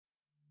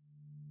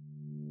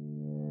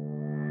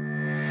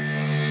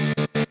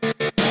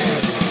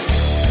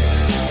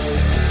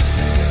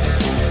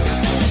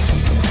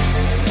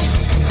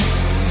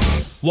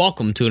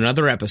Welcome to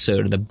another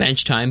episode of the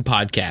Bench Time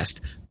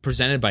Podcast,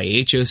 presented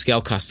by HO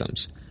Scale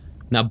Customs.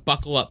 Now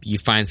buckle up, you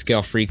fine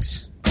scale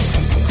freaks.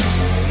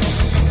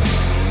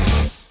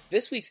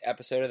 This week's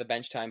episode of the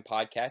Bench Time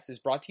Podcast is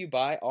brought to you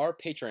by our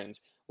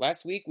patrons.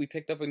 Last week we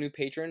picked up a new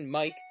patron,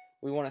 Mike.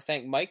 We want to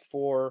thank Mike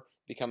for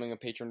becoming a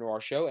patron to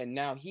our show, and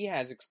now he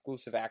has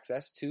exclusive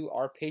access to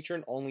our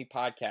patron-only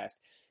podcast.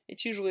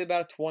 It's usually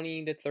about a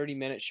 20 to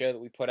 30-minute show that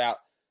we put out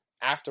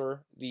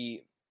after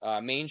the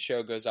main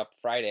show goes up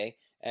Friday,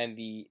 and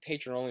the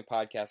patron-only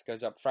podcast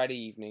goes up Friday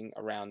evening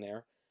around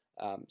there.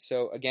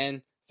 So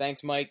again,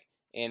 thanks, Mike.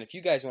 And if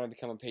you guys want to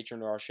become a patron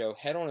to our show,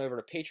 head on over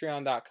to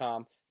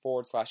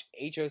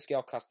patreon.com/HO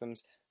Scale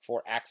Customs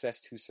for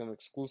access to some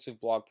exclusive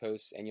blog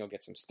posts, and you'll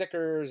get some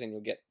stickers, and you'll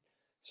get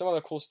some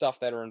other cool stuff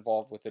that are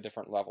involved with the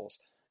different levels.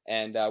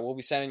 And we'll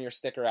be sending your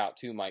sticker out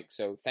too, Mike.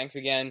 So thanks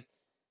again.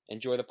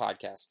 Enjoy the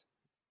podcast.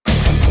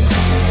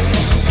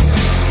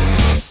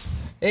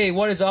 Hey,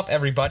 what is up,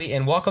 everybody,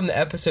 and welcome to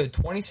episode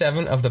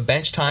 27 of the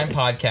Bench Time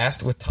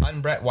Podcast with Todd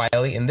and Brett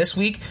Wiley. And this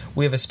week,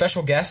 we have a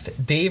special guest,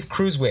 Dave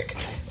Cruzwick,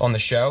 on the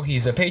show.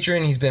 He's a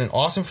patron. He's been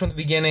awesome from the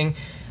beginning.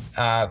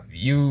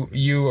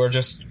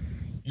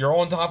 You're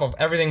on top of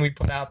everything we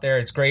put out there.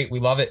 It's great.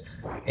 We love it.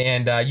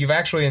 And you've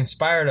actually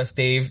inspired us,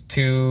 Dave,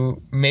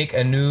 to make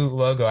a new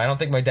logo. I don't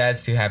think my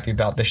dad's too happy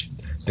about this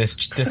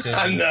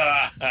decision.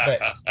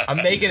 But I'm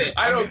making it.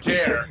 I don't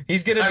care.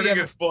 He's gonna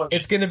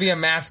it's gonna be a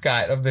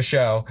mascot of the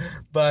show.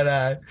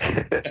 But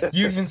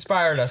you've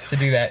inspired us to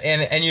do that,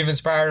 and you've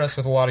inspired us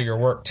with a lot of your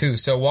work too.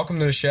 So welcome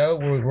to the show.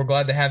 We're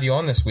glad to have you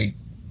on this week.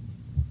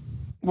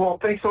 Well,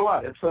 thanks a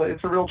lot. It's a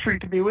real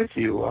treat to be with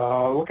you.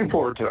 Looking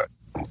forward to it.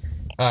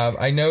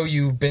 I know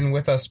you've been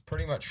with us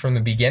pretty much from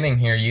the beginning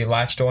here. You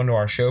latched onto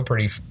our show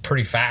pretty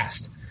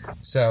fast.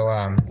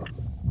 So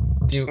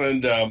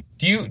do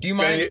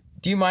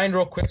you mind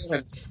real quick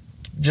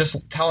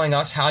just telling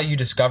us how you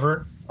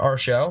discovered our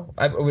show?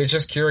 I was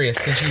just curious,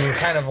 since you were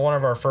kind of one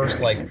of our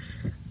first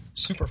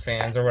super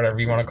fans or whatever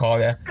you want to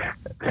call it.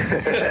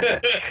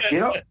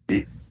 You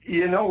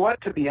know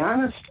what? To be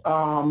honest,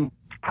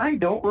 I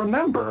don't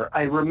remember.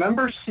 I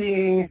remember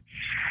seeing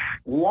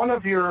one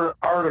of your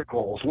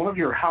articles, one of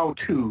your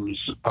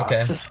how-tos,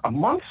 just a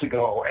month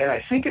ago, and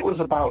I think it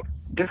was about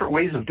different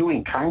ways of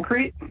doing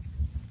concrete.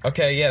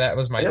 Okay, yeah, that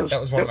was one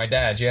of my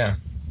dad's, yeah.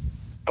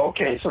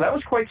 Okay, so that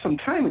was quite some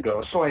time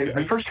ago. So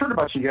I first heard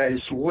about you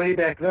guys way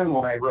back then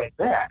when I read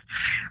that.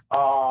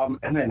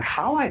 And then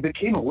how I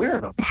became aware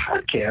of a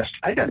podcast,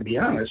 I got to be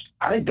honest,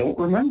 I don't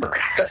remember.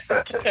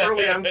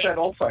 Early onset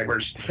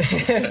Alzheimer's.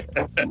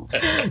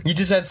 You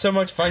just had so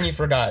much fun you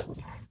forgot.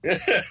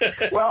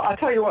 Well, I'll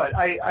tell you what,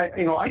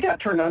 I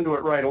got turned onto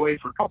it right away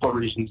for a couple of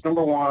reasons.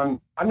 Number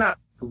one, I'm not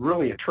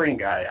really a train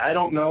guy. I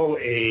don't know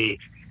a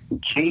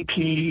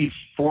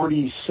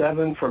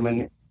JP47 from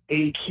an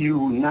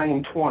AQ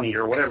 920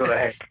 or whatever the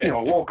heck,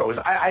 locos.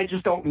 I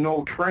just don't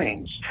know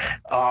trains.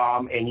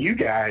 And you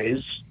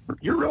guys,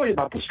 you're really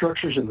about the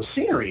structures and the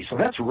scenery, so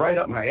that's right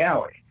up my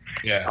alley.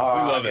 Yeah, we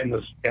love it. And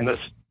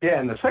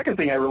the second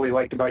thing I really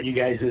liked about you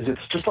guys is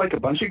it's just like a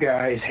bunch of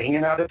guys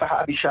hanging out at the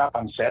hobby shop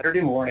on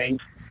Saturday morning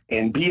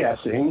and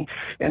BSing.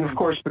 And, of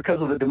course,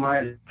 because of the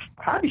demise of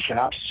hobby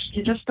shops,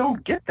 you just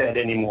don't get that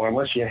anymore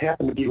unless you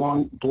happen to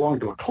belong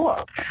to a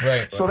club.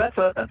 Right. So that's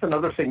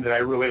another thing that I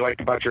really liked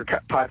about your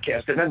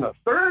podcast. And then the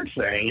third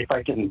thing, if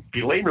I can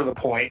belabor the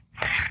point,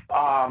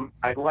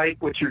 I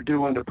like what you're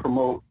doing to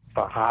promote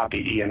the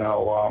hobby. I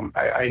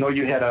know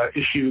you had an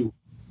issue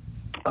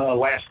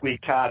last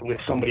week, Todd, with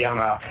somebody on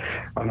a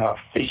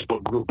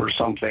Facebook group or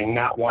something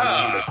not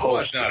wanting to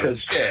post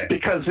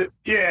because it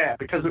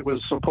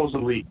was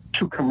supposedly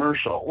too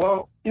commercial.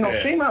 Well,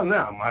 shame on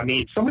them. I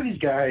mean, some of these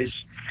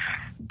guys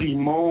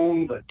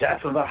bemoan the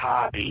death of the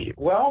hobby.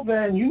 Well,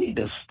 then you need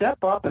to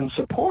step up and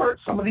support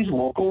some of these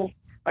local,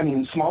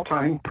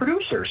 small-time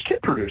producers,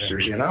 kit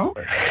producers, So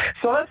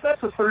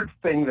that's the third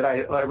thing that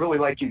I really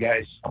like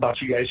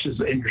about you guys is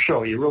in your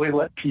show. You really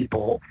let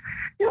people,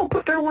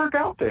 put their work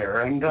out there,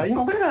 and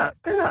they're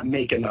not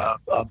making a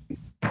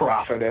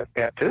profit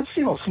at this.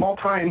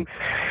 Small-time,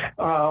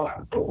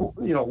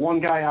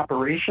 one-guy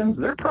operations,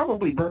 they're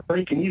probably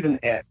breaking even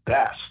at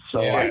best.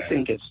 So I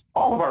think it's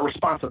all of our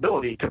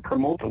responsibility to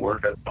promote the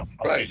work of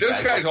right.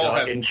 Those guys all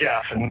have and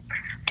Jeff and.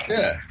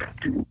 Yeah,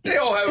 they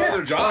all have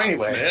other jobs,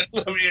 man.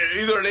 I mean,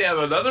 either they have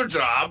another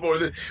job or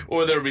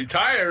they're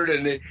retired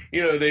and they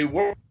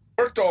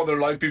worked all their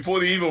life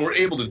before they even were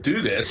able to do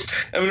this.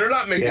 I mean, they're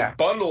not making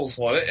bundles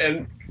on it,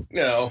 and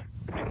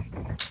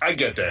I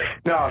get that.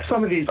 No,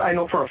 some of these I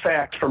know for a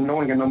fact from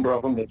knowing a number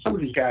of them that some of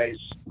these guys,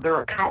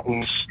 their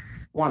accountants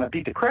want to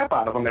beat the crap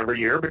out of them every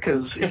year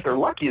because if they're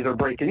lucky, they're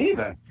breaking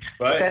even. Right.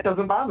 But that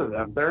doesn't bother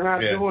them. They're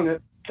not doing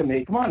it to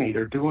make money.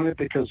 They're doing it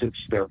because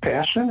it's their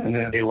passion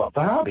and they love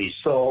the hobby.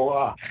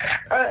 So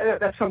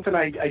that's something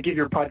I give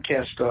your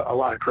podcast a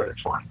lot of credit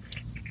for.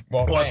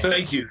 Well,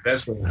 thank you.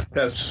 That's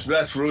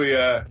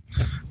really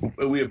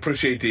we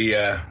appreciate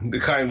the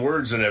kind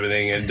words and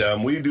everything,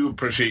 and we do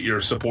appreciate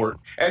your support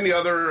and the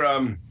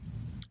other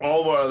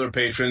all of our other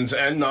patrons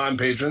and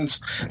non-patrons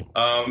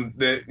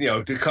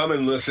that, to come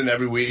and listen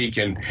every week.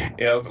 And,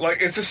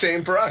 like, it's the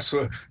same for us.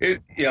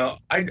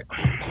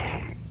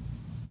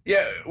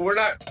 We're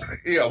not,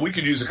 we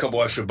could use a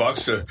couple extra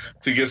bucks to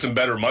get some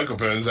better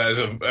microphones as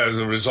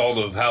a result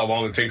of how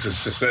long it takes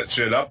us to set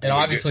shit up. And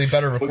obviously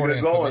better recording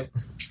equipment.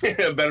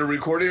 Better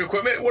recording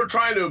equipment. We're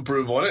trying to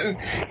improve on it.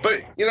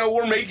 But,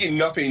 we're making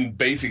nothing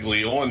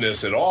basically on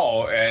this at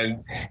all.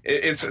 And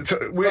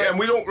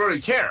we don't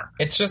really care.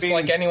 It's just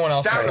like anyone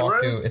else I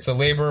talk to. It's a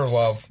labor of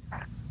love.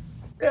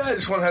 Yeah, I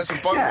just want to have some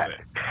fun with it.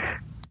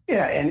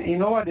 Yeah, and you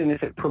know what? And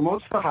if it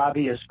promotes the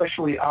hobby,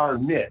 especially our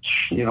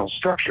niche,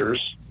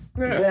 structures,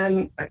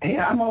 then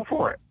I'm all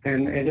for it,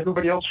 and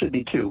everybody else should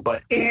be too.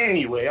 But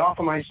anyway, off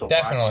of my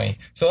soapbox. Definitely.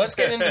 So let's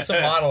get into some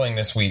modeling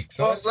this week.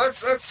 So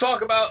let's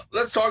talk about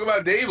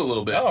Dave a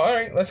little bit. Oh, all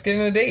right. Let's get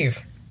into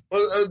Dave.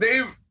 Well,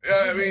 Dave,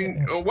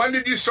 when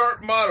did you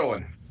start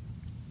modeling?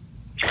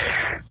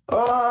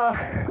 Well,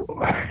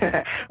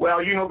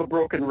 the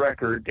broken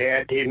record.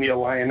 Dad gave me a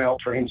Lionel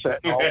train set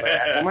and all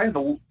that.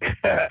 Well,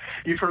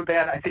 you've heard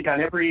that, I think,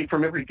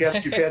 from every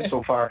guest you've had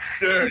so far.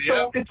 Sure.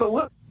 So it's a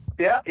little.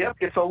 Yeah, yep.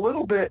 It's a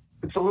little bit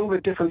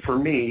different for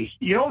me.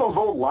 You know those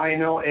old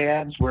Lionel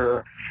ads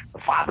where the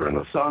father and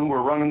the son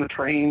were running the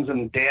trains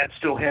and Dad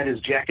still had his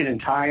jacket and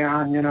tie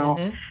on,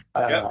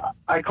 Mm-hmm.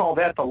 I call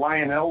that the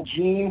Lionel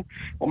gene.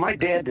 Well, my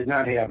dad did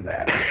not have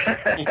that.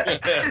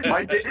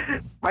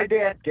 My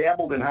dad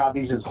dabbled in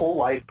hobbies his whole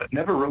life, but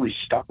never really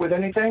stuck with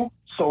anything.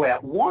 So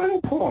at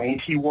one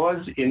point, he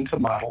was into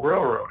model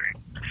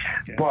railroading.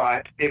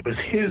 But it was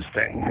his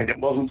thing, and it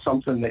wasn't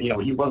something that,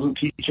 he wasn't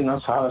teaching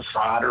us how to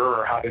solder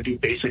or how to do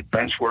basic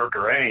bench work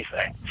or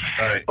anything.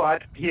 Right.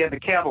 But he had the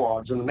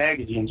catalogs and the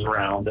magazines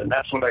around, and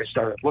that's what I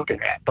started looking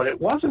at. But it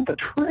wasn't the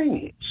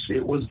trains.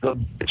 It was the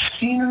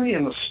scenery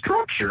and the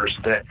structures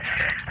that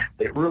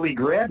really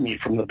grabbed me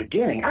from the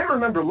beginning. I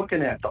remember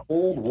looking at the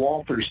old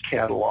Walthers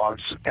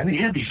catalogs, and they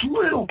had these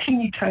little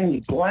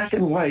teeny-tiny black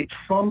and white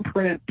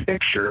thumbprint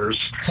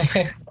pictures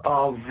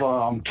of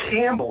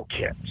Campbell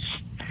kits.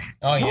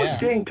 Oh, yeah. Those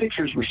dang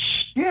pictures were,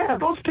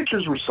 those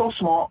pictures were so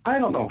small, I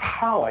don't know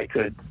how I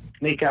could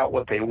make out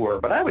what they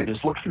were, but I would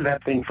just look through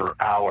that thing for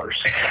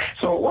hours.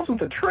 So it wasn't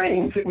the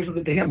trains, it was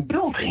the damn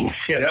buildings.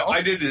 Yeah,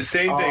 I did the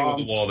same thing with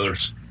the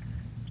Walthers.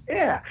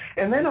 Yeah,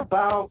 and then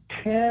about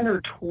 10 or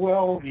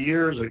 12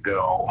 years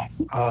ago,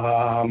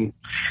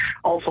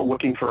 also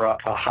looking for a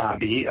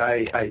hobby,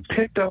 I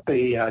picked up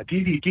a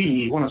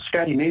DVD, one of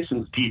Scotty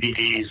Mason's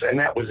DVDs, and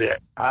that was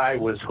it. I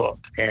was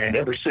hooked, and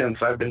ever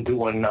since I've been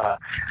doing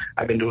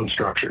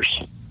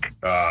structures.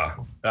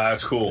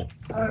 That's cool.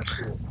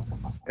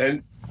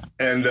 And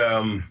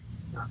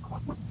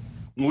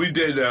we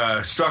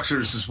did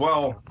structures as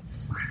well.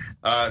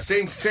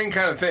 Same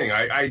kind of thing.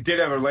 I did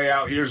have a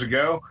layout years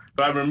ago,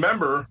 but I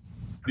remember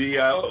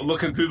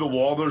looking through the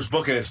Walthers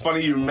book, and it's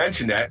funny you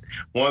mentioned that.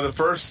 One of the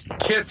first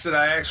kits that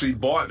I actually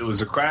bought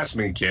was a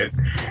Craftsman kit.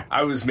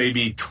 I was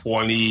maybe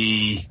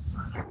 20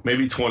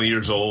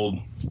 years old,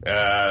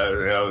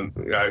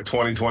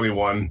 20,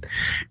 21,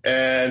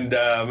 and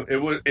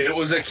it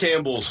was a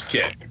Campbell's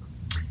kit.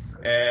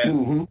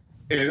 And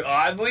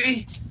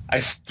oddly,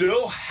 I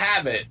still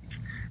have it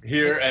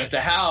here at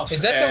the house.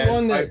 Is that the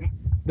one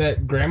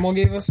that Grandma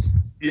gave us?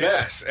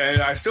 Yes,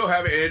 and I still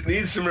have it. It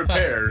needs some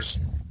repairs.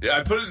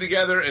 I put it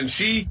together, and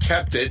she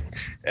kept it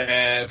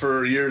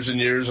for years and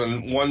years.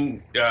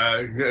 And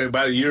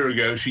about a year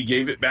ago, she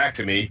gave it back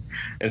to me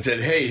and said,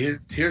 "Hey,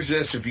 here's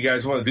this. If you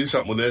guys want to do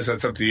something with this,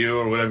 that's up to you,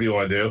 or whatever you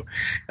want to do."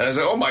 And I was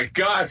like, "Oh my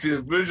God, it's the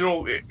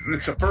original.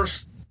 It's the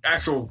first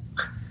actual,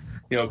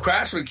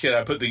 Craftsman kit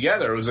I put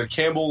together. It was a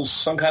Campbell's,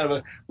 some kind of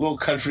a little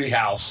country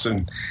house,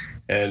 but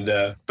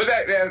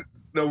that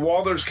the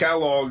Walthers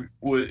catalog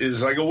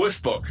is like a wish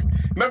book.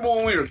 Remember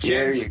when we were kids?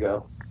 There you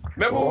go.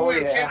 Remember when we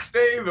were kids,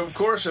 Dave? Of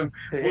course, and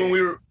when we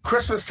were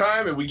Christmas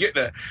time,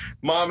 and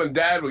Mom and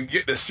Dad would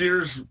get the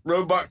Sears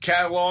Roebuck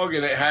catalog,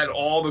 and it had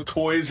all the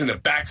toys in the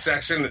back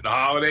section at the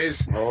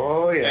holidays.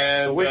 Oh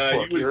yeah, and you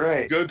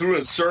would go through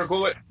and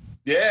circle it.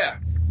 Yeah.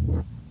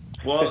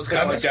 Well, it's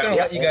kind of like that. I'm just going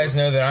to let you guys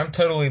know that I'm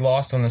totally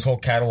lost on this whole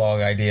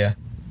catalog idea.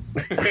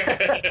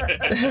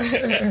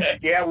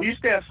 Yeah, we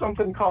used to have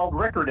something called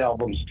record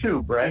albums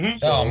too, Brett. Mm-hmm.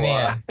 Oh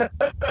man,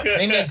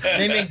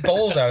 they make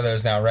bowls out of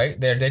those now, right?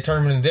 They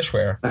turn them into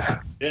dishware.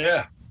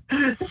 Yeah.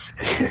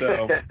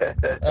 So.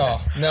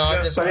 Oh no,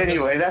 I'm just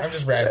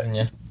razzing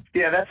you.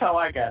 Yeah, that's how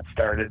I got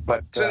started.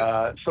 But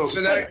so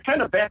now,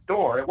 kind of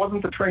backdoor. It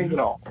wasn't the trains at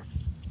all.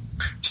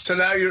 So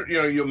now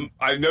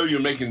I know you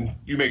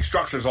make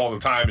structures all the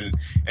time,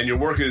 and your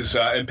work is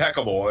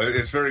impeccable.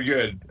 It's very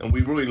good, and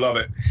we really love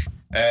it.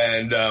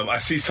 And I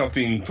see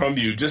something from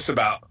you just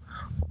about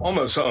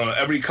almost on an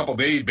every couple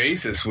day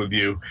basis with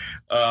you,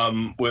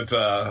 with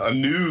a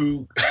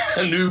new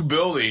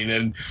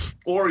building,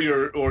 or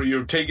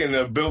you're taking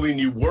a building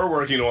you were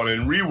working on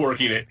and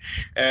reworking it,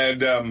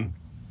 and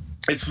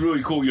it's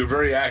really cool. You're a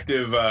very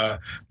active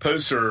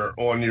poster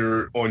on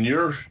your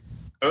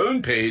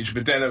own page,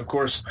 but then of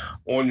course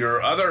on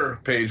your other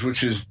page,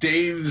 which is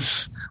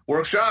Dave's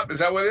Workshop. Is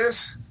that what it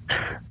is?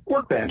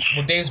 Workbench.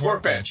 Well, Dave's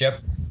Workbench.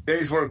 Yep.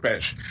 Dave's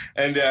Workbench,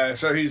 and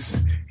so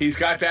he's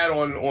got that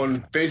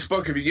on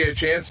Facebook. If you get a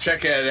chance,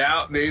 check it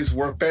out. Dave's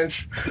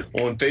Workbench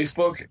on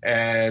Facebook,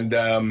 and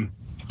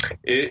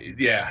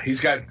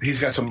he's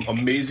got some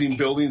amazing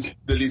buildings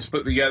that he's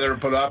put together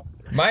and put up.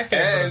 My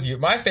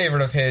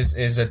favorite of his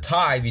is a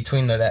tie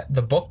between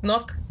the Book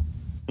Nook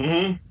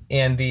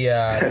and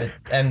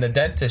the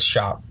dentist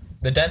shop.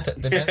 The dentist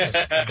building.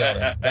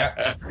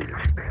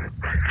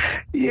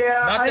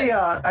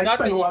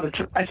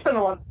 I spend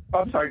a lot.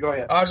 I'm sorry. Go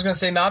ahead. I was going to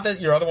say, not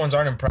that your other ones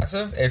aren't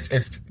impressive.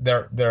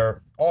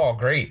 They're all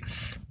great,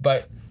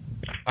 but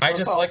I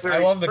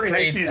love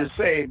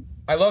the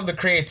I love the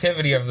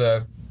creativity of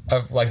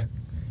like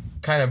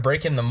kind of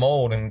breaking the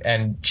mold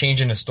and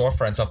changing the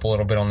storefronts up a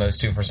little bit on those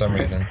two for some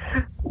reason.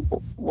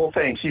 Well,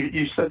 thanks.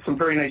 You said some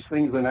very nice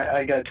things, and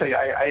I got to tell you,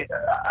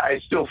 I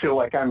still feel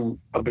like I'm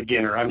a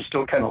beginner. I'm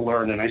still kind of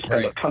learning. I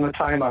spend a ton of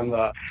time on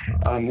the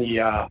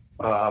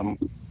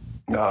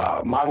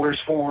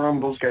Modelers Forum.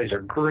 Those guys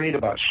are great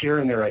about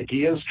sharing their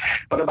ideas.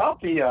 But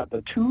about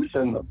the tooth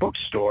and the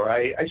bookstore,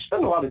 I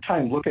spend a lot of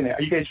time looking at.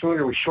 Are you guys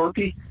familiar with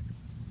Shorpy?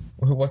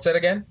 What's that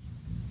again?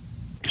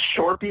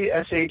 Shorpy,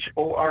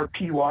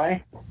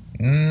 Shorpy.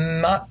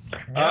 Not.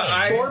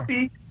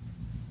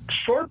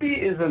 Shorpy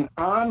is an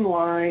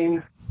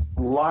online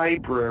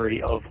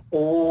library of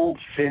old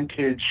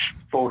vintage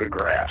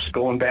photographs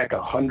going back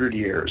 100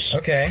 years.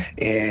 Okay.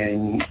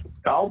 And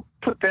I'll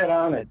put that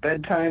on at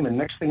bedtime, and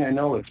next thing I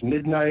know, it's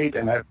midnight,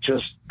 and I've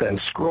just been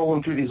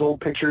scrolling through these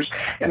old pictures,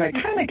 and I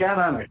kind of got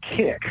on a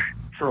kick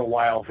for a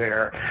while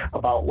there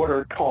about what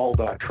are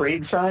called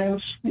trade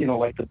signs,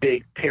 like the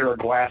big pair of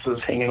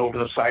glasses hanging over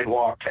the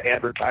sidewalk to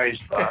advertise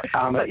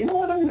comment. You know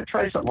what, I'm going to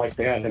try something like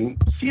that and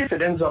see if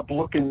it ends up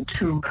looking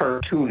too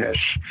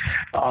cartoonish.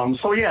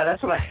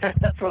 That's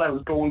what I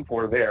was going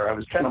for there. I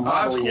was kind of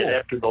modeling it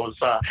after those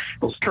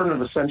turn of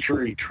the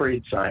century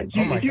trade signs.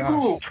 If you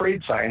Google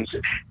trade signs,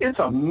 it's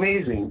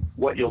amazing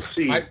what you'll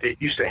see that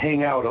used to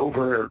hang out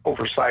over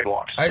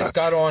sidewalks. I just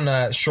got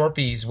on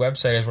Shorpy's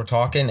website as we're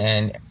talking,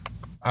 and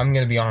I'm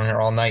going to be on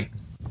here all night.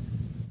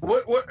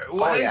 What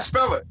do you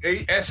spell it?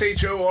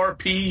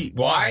 SHORPY.com.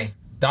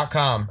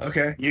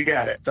 Okay. You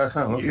got it.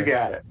 .com. Okay. You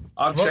got it.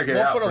 I'll check it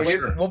out.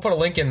 We'll put a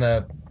link in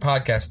the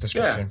podcast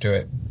description to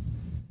it.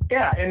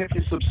 Yeah, and if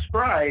you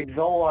subscribe,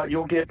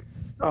 you'll get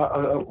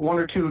one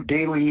or two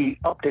daily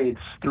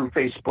updates through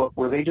Facebook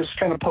where they just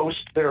kind of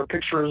post their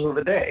pictures of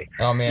the day.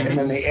 Oh, man. And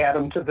then they add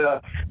them to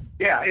the...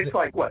 Yeah, it's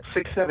like,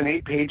 6, 7,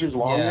 8 pages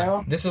long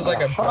now? This is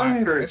like a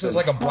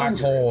black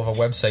hole of a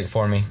website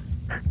for me.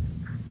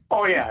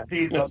 Oh, yeah.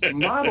 The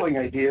modeling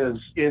ideas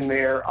in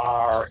there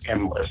are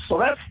endless. So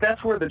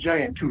that's where the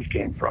giant tooth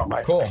came from.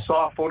 I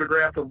saw a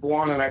photograph of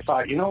one, and I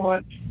thought, you know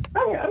what?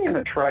 I'm going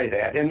to try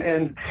that.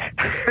 And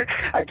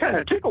I kind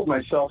of tickled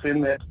myself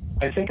in that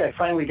I think I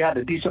finally got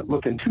a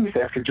decent-looking tooth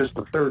after just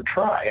the third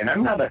try. And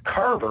I'm not a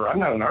carver. I'm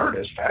not an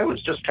artist. I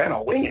was just kind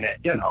of winging it,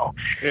 Yeah.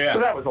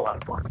 So that was a lot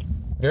of fun.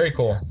 Very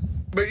cool.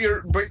 But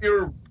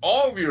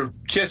all of your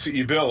kits that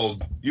you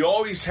build, you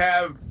always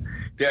have...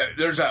 Yeah,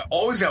 there's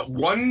always that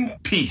one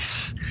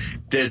piece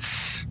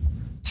that's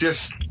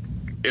just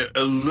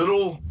a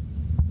little.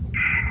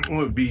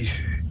 Would be,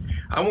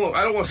 I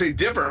don't want to say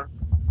different.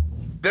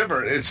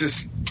 It's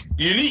just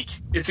unique.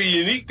 It's a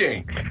unique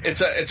thing.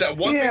 It's that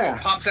one thing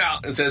that pops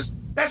out and says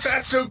that's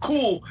so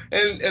cool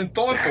and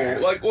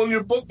thoughtful, like on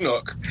your book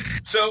nook.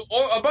 So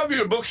above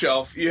your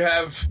bookshelf, you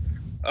have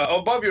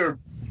above your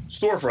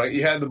storefront,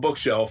 you have the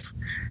bookshelf,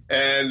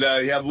 and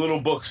you have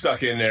little books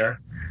stuck in there.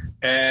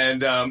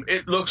 And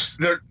they look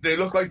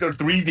like they're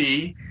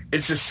 3D.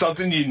 It's just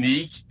something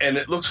unique, and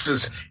it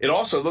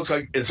also looks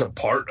like it's a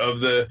part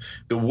of the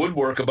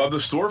woodwork above the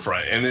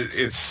storefront, and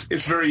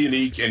it's very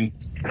unique. And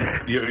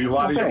a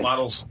lot of your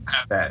models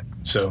have that.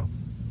 So.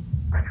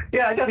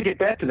 Yeah, I got to get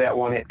back to that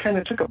one. It kind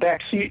of took a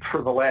back seat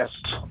for the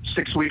last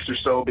 6 weeks or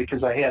so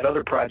because I had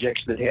other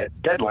projects that had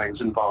deadlines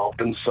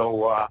involved. And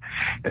so I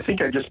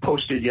think I just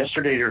posted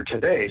yesterday or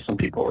today, some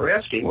people were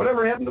asking,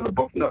 whatever happened to the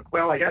book nook?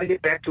 Well, I got to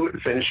get back to it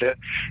and finish it.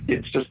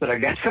 It's just that I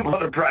got some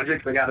other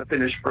projects I got to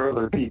finish for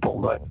other people.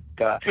 But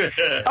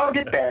I'll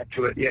get back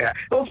to it, yeah.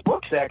 Those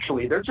books,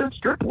 actually, they're just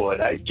strip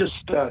wood. I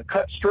just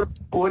cut strip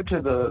wood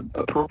to the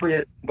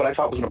appropriate, what I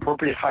thought was an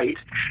appropriate height,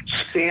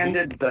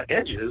 sanded the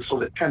edges so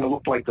that it kind of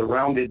looked like the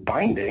rounded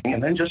binding,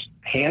 and then just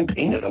hand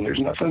painted them. There's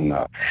nothing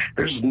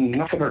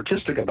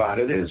artistic about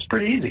it. It's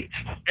pretty easy.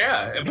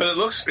 Yeah, but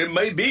it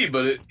may be,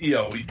 but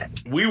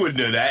we would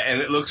know that,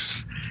 and it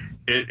looks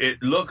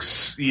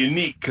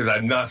unique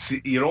because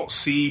you don't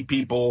see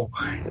people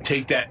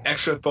take that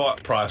extra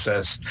thought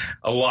process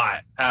a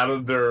lot out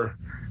of the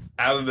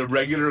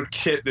regular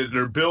kit that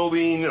they're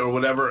building or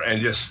whatever, and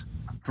just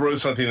throw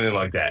something in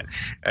like that.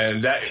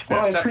 And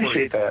I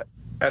appreciate that.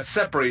 That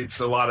separates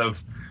a lot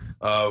of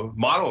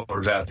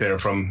modelers out there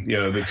from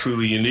the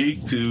truly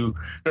unique to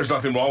there's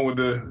nothing wrong with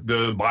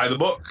the buy the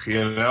book,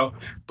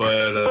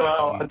 but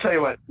well, I'll tell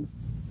you what,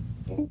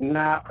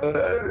 not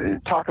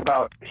talk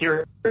about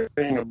hearing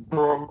a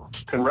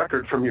broken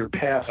record from your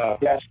past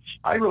guests.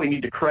 I really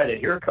need to credit.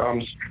 Here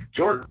comes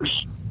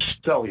George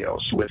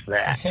Stelios with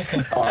that.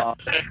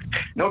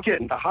 No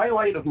kidding. The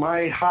highlight of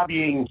my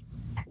hobbying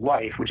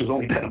life, which has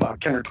only been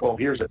about 10 or 12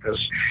 years at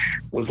this,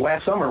 was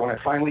last summer when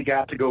I finally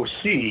got to go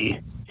see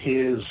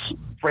his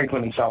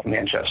Franklin in South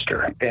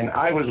Manchester. And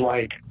I was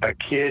like a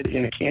kid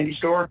in a candy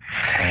store.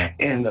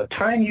 And the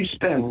time you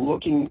spend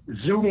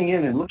zooming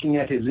in and looking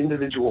at his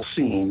individual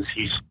scenes,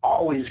 he's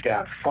always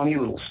got funny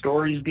little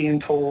stories being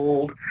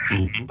told,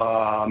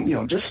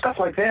 just stuff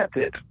like that,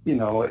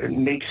 it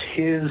makes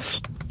his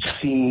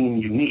scene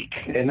unique.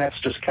 And that's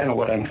just kind of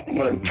what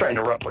I'm trying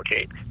to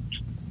replicate.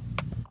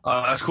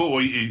 That's cool.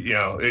 Well,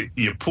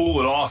 you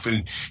pull it off,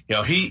 and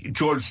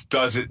George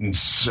does it in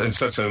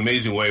such an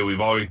amazing way. We've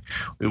always,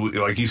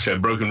 like you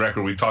said, broken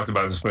record. We talked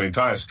about this many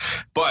times,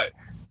 but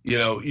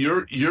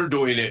you're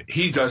doing it.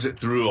 He does it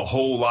through a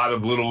whole lot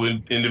of little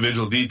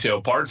individual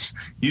detail parts.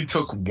 You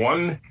took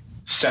one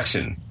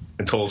section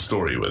and told a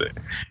story with it,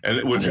 and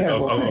it was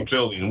a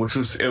building, which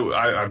was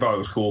I thought it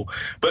was cool.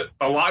 But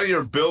a lot of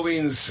your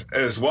buildings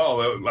as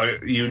well.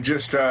 Like you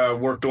just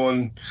worked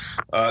on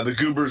the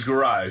Goober's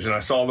Garage, and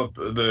I saw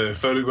the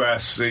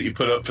photographs that you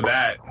put up for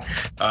that.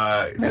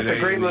 That's today. A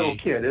great little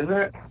kid, isn't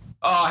it?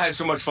 Oh, I had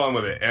so much fun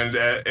with it, and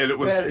it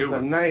was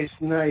a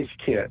nice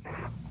kid.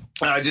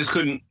 I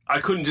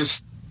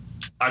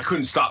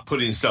couldn't stop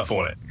putting stuff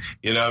on it.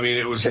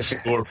 It was just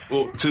to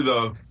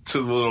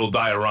the little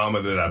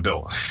diorama that I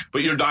built.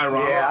 But your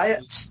diorama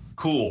is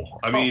cool.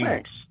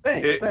 Thanks.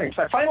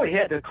 I finally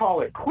had to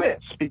call it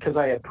quits because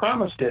I had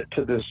promised it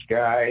to this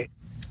guy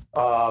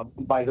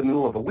by the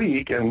middle of the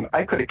week, and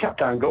I could have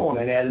kept on going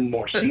and adding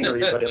more scenery.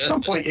 But at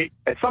some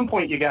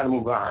point, you got to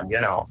move on.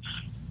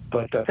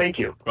 But thank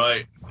you.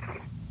 Right.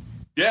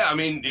 Yeah.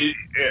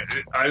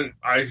 I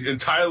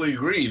entirely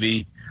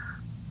agree.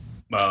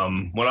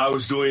 When I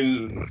was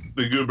doing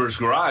the Goober's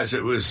Garage,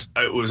 it was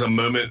a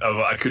moment of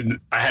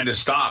I had to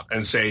stop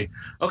and say,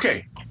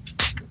 okay,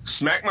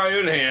 smack my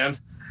own hand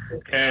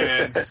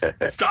and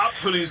stop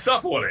putting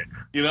stuff on it.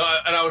 And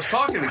I was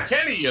talking to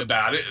Kenny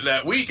about it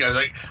that week. I was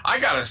like, I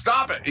got to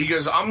stop it. He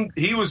goes,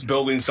 he was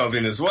building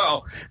something as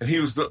well. And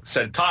he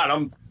said,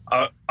 Todd,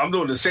 I'm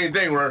doing the same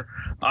thing where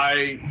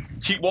I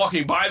keep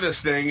walking by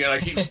this thing and I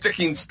keep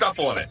sticking stuff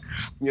on it,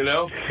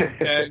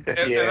 and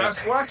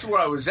that's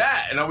where I was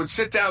at. And I would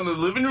sit down in the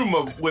living room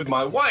with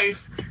my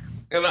wife,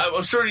 and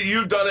I'm sure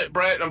you've done it,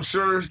 Brett. I'm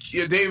sure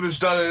Dave has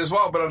done it as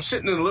well. But I'm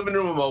sitting in the living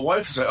room with my wife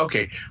and say,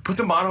 okay, put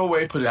the motto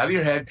away, put it out of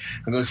your head.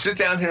 I'm going to sit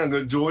down here. I'm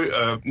going to enjoy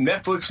a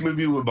Netflix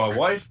movie with my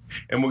wife,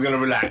 and we're going to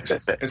relax.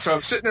 And so I'm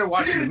sitting there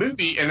watching the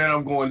movie, and then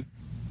I'm going,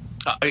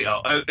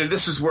 and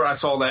this is where I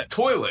saw that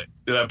toilet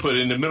that I put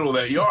in the middle of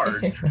that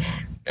yard.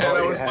 And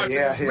I was watching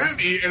this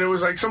movie, and it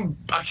was like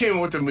I can't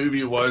remember what the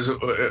movie was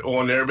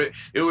on there, but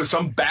it was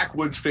some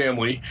backwoods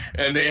family,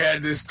 and they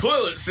had this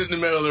toilet sitting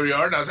in the middle of their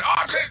yard, and I was like,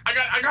 oh, shit,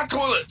 I got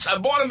toilets. I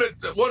bought them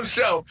at one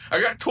shelf.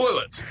 I got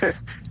toilets.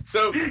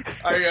 So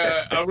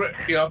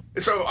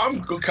so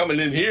I'm coming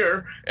in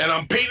here, and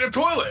I'm painting a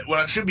toilet when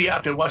I should be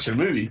out there watching a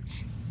movie.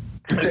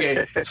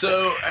 Okay,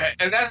 so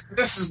and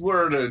this is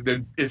where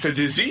it's a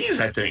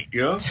disease, I think,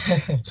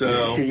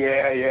 So I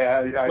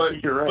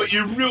think you're right. But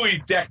you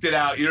really decked it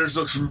out. Yours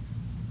looks.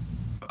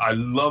 I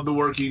love the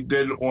work you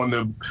did on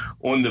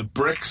the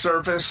brick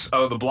surface,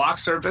 the block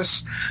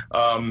surface.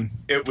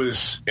 It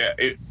was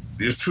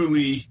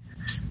truly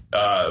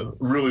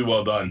really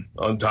well done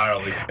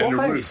entirely. Well,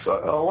 thanks. A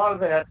lot of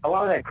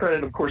that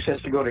credit, of course,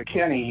 has to go to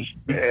Kenny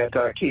at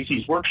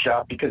Casey's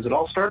Workshop because it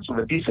all starts with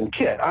a decent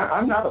kit.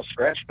 I'm not a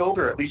scratch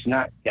builder, at least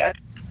not yet.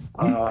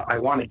 I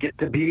want to get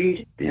to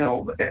be,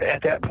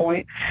 at that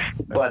point.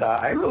 But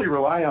I really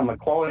rely on the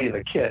quality of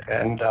the kit.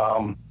 And,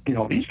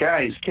 these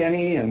guys,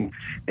 Kenny and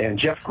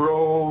Jeff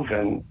Grove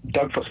and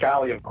Doug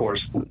Foscali, of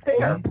course, they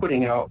are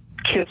putting out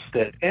kits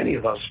that any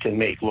of us can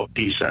make look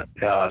decent.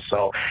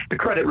 So the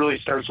credit really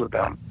starts with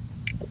them.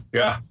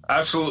 Yeah,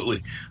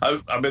 absolutely.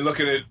 I've been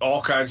looking at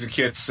all kinds of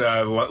kits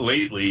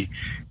lately,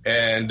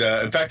 and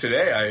in fact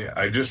today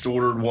I just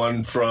ordered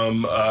one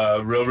from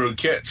Railroad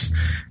Kits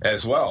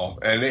as well,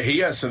 and he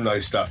has some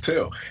nice stuff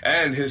too.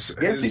 And his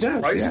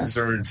prices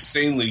are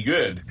insanely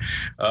good.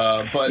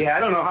 But I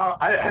don't know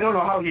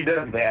how he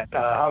does that.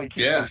 How he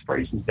keeps his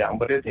prices down,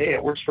 but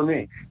it works for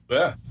me.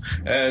 Yeah,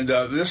 and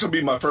this will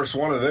be my first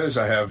one of those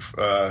I have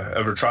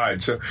ever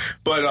tried. So,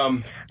 but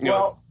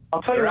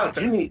I'll tell you what,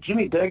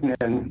 Jimmy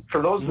Degnan,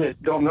 for those that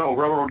don't know,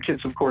 Railroad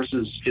Kits, of course,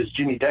 is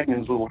Jimmy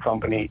Degnan's little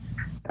company.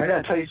 I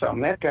got to tell you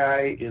something. That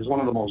guy is one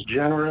of the most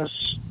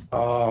generous,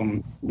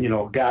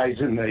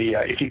 guys in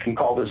the, if you can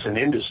call this an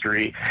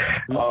industry.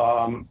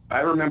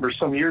 I remember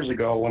some years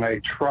ago when I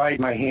tried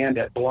my hand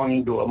at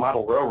belonging to a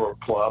model railroad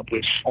club,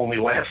 which only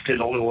lasted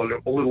a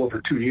little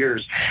over 2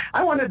 years.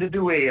 I wanted to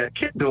do a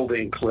kit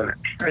building clinic.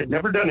 I had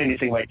never done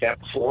anything like that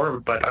before,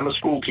 but I'm a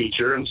school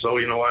teacher, and so,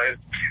 I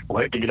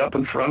like to get up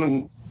in front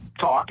and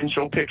talk and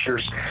show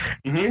pictures.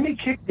 Jimmy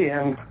kicked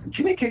in,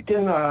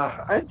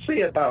 I'd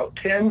say about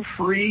 10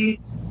 free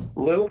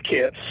little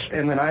kits,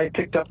 and then I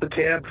picked up the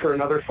tab for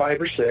another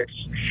 5 or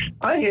 6.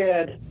 I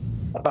had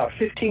about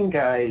 15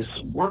 guys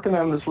working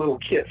on this little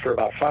kit for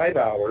about 5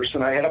 hours,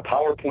 and I had a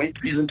PowerPoint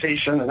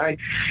presentation, and I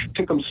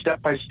took them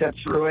step by step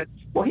through it.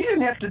 Well, he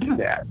didn't have to do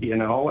that,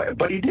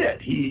 but he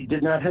did. He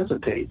did not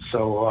hesitate.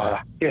 So,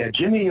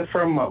 Jimmy,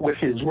 with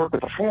his work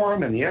with the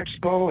forum and the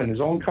expo and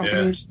his own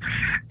companies,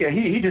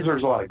 he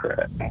deserves a lot of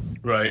credit.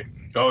 Right.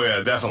 Oh,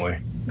 yeah, definitely.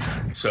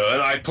 So,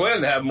 and I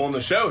plan to have him on the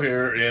show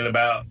here in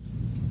about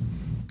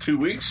 2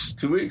 weeks,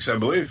 I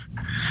believe.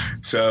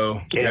 So,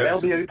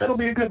 that'll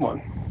be a good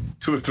one.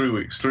 2 or 3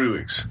 weeks. 3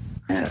 weeks.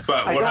 Yeah.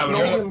 But I don't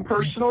know him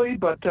personally,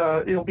 but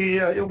it'll be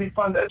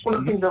fun. That's one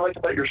of the things I like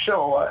about your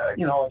show. I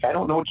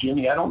don't know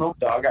Jimmy, I don't know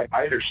Doug. I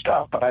buy their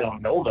stuff, but I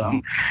don't know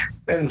them,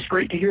 and it's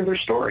great to hear their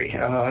story.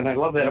 And I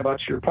love that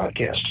about your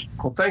podcast.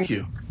 Well, thank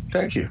you.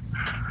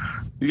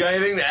 You got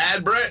anything to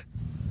add, Brett?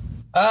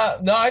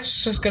 No, I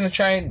was just going to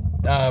try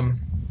and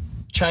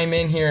chime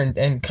in here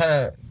and kind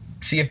of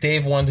see if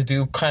Dave wanted to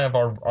do kind of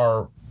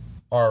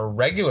our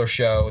regular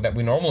show that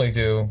we normally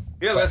do.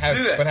 Yeah, let's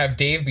do that. But have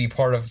Dave be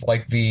part of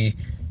like the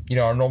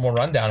our normal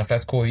rundown, if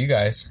that's cool with you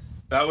guys.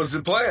 That was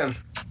the plan.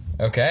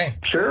 Okay.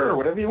 Sure,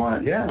 whatever you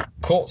want, yeah.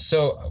 Cool.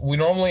 So we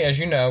normally, as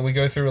you know, we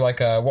go through like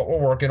what we're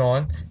working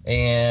on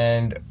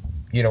and,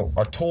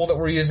 our tool that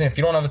we're using. If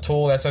you don't have a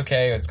tool, that's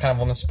okay. It's kind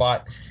of on the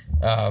spot.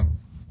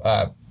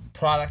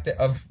 Product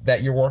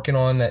that you're working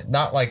on that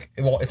not like,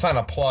 well, it's not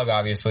a plug,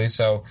 obviously.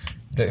 So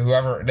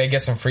whoever, they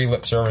get some free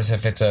lip service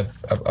if it's of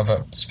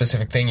a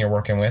specific thing you're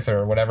working with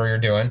or whatever you're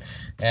doing.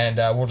 And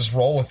we'll just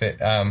roll with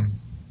it. And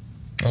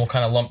we'll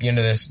kind of lump you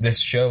into this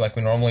show like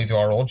we normally do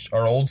our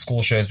old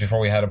school shows before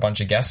we had a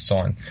bunch of guests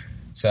on.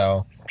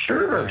 So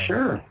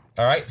sure.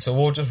 All right, so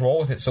we'll just roll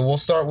with it. So we'll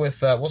start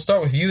with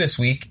you this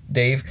week,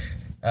 Dave.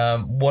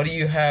 What do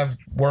you have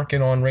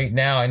working on right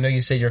now? I know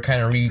you said you're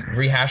kind of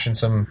rehashing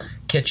some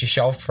kits you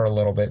shelved for a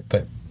little bit,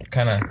 but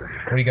kind of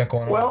what do you got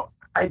going on? Well,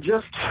 I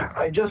just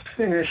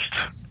finished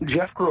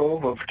Jeff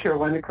Grove of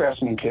Carolina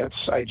Craftsman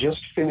Kits. I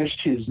just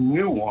finished his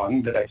new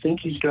one that I think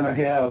he's going to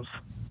have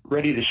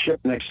ready to ship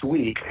next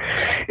week.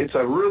 It's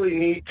a really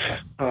neat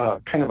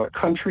kind of a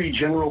country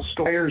general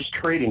stores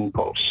trading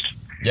post.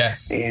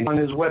 Yes. And on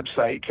his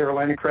website,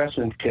 Carolina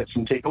Craftsman Kits,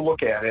 and take a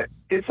look at it.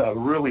 It's a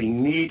really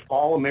neat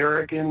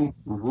all-American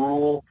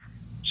rural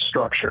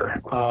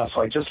structure.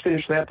 So I just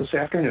finished that this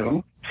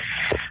afternoon.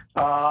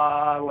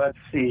 Let's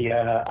see.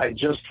 I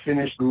just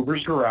finished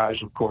Goober's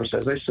Garage, of course,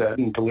 as I said,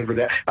 and delivered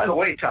that. By the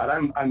way,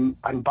 Todd,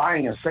 I'm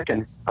buying a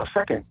second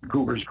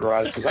Goober's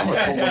Garage because I'm going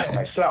to pull one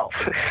myself.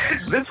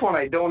 This one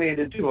I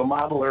donated to a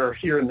modeler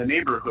here in the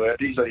neighborhood.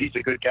 He's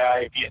a good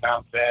guy,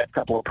 Vietnam vet, a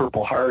couple of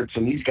Purple Hearts,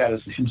 and he's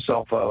got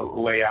himself a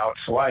layout.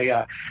 So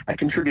I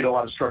contribute a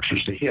lot of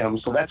structures to him.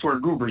 So that's where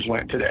Goober's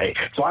went today.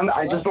 So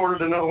I just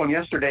ordered another one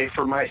yesterday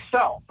for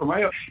myself, and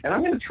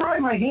I'm going to try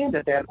my hand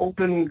at that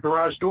open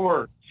garage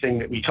door thing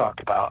that we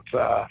talked about.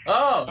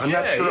 I'm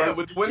not sure.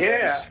 With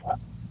windows.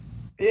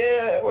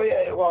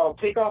 Well,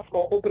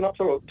 open up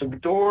the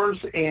doors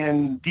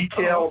and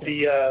detail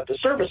the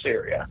service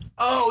area.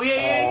 Oh,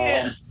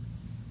 yeah.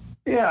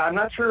 Yeah, I'm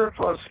not sure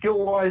if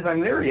skill-wise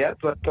I'm there yet,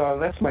 but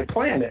that's my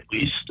plan at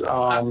least.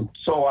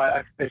 So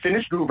I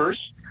finished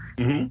Goober's,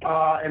 and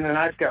then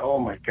I've got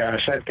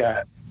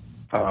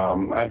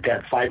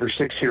 5 or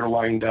 6 here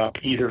lined up,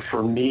 either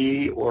for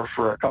me or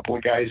for a couple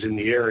of guys in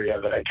the area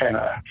that I kind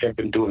of have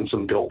been doing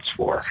some builds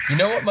for. You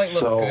know what might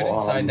look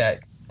good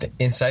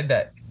inside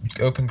that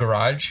open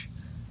garage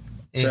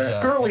is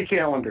girly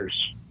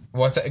calendars.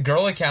 What's that?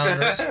 Girly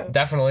calendars?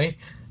 Definitely.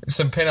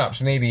 Some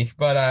pinups maybe,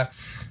 but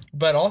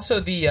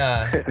also the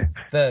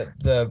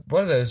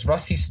what are those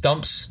Rusty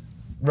Stumps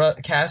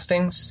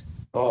castings?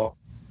 No.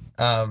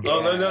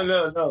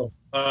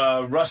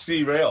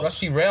 Rusty Rails.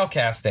 Rusty Rail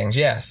castings,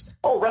 yes.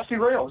 Oh, Rusty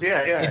Rails,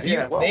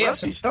 yeah. Well,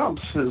 Rusty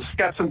Stumps has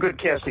got some good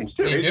castings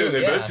too.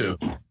 They do.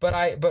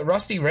 But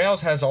Rusty Rails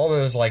has all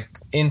those like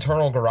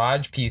internal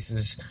garage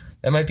pieces.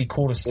 That might be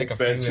cool to stick a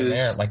few in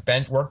there, like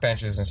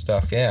workbenches and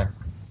stuff. Yeah.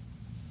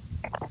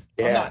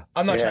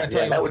 I'm not trying to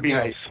tell you that would be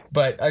nice.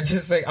 But as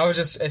soon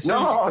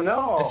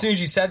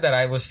as you said that,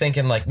 I was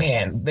thinking like,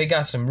 man, they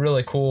got some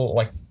really cool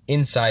like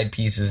inside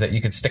pieces that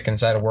you could stick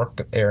inside a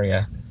work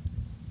area.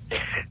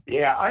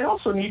 Yeah, I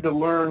also need to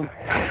learn.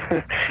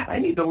 I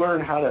need to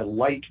learn how to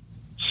light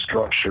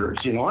structures.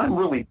 I'm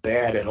really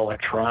bad at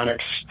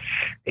electronics,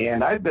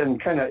 and I've been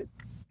kind of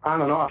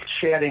on and off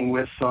chatting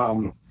with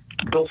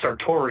Bill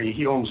Sartori.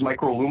 He owns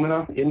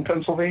Microlumina in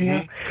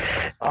Pennsylvania,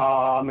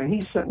 and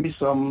he sent me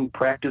some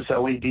practice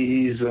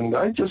LEDs, and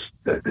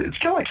it's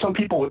kind of like some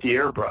people with the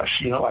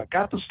airbrush. I've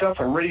got the stuff,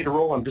 I'm ready to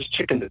roll, I'm just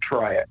chicken to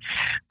try it.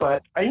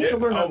 But I need to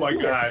learn how to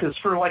do that, because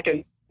for like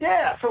an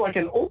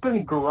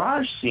open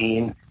garage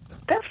scene,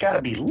 that's got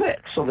to be lit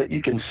so that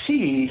you can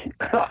see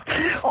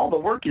all the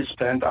work you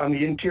spent on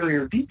the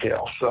interior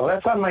details. So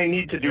that's on my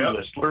need-to-do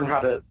list. Learn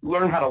how to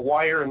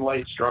wire and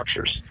light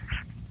structures.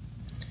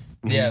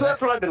 Yeah, so that's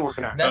what I've been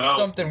working on. That's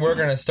something we're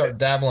going to start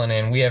dabbling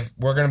in.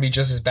 We're going to be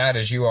just as bad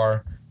as you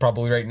are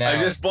probably right now. I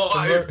just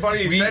bought. It's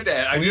funny you said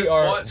that. I just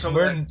bought some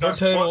of that Just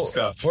Plug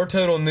stuff. We're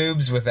total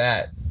noobs with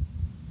that.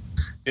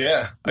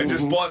 Yeah, I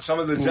just bought some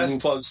of the Just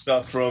Plug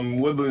stuff from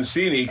Woodland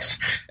Scenics,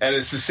 and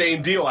it's the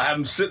same deal. I have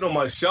them sitting on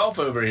my shelf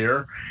over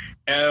here,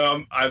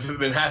 and I've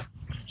been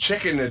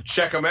checking to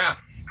check them out.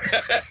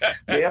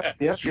 Yep.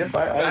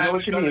 I know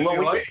what you mean.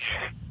 Well,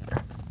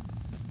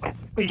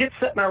 we get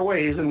set in our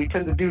ways, and we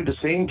tend to do the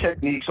same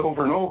techniques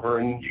over and over,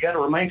 and you got to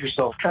remind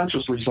yourself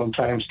consciously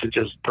sometimes to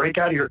just break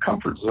out of your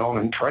comfort zone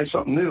and try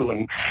something new.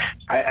 And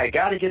I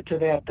got to get to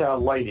that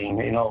lighting.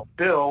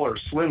 Bill, or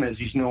Slim as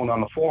he's known on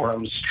the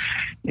forums,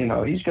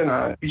 he's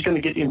gonna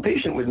get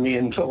impatient with me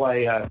until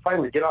I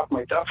finally get off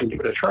my duff and give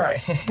it a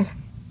try.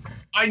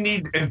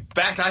 In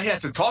fact, I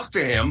had to talk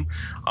to him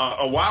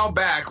a while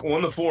back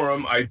on the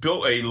forum. I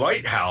built a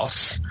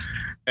lighthouse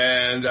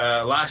and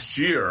last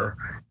year,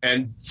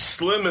 and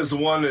Slim is the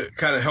one that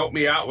kind of helped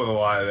me out with a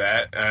lot of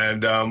that.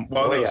 And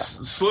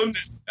Slim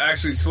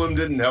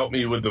didn't help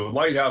me with the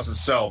lighthouse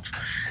itself.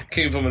 It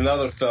came from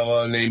another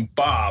fellow named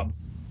Bob.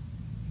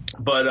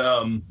 But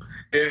Bob,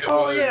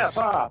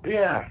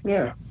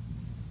 yeah.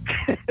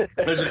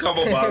 There's a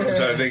couple Bobs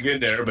I think in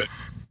there, but.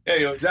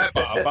 Anyways, that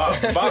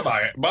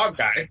Bob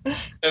guy,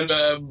 and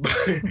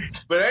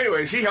but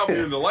anyways, he helped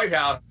me with the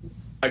lighthouse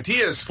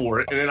ideas for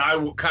it, and then I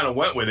kind of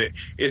went with it.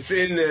 It's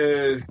in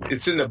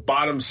the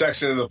bottom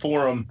section of the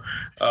forum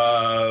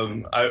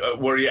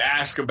where you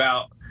ask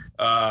about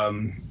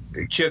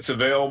kits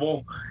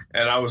available,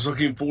 and I was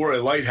looking for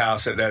a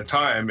lighthouse at that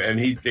time, and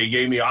they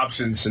gave me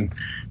options and.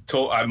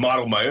 I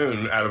modeled my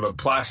own out of a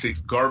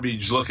plastic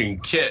garbage-looking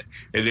kit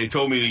that they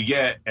told me to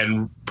get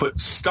and put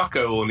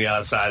stucco on the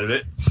outside of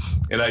it.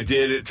 And I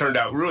did. It turned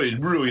out really,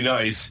 really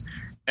nice.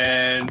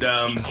 And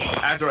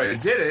after I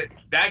did it,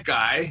 that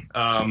guy,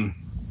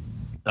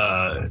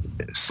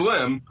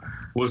 Slim,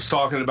 was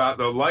talking about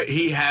the light.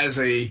 He has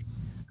a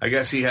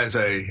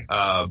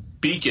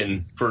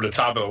beacon for the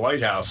top of the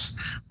lighthouse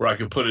where I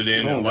could put it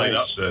in and light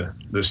up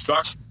the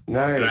structure.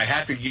 Nice. And I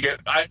had to get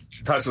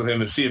in touch with him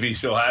and see if he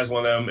still has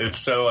one of them. If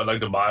so, I'd like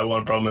to buy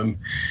one from him,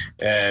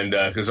 and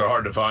because they're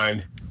hard to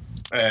find,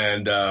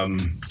 and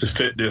to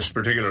fit this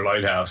particular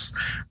lighthouse.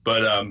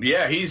 But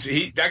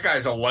that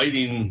guy's a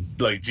lighting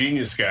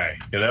genius guy,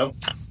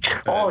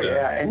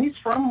 And he's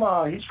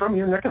from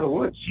your neck of the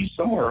woods. He's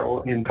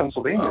somewhere in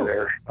Pennsylvania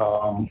there.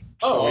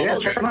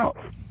 Check him out.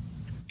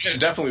 Yeah,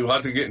 definitely. We'll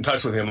have to get in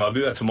touch with him. I'll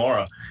do that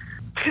tomorrow.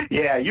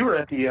 Yeah, you were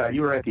at the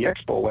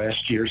expo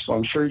last year, so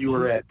I'm sure you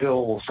were at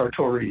Bill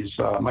Sartori's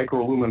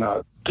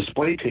microlumina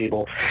display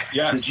table.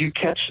 Yes. Did you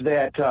catch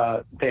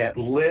that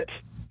lit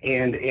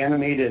and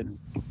animated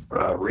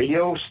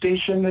radio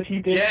station that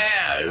he did?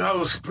 Yeah, that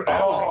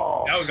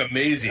was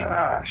amazing.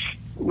 Gosh,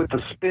 with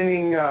the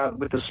spinning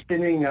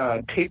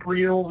tape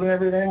reels and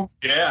everything.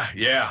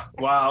 Yeah.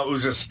 Wow, it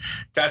was just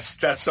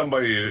that's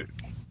somebody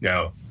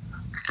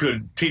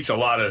could teach a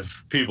lot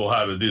of people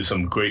how to do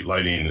some great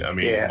lighting. I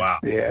mean, wow.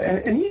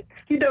 Yeah, and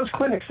he does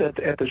clinics at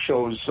the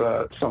shows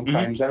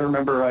sometimes. Mm-hmm. I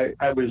remember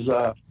I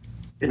was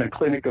in a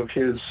clinic of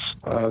his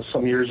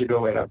some years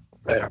ago at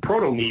a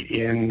proto meet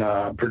in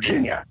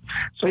Virginia.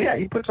 So yeah,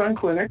 he puts on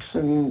clinics,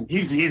 and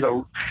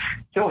he'll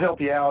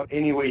help you out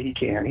any way he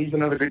can. He's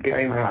another good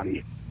guy in the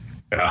hobby.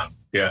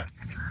 Yeah,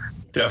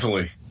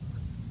 definitely.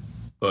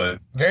 But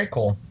very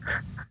cool.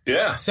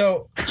 Yeah.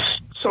 So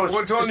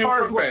what's on your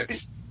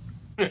workbench?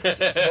 What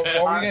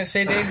were you going to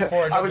say, Dave,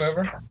 before I jump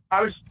over?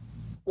 I was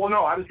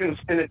going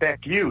to spin it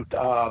back to you.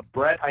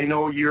 Brett, I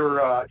know you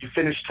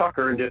finished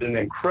Tucker and did an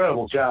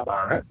incredible job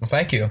on it. Well,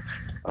 thank you.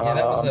 Yeah,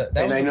 that was fun.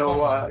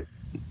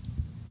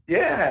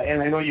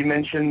 And I know you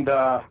mentioned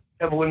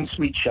Evelyn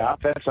Sweet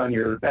Shop. That's on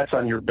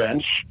your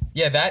bench.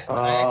 Yeah,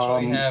 I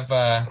actually have.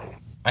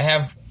 I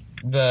have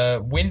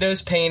the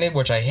windows painted,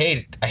 which I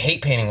hate. I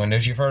hate painting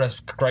windows. You've heard us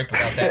gripe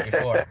about that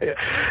before.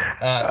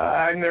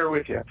 I'm there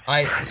with you.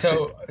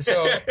 So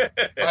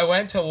I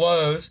went to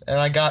Lowe's and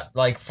I got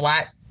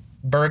flat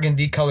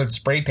burgundy colored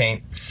spray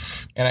paint,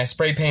 and I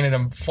spray painted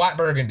them flat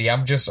burgundy.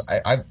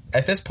 I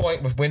at this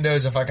point with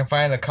windows, if I can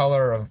find a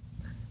color of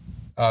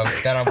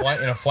that I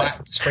want in a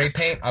flat spray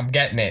paint, I'm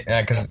getting it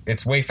because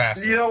it's way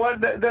faster. You know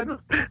what?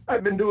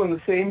 I've been doing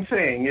the same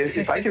thing.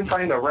 If I can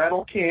find a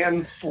rattle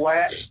can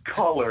flat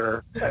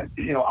color,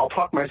 I'll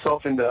talk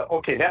myself into,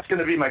 okay, that's going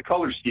to be my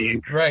color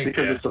scheme, right?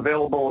 Because it's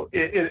available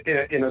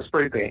in a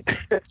spray paint.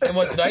 And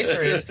what's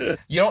nicer is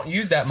you don't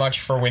use that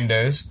much for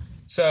windows,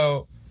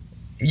 so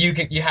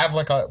you have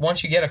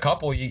once you get a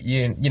couple,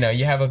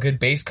 you have a good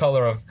base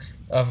color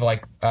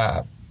of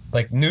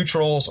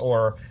neutrals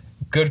or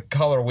good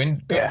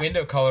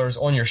window colors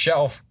on your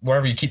shelf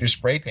wherever you keep your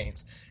spray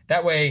paints.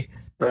 That way,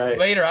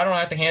 later I don't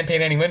have to hand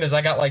paint any windows.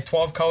 I got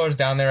 12 colors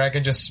down there. I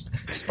could just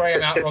spray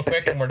them out real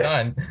quick and we're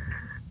done.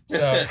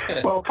 So,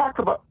 well, talk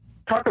about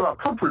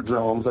comfort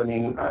zones. I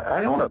mean,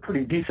 I own a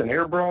pretty decent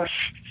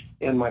airbrush,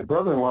 and my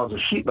brother-in-law is a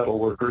sheet metal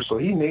worker, so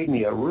he made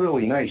me a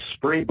really nice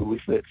spray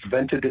booth that's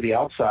vented to the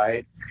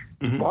outside.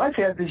 Mm-hmm. Well, I've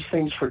had these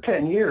things for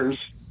 10 years.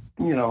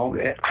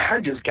 I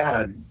just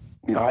gotta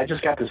I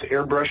just got this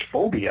airbrush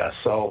phobia.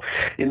 So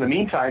in the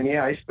meantime,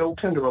 I still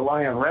tend to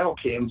rely on rattle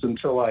cams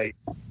until I,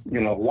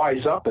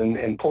 wise up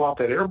and pull out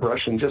that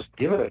airbrush and just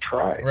give it a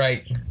try.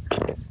 Right.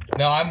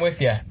 No, I'm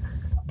with you.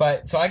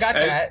 But so I got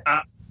that.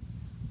 I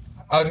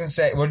was going to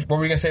say, what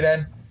were you going to say,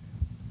 Dad?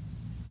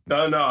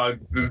 No,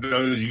 you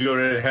go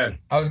right ahead.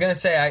 I was going to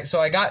say,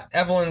 I got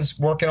Evelyn's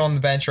working on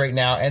the bench right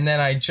now, and then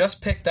I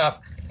just picked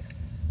up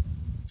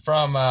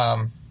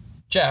from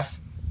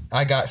Jeff,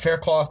 I got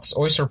Faircloth's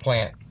oyster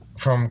plant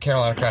from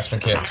Carolina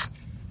Craftsman Kits.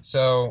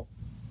 So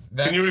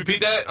can you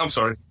repeat that? I'm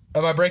sorry.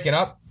 Am I breaking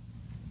up?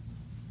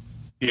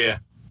 Yeah.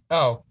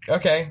 Oh,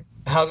 okay.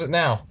 How's it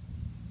now?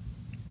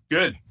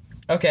 Good.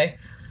 Okay.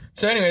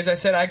 So anyways, I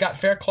said I got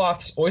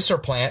Faircloth's oyster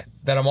plant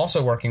that I'm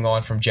also working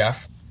on from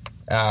Jeff.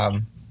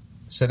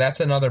 So that's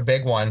another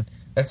big one.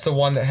 That's the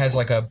one that has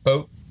like a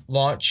boat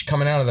launch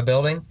coming out of the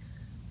building.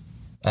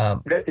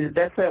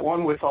 That's that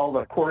one with all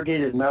the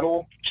corrugated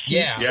metal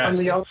on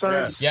the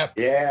outside? Yes. Yep.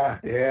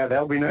 Yeah,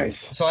 that'll be nice.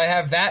 So I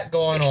have that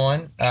going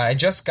on. I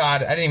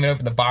didn't even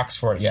open the box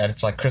for it yet.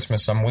 It's like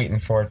Christmas. I'm waiting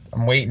for it.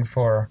 I'm waiting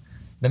for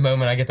the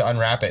moment I get to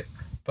unwrap it.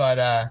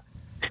 But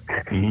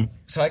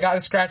so I got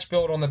a scratch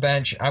build on the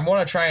bench. I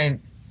want to try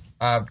and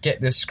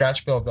get this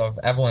scratch build of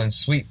Evelyn's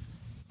sweet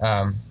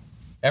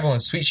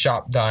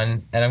shop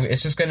done, and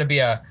it's just going to be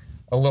a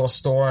little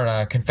store and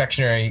a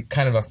confectionery,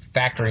 kind of a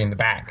factory in the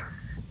back.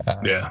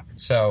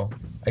 So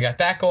I got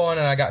that going,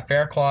 and I got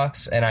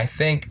Faircloths, and I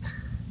think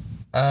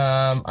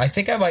I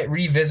might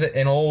revisit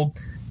an old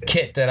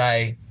kit that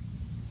I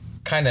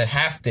kind of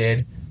half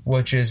did,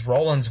 which is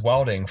Roland's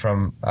Welding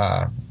from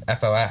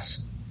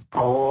FOS.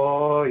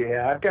 Oh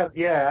yeah, I've got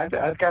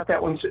that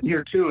one sitting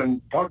here too.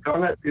 And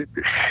doggone it,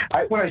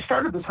 when I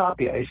started this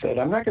hobby, I said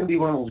I'm not going to be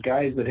one of those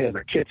guys that has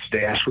a kit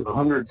stash with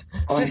 100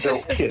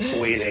 unbuilt kits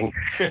waiting.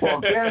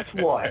 Well, guess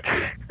what?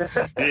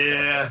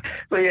 Yeah.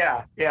 So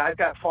yeah, I've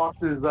got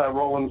Foss's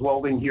Roland's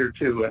Welding here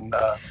too, and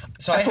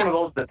so that's one of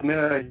those that the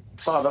minute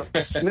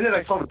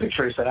I saw the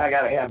picture, I said I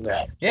got to have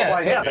that. Yeah, well,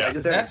 I have it. I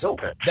just haven't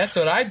built it. That's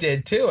what I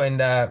did too,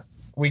 and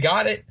we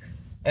got it,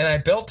 and I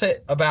built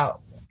it about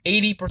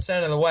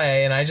 80% of the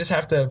way, and I just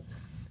have to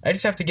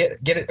get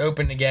it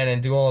open again and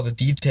do all the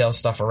detail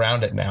stuff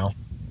around it now.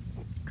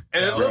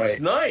 And it looks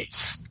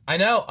nice. I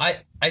know. I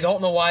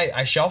don't know why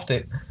I shelved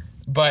it,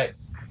 but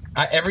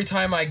every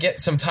time I get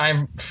some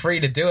time free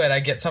to do it,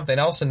 I get something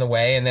else in the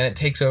way, and then it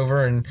takes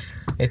over and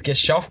it gets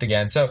shelved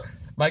again. So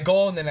my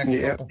goal in the next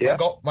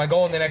my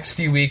goal in the next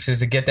few weeks is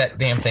to get that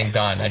damn thing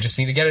done. I just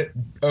need to get it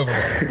over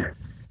with.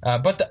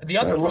 But the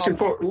other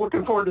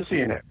looking forward to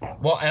seeing it.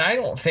 Well, and I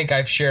don't think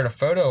I've shared a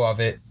photo of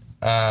it.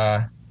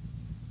 I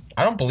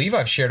don't believe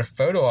I've shared a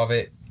photo of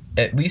it,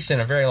 at least in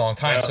a very long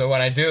time. Yeah. So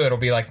when I do, it'll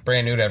be like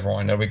brand new to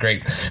everyone. It'll be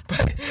great.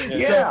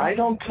 I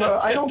don't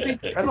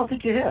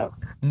think you have.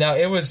 No,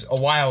 it was a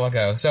while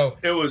ago. So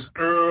it was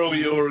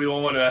early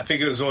on. I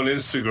think it was on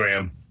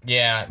Instagram.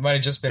 Yeah, it might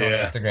have just been on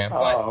Instagram.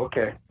 But,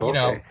 okay.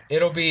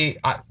 It'll be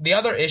the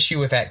other issue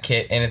with that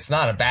kit, and it's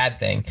not a bad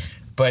thing,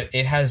 but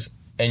it has.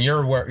 And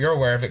you're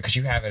aware of it because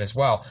you have it as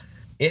well.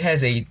 It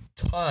has a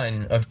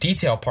ton of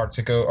detail parts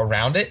that go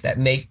around it that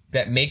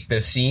make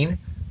the scene,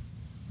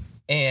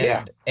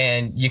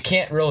 and you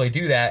can't really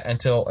do that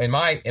until, in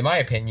my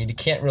opinion, you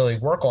can't really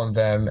work on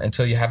them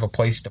until you have a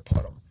place to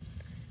put them.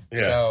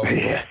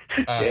 Yeah.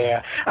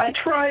 So, I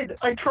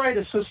tried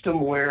a system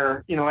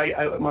where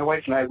my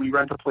wife and I, we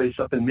rent a place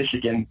up in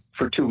Michigan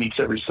for 2 weeks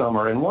every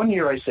summer, and one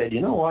year I said,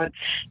 you know what,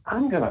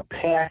 I'm gonna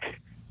pack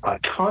a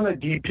ton of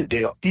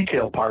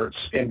detail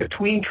parts, and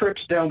between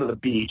trips down to the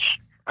beach,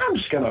 I'm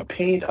just going to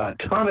paint a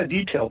ton of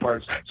detail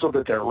parts so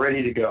that they're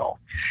ready to go.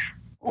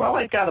 Well,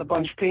 I got a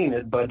bunch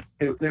painted, but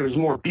there was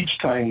more beach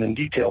time than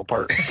detail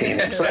parts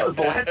painted. So that was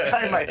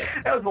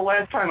the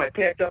last time I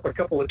packed up a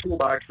couple of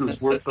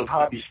toolboxes worth of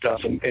hobby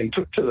stuff and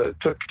took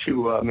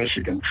to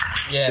Michigan.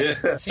 Yeah,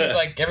 it seems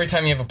like every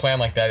time you have a plan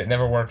like that, it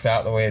never works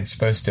out the way it's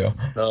supposed to.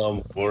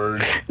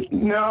 Word.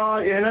 No,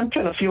 and I'm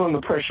kind of feeling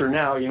the pressure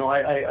now.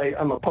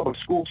 I'm a public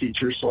school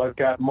teacher, so I've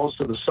got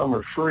most of the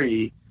summer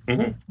free.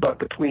 Mm-hmm. But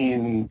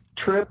between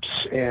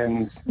trips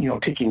and,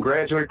 taking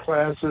graduate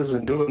classes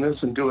and doing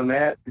this and doing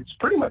that, it's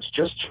pretty much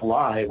just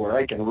July where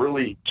I can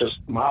really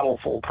just model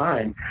full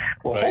time.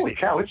 Well, Holy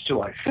cow, it's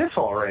July 5th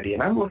already,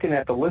 and I'm looking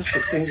at the list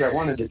of things I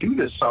wanted to do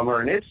this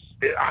summer, and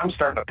I'm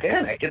starting to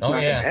panic. It's not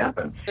going to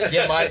happen.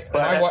 Yeah,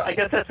 I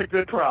guess that's a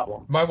good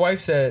problem. My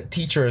wife's a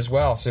teacher as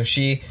well, so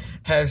she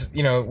has,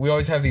 we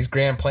always have these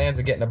grand plans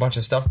of getting a bunch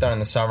of stuff done in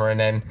the summer, and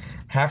then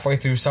halfway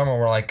through summer,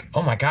 we're like,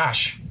 oh my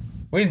gosh.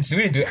 We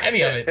didn't do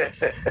any of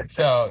it.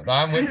 So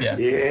I'm with you.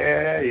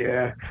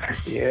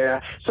 Yeah.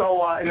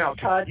 So now,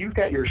 Todd, you've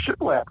got your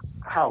shiplap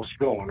house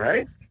going,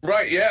 right?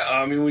 Right. Yeah.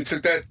 I mean, we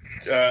took that.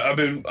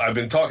 I've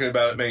been talking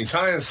about it many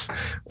times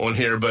on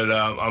here, but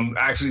I'm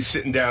actually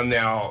sitting down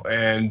now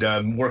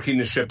and working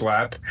the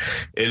shiplap.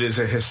 It is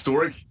a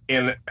historic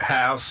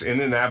house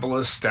in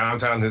Annapolis,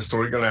 downtown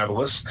historic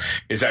Annapolis.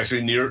 It's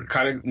actually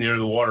kind of near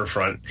the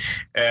waterfront,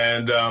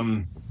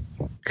 and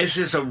it's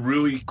just a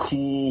really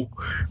cool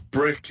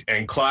brick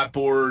and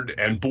clapboard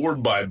and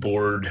board by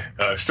board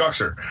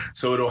structure.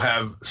 So it'll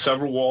have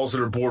several walls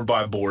that are board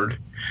by board,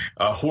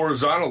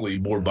 horizontally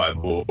board by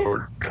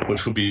board,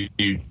 which will be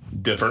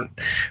different.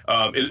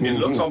 It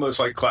looks almost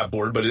like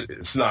clapboard, but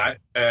it's not.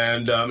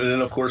 And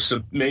then, of course,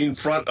 the main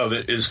front of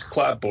it is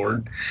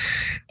clapboard.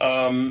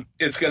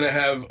 It's going to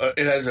have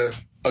it has a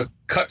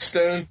cut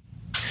stone.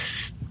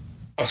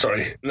 Oh,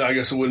 sorry. No, I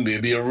guess it wouldn't be.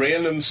 It'd be a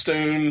random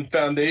stone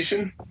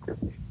foundation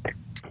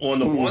on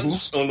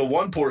the on the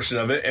one portion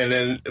of it, and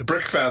then a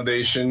brick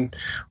foundation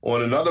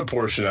on another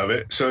portion of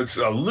it. So it's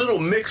a little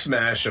mix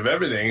mash of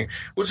everything,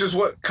 which is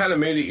what kind of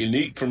made it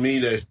unique for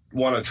me to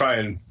want to try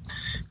and.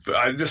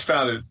 I just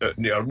found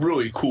it a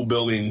really cool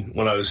building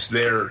when I was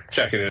there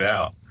checking it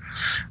out.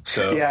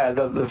 So yeah,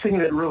 the thing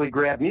that really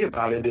grabbed me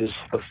about it is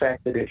the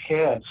fact that it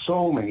had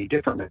so many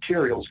different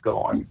materials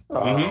going.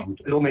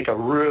 It'll make a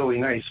really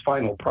nice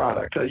final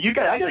product. I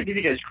got to give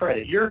you guys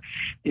credit. You're,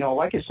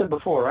 like I said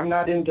before, I'm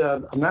not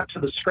to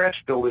the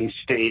scratch building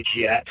stage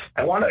yet.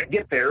 I want to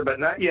get there, but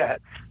not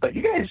yet. But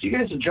you guys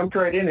have jumped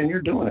right in and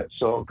you're doing it.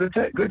 So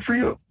good for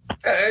you.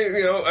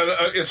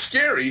 It's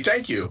scary.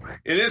 Thank you.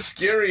 It is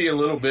scary a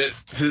little bit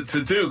to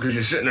do because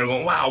you're sitting there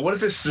going, "Wow, what if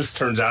this just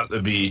turns out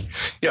to be?"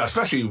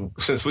 Especially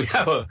since we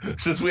have a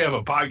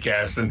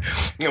podcast and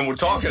we're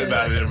talking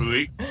about it every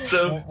week.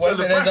 So what if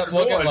it ends up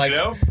looking like?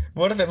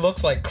 What if it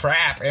looks like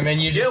crap and then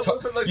you just what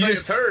if it looks like a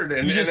turd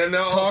and then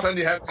all of a sudden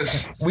you have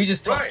this? We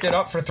just talked it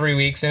up for 3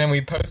 weeks and then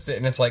we post it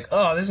and it's like,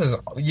 oh, this is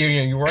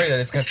you're worried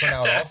that it's going to turn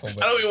out awful.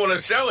 But. I don't even want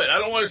to show it. I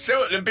don't want to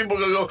show it. And people are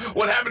going to go,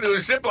 "What happened to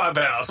his ziploc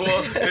house?"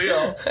 Well,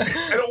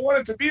 I don't want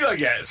it to be like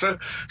that. So,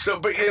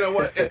 but you know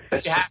what? You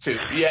have to.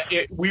 Yeah,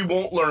 we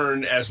won't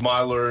learn as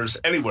milers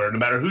anywhere, no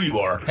matter who you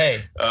are.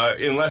 Hey,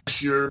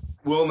 unless you're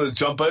willing to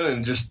jump in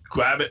and just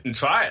grab it and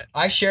try it.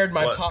 I shared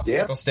my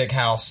popsicle stick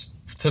house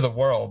to the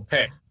world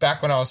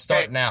back when I was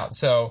starting out.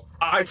 So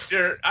I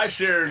shared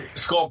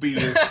Sculpey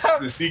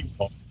the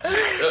sequel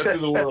to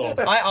the world.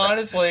 I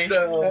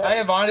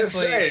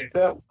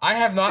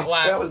have not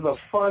laughed. That was the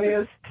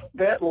funniest.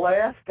 That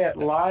live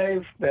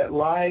Facebook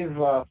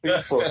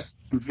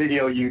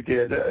video you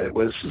did. It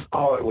was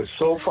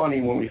so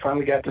funny when we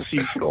finally got to see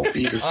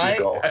Sculpey the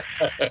sequel.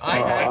 I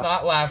have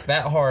not laughed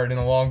that hard in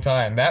a long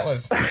time. That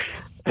was.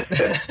 And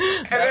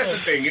that's the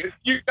thing.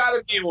 You got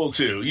to be able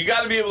to. You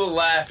got to be able to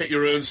laugh at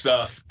your own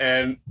stuff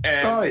and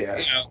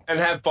and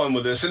have fun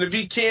with this. And if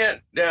you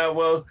can't,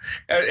 well,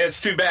 it's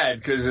too bad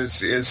because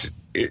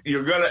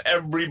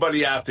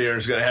everybody out there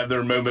is gonna have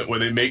their moment where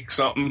they make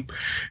something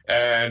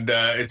and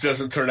it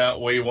doesn't turn out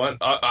the way you want.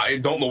 I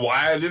don't know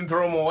why I didn't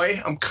throw them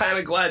away. I'm kind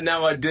of glad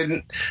now I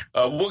didn't.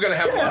 We're gonna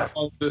have a lot of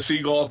fun with the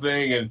seagull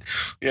thing, and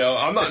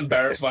I'm not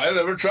embarrassed by it. I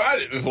never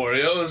tried it before.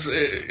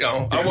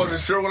 I wasn't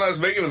sure when I was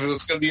making it if it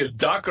was gonna be a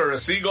duck or a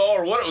seagull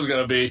or what it was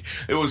gonna be.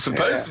 It was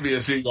supposed to be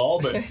a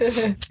seagull, but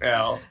it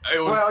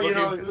was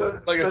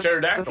looking like a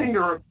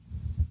pterodactyl.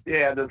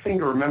 The thing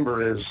to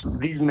remember is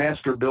these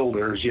master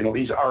builders,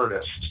 these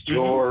artists,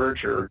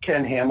 George or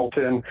Ken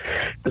Hamilton,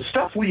 the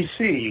stuff we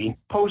see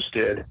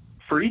posted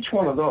for each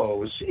one of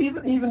those,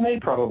 even they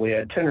probably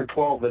had 10 or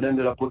 12 that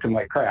ended up looking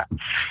like crap.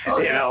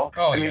 We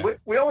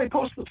only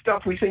post the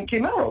stuff we think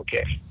came out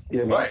okay.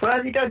 Right.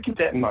 But you got to keep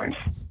that in mind.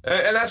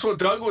 And that's what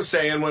Doug was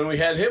saying when we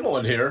had him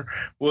on here,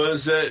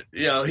 was that,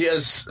 he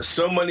has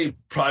so many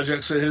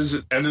projects that has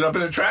ended up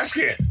in a trash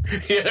can.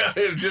 It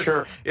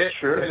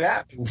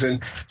happens.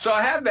 And so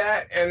I have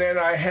that, and then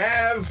I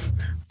have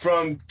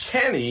from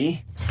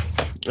Kenny,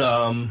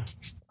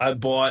 I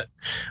bought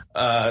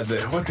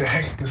what the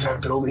heck is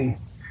that building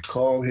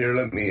called here?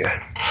 Let me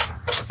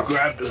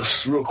grab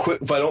this real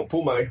quick if I don't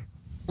pull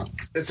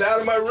it's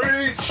out of my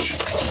reach.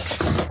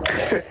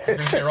 You're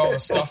gonna hear all the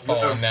stuff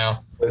falling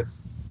now.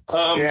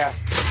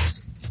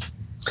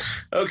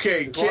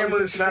 Okay,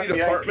 Cameron Street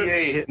Apartments.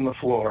 IPA hitting the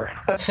floor.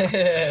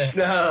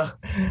 No,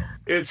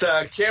 it's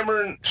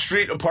Cameron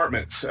Street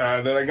Apartments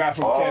that I got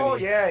from Kenny. Oh,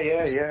 yeah.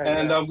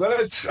 And I'm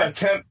going to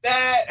attempt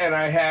that, and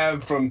I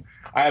have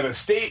a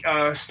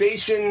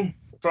station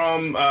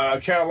from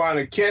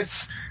Carolina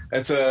Kits.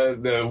 That's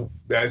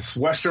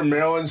Western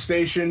Maryland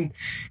station,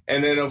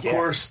 and then of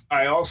course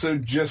I also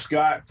just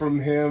got from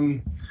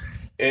him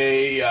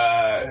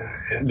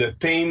the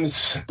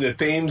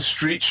Thames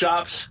Street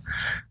Shops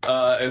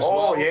as well.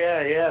 Oh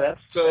yeah.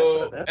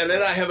 And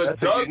then I have a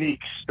Doug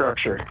unique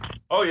structure.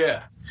 Oh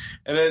yeah,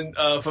 and then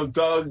from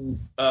Doug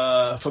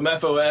from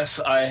FOS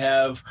I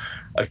have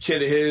a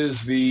kit of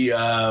his.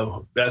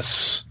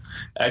 That's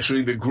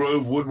actually the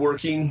Grove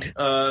Woodworking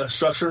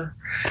structure.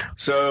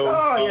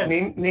 So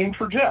named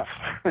for Jeff.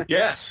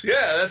 Yes,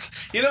 that's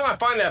I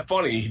find that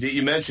funny that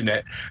you mentioned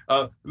that.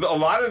 A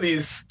lot of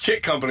these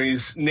kit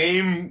companies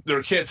name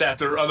their kits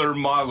after other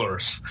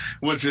modelers,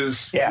 which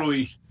is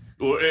really,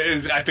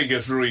 I think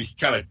it's really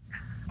kind of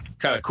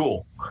kind of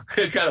cool.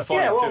 Kind of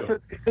fun,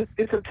 too.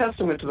 It's a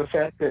testament to the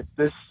fact that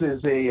this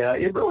is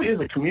it really is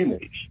a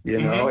community, you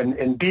know,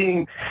 and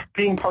being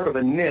part of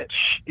a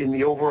niche in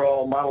the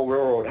overall model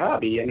railroad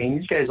hobby. I mean,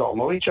 these guys all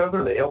know each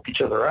other. They help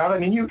each other out. I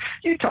mean,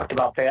 you talked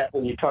about that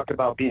when you talked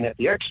about being at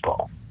the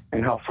expo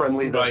and how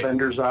friendly the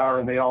vendors are,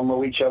 and they all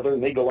know each other,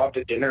 and they go out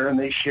to dinner, and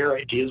they share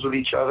ideas with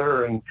each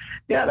other, and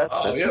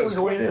that's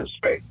the way it is.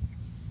 Right.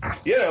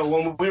 You know,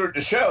 when we were at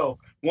the show,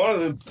 one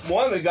of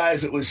the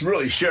guys that was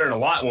really sharing a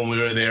lot when we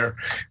were there,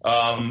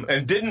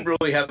 and didn't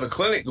really have a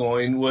clinic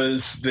going,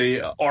 was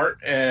the Art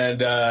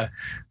and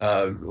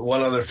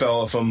one other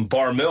fellow from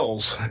Bar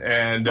Mills,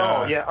 and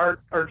Art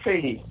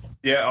Fahey.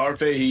 Yeah, Art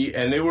Fahey,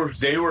 and they were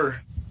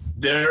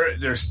there.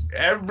 There's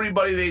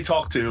everybody they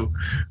talked to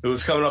who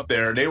was coming up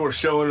there. They were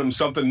showing them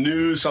something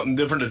new, something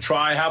different to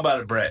try. How about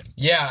it, Brett?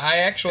 Yeah, I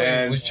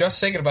actually was just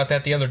thinking about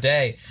that the other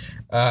day.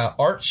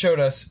 Art showed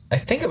us, I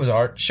think it was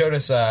Art, showed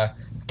us a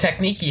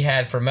technique he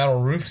had for metal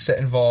roofs that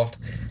involved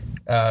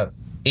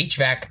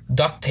HVAC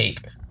duct tape.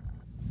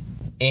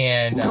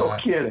 And no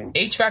kidding.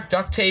 HVAC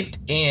duct taped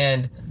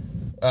and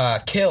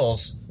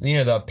kills, you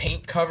know, the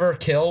paint cover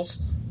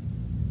kills.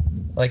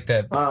 Like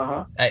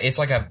it's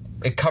like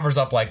it covers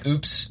up like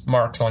oops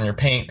marks on your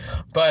paint.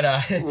 But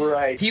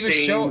right, he was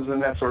showing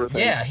and that sort of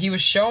thing. Yeah, he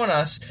was showing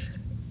us,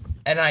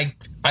 and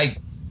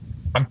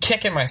I'm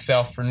kicking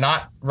myself for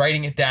not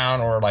writing it down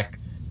or like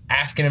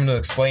asking him to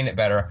explain it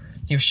better.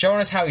 He was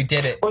showing us how he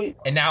did it,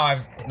 and now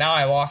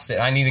I lost it.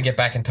 I need to get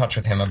back in touch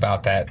with him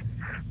about that.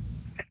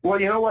 Well,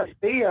 you know what?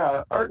 They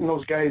Art and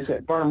those guys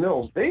at Bar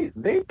Mills, they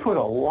put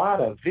a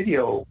lot of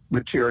video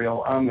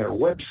material on their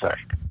website,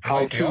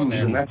 how-tos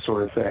and that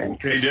sort of thing.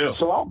 They do.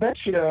 So I'll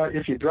bet you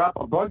if you drop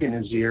a bug in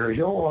his ear,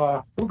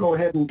 he'll go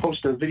ahead and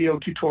post a video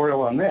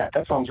tutorial on that.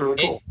 That sounds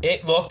really cool.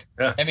 It looked.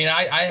 Yeah. I mean,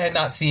 I had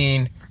not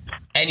seen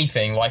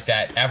anything like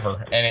that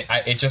ever, and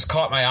it just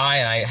caught my eye,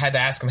 and I had to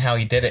ask him how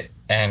he did it,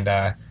 and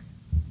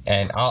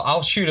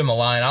I'll shoot him a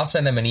line. I'll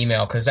send him an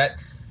email because that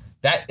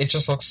it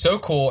just looks so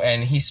cool,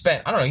 and he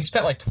spent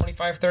like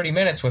 25, 30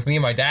 minutes with me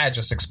and my dad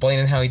just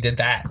explaining how he did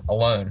that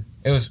alone.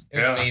 It was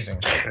amazing.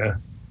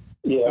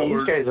 Yeah,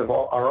 these guys are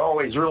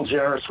always real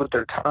generous with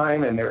their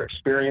time and their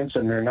experience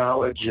and their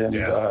knowledge, and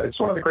it's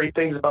one of the great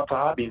things about the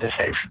hobby that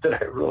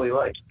I really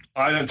like.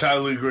 I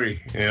entirely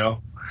agree. You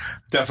know,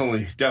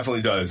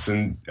 definitely does,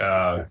 and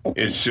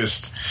it's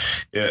just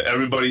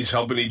everybody's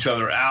helping each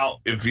other out.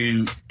 If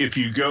you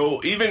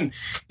go, even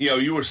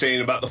you were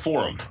saying about the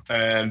forum,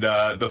 and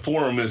the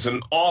forum is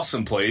an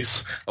awesome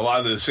place. A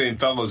lot of the same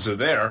fellows are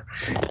there,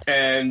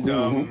 and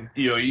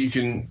you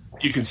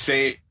can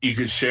say, you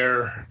could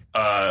share.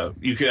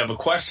 You can have a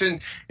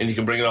question, and you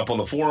can bring it up on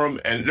the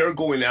forum, and they're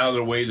going out of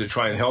their way to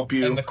try and help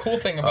you. And the cool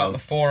thing about the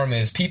forum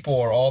is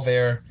people are all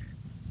there.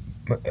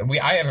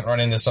 I haven't run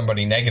into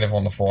somebody negative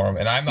on the forum,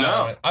 and I'm not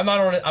on it. I'm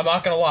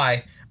not going to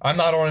lie. I'm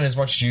not on it as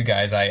much as you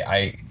guys.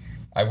 I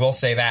will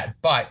say that.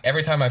 But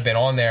every time I've been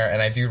on there,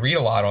 and I do read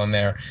a lot on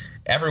there,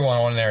 everyone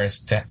on there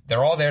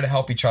they're all there to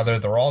help each other.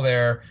 They're all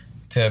there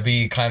to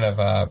be kind of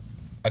a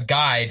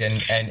guide,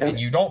 and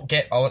you don't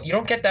get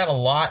that a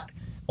lot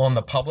on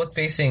the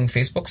public-facing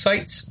Facebook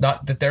sites.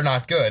 Not that they're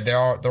not good; they're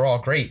all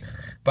great.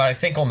 But I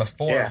think on the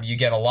forum you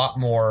get a lot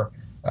more,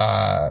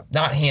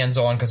 not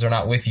hands-on because they're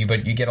not with you,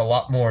 but you get a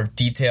lot more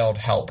detailed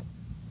help.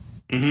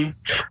 Mm-hmm.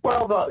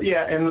 Well,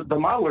 and the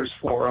Modelers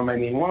Forum. I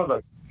mean, one of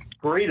the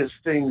greatest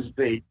things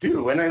they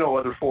do, and I know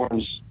other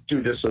forums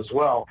do this as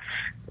well.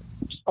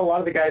 A lot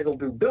of the guys will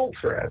do build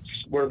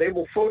threads where they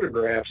will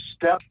photograph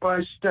step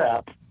by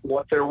step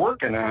what they're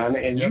working on,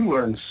 and you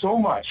learn so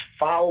much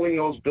following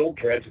those build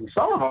threads. And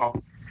some of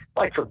them,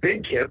 like for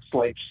big kits,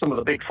 like some of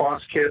the Big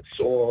Foss kits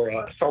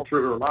or South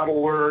River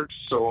Model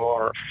Works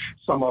or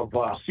some of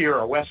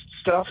Sierra West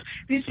stuff,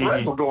 these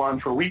threads will go on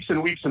for weeks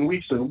and weeks and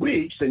weeks and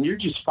weeks, and you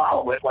just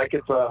follow it like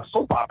it's a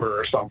soap opera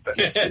or something.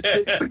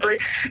 It's great.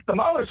 The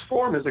Modelers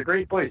Forum is a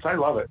great place. I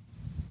love it.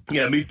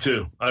 Yeah, me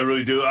too. I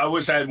really do. I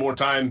wish I had more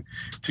time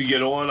to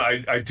get on.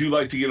 I do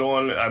like to get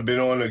on. I've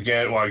been on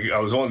again. Well, I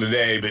was on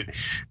today,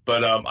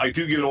 but I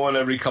do get on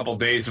every couple of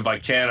days if I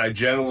can. I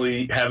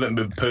generally haven't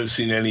been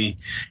posting anything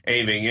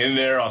in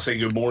there. I'll say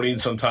good morning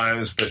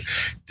sometimes, but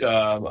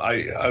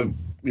I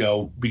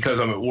because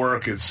I'm at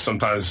work, it's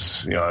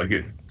sometimes I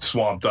get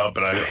swamped up,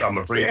 and I'm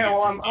afraid. Yeah,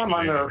 well, I'm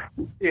on there.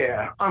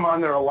 Yeah, I'm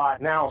on there a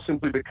lot now,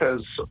 simply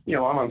because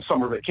I'm on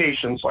summer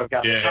vacation, so I've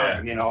got the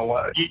time.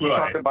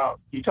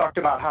 You talked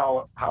about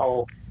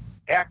how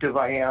active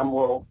I am.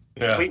 Well,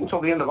 wait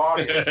until the end of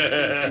August,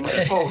 and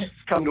my posts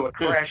come to a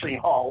crashing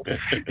halt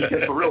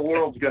because the real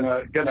world's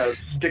gonna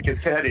stick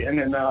its head in,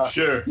 and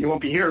you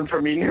won't be hearing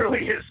from me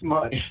nearly as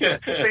much.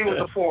 Same with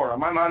the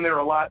forum. I'm on there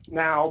a lot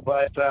now,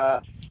 but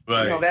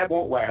that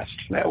won't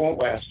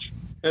last.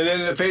 And then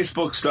the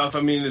Facebook stuff, I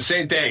mean, the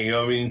same thing.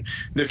 I mean,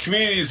 the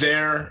community's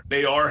there.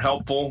 They are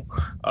helpful.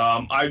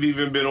 I've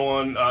even been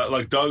on,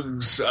 like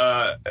Doug's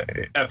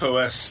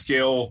FOS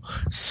Scale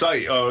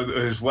site,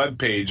 his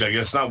webpage, I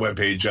guess, not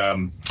webpage,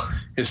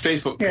 his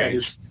Facebook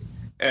page.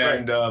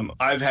 And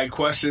I've had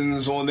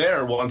questions on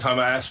there. One time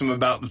I asked him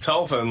about the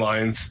telephone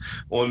lines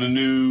on the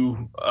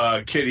new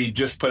kit he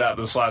just put out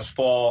this last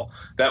fall.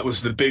 That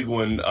was the big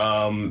one,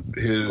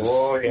 his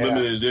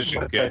limited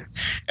edition kit.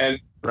 And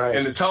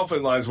the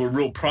telephone lines were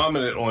real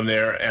prominent on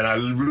there, and I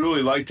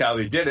really liked how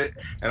they did it.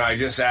 And I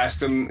just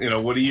asked him,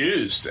 what he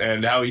used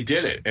and how he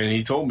did it. And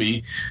he told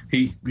me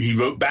he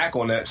wrote back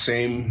on that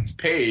same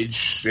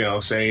page,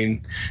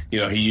 saying,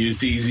 he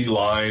used Easy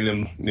Line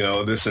and,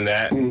 this and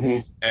that.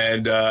 Mm-hmm.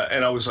 And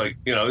I was like,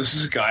 this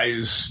is a guy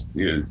who's,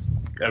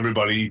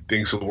 everybody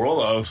thinks the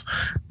world of,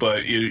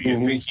 but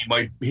you think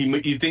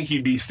you think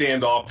he'd be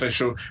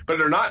standoffish, but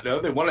they're not. No,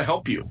 they want to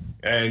help you,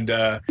 and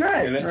that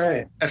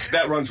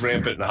runs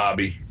rampant in the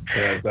hobby.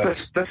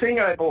 The thing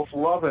I both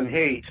love and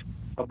hate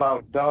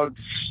about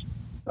Doug's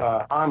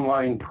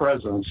online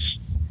presence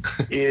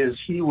is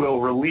he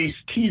will release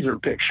teaser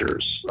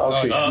pictures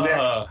of his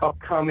next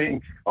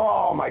upcoming.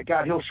 Oh my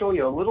God! He'll show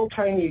you a little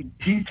tiny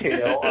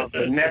detail of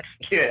the next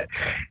kit,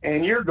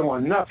 and you're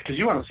going nuts because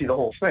you want to see the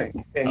whole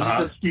thing.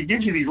 And he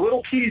gives you these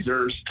little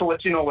teasers to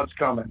let you know what's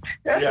coming.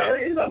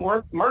 He's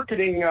a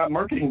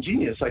marketing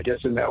genius, I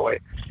guess, in that way.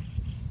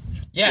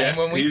 Yeah, and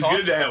when we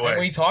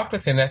talked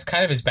with him, that's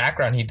kind of his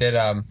background. He did,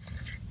 I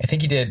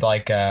think he did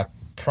like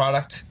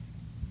product.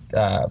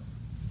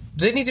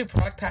 Didn't he do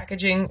product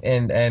packaging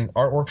and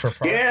artwork for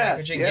product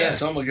packaging? Yeah,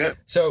 something like that.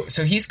 So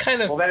he's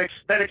kind of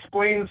that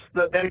explains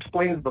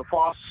the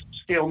Foss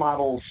scale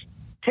models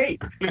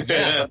tape.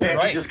 Yeah,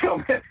 right.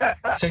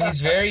 So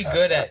he's very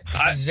good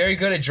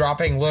at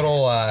dropping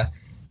little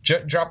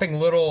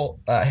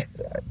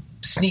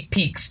sneak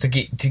peeks to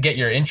get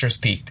your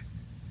interest peaked.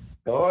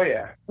 Oh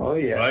yeah.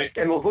 Right.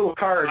 And those little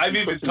cards. I've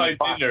even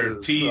typed in their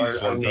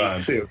T's one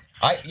time. Too.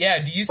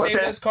 Do you save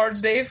those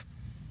cards, Dave?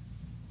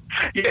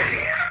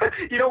 Yeah,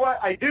 you know what?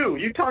 I do.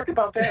 You talked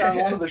about that on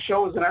one of the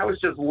shows, and I was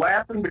just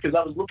laughing because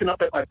I was looking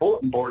up at my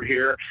bulletin board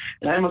here,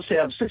 and I must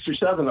have 6 or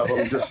 7 of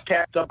them just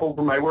tacked up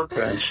over my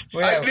workbench.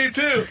 Well, yeah. I do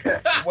too.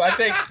 Well, I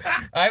think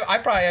I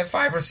probably have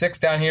 5 or 6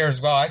 down here as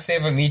well. I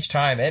save them each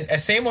time, and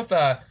same with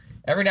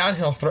every now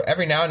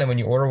and then when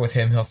you order with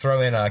him, he'll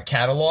throw in a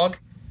catalog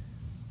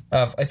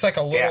of it's like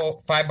a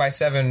little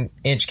 5x7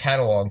 inch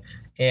catalog.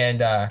 And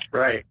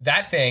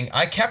that thing,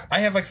 I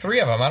have like 3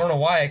 of them. I don't know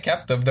why I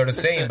kept them. They're the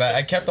same, but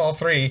I kept all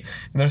 3, and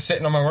they're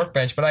sitting on my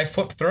workbench. But I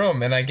flip through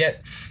them, and I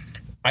get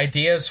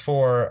ideas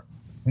for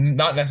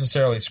not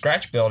necessarily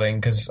scratch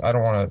building, because I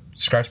don't want to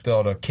scratch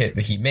build a kit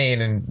that he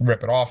made and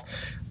rip it off.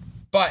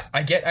 But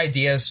I get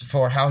ideas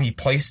for how he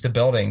placed the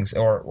buildings,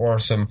 or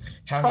some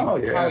how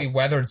he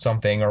weathered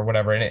something or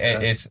whatever.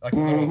 And it's like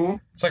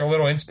it's like a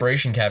little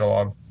inspiration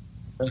catalog.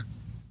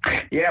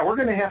 Yeah, we're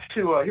going to have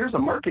to, here's a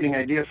marketing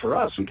idea for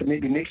us. We can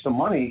maybe make some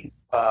money.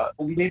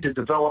 We need to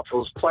develop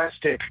those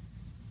plastic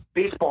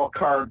baseball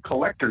card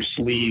collector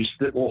sleeves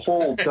that will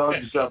hold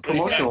Doug's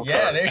promotional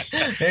cards.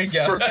 Yeah, there you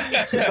go.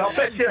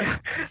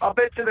 I'll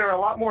bet you there are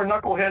a lot more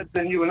knuckleheads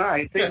than you and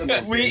I.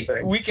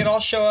 We can all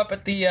show up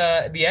at the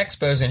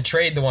expos and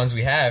trade the ones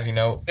we have.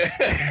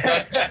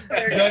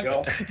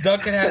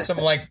 Doug could have some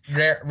like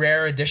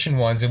rare edition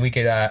ones, and we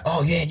could. You got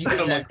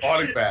that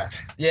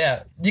autograph.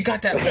 Yeah, you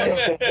got that one.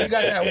 You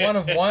got that one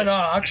of one.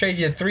 I'll trade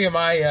you 3 of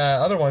my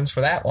other ones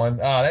for that one.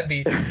 That'd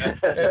be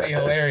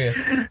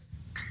hilarious.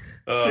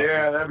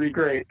 Yeah, that'd be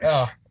great.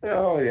 Oh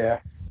yeah.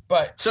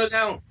 But so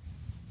now,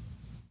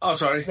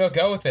 sorry. No,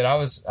 go with it.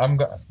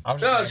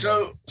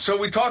 So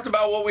we talked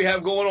about what we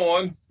have going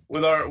on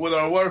with our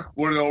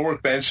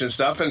workbench and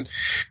stuff. And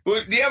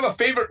do you have a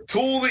favorite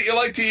tool that you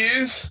like to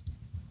use,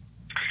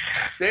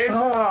 Dave?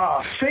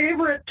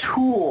 Favorite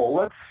tool.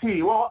 Let's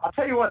see. Well, I'll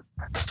tell you what.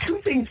 2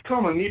 things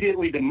come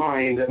immediately to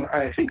mind, and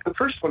I think the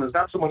first one is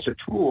not so much a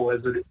tool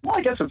as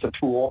I guess it's a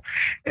tool,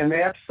 and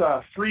that's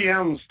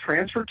 3M's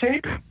transfer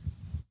tape.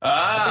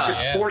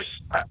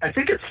 I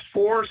think it's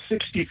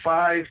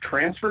 465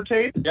 transfer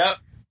tape. Yep.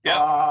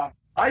 I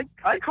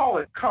call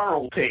it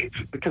Carl tape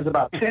because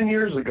about 10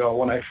 years ago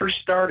when I first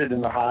started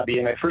in the hobby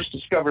and I first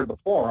discovered the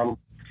forum,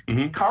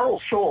 Carl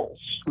Scholes,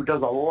 who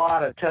does a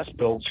lot of test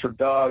builds for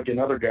Doug and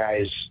other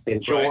guys,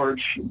 and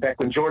George, back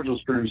when George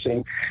was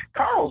producing,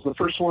 Carl's the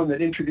first one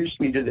that introduced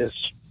me to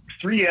this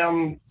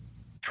 3M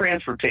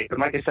transfer tape. And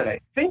like I said,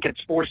 I think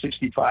it's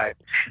 465.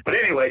 But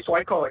anyway, so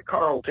I call it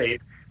Carl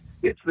tape.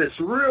 It's this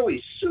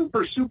really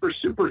super, super,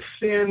 super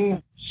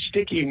thin,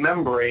 sticky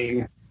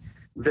membrane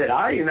that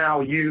I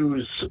now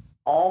use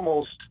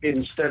almost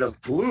instead of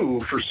glue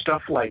for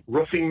stuff like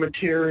roofing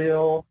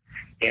material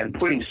and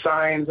putting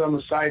signs on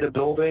the side of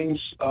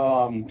buildings.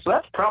 So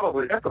that's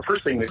the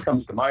first thing that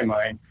comes to my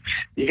mind.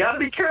 You got to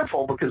be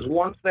careful because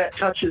once that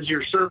touches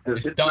your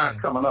surface, it's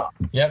not coming up.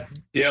 Yep.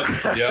 I use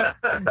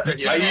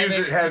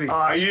it heavy.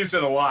 I use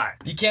it a lot.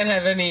 You can't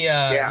have any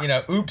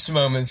oops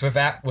moments with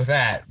that.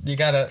 You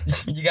gotta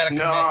commit.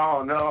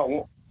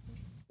 No.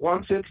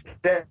 Once it's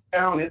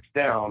down, it's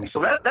down.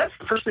 So that's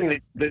the first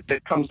thing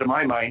that comes to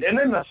my mind. And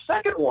then the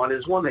second one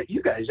is one that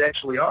you guys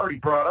actually already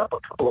brought up a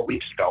couple of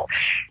weeks ago.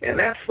 And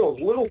that's those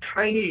little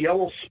tiny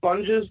yellow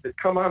sponges that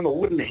come on the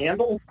wooden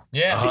handle.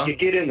 Yeah. That you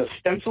get in the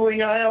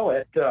stenciling aisle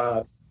at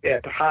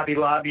at Hobby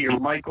Lobby or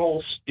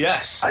Michael's.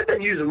 Yes. I've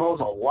been using those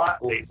a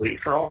lot lately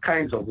for all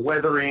kinds of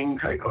weathering,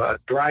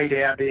 dry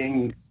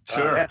dabbing,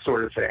 that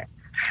sort of thing.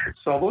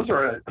 So those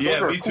are a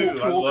cool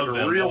tools that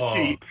are real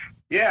cheap.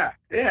 Yeah,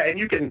 and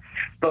you can,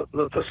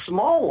 the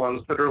small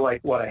ones that are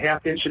like, a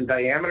half-inch in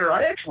diameter,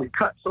 I actually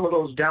cut some of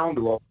those down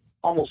to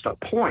almost a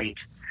point,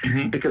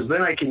 because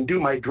then I can do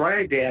my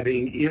dry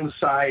dabbing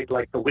inside,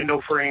 like the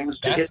window frames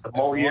to hit the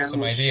mullions.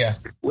 Awesome idea.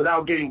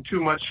 Without getting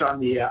too much on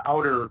the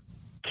outer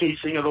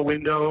casing of the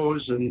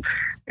windows, and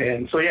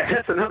so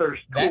that's another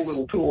cool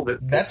little tool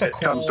that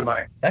comes to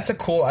mind. That's a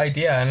cool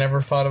idea. I never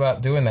thought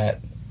about doing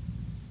that.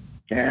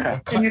 Yeah,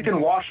 and you can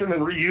wash them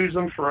and reuse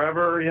them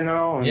forever, And,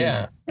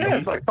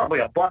 it's like probably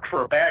 $1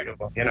 for a bag of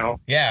them,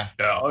 Yeah.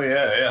 Oh,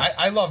 yeah.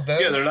 I love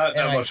those. Yeah, they're not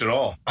that much at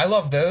all. I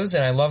love those,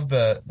 and I love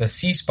the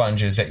sea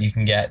sponges that you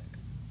can get.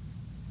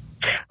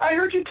 I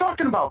heard you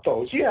talking about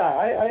those.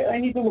 Yeah, I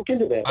need to look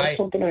into that. That's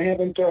something I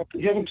haven't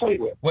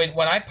played with. When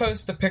I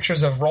post the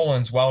pictures of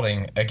Roland's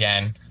welding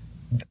again,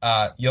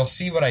 you'll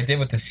see what I did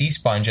with the sea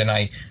sponge, and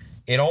I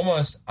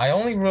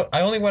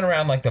only went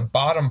around like the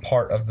bottom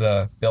part of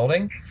the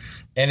building,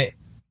 and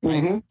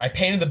I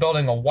painted the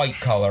building a white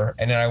color,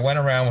 and then I went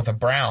around with a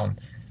brown,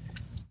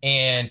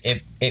 and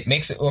it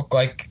makes it look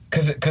like,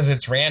 because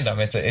it's random.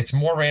 It's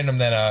more random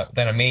than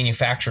a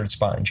manufactured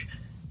sponge,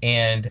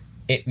 and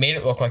it made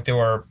it look like there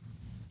were,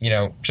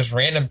 just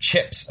random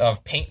chips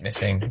of paint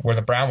missing where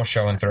the brown was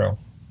showing through.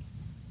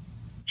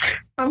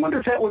 I wonder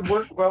if that would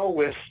work well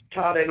with,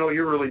 Todd, I know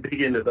you're really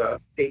big into the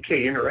AK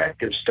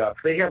Interactive stuff.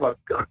 They have a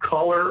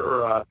color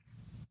or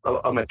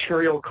a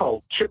material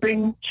called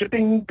chipping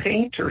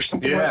paint or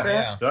something like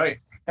that. Yeah, right.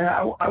 And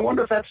I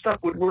wonder if that stuff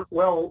would work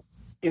well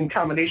in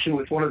combination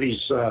with one of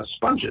these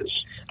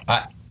sponges.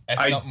 I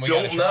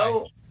don't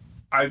know.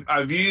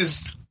 I've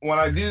used, when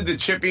I do the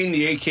chipping,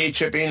 the AK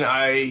chipping,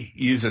 I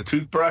use a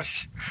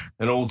toothbrush,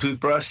 an old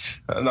toothbrush,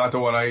 not the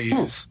one I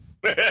use.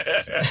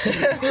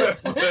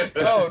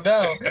 Oh,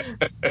 no.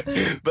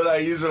 But I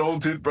use an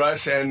old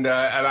toothbrush, and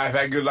I've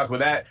had good luck with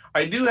that.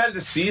 I do have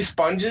the sea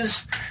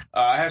sponges.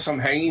 I have some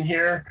hanging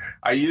here.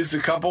 I used a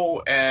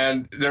couple,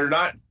 and they're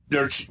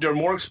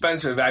more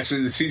expensive.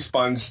 Actually, the sea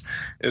sponge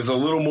is a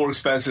little more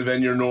expensive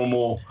than your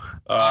normal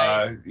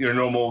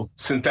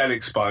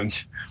synthetic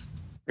sponge.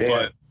 Yeah.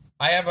 But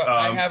I have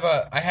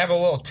a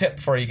little tip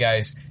for you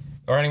guys,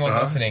 or anyone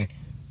listening.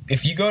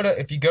 If you go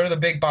to the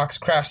big box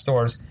craft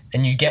stores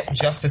and you get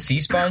just the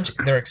sea sponge,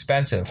 they're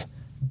expensive.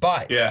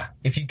 But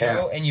if you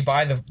go and you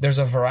buy there's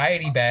a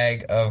variety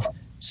bag of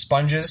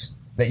sponges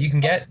that you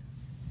can get,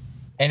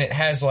 and it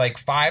has like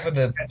 5 of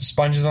the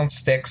sponges on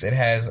sticks. It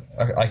has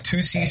like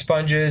 2 sea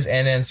sponges,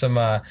 and then some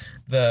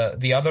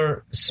the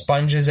other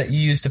sponges that you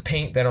use to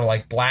paint that are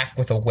like black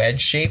with a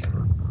wedge shape.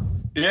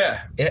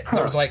 Yeah,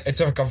 it's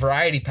like a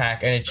variety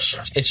pack, and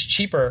it's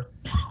cheaper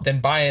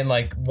than buying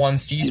like one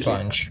sea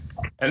sponge.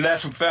 And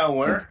that's found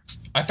where?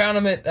 I found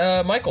them at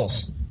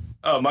Michael's.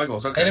 Oh,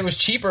 Michael's, okay. And it was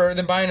cheaper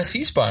than buying a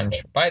sea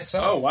sponge by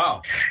itself. Oh,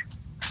 wow.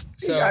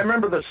 So I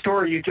remember the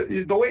story.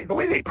 The way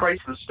they price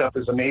this stuff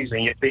is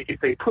amazing. If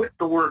they put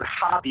the word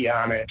hobby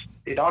on it,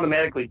 it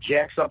automatically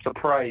jacks up the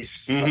price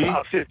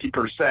about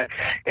 50%.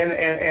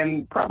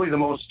 And probably the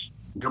most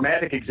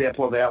dramatic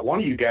example of that, one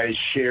of you guys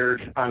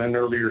shared on an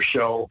earlier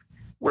show,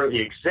 where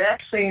the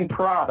exact same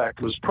product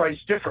was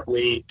priced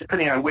differently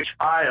depending on which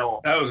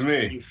aisle that was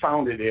me. You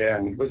found it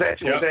in. Was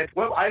that?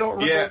 Well, I don't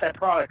remember what that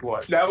product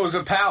was. That was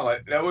a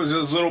pallet. That was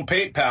those little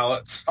paint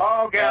pallets.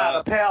 Oh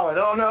God, a pallet!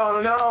 Oh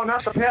no,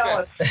 not the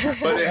pallets.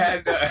 But it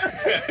had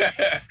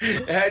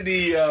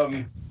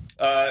the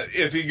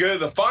if you go to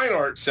the fine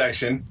art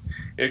section,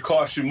 it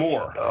costs you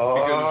more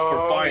because it's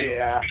for fine.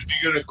 Yeah.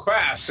 If you go to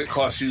crafts, it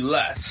costs you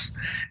less,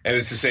 and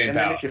it's the same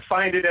pallet. And then if you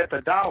find it at the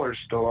dollar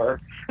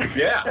store,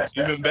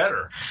 even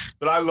better.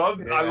 But I love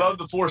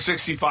the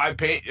 465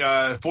 paint,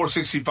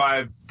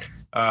 465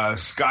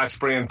 Scotch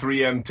brand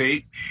 3M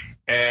tape,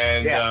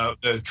 and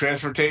the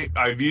transfer tape.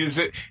 I've used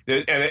it,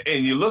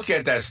 and you look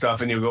at that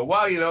stuff and you go,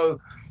 wow,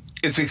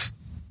 it's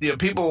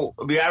people,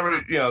 the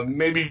average,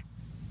 maybe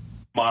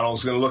model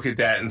is going to look at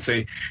that and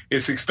say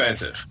it's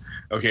expensive.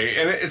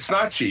 Okay, and it's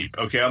not cheap.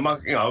 Okay, I'm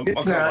not going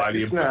to lie to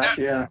you.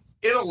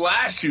 It'll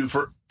last you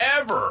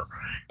forever.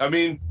 I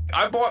mean,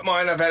 I bought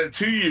mine. I've had it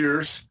 2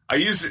 years. I've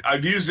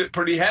used it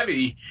pretty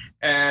heavy,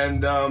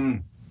 and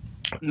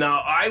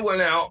now I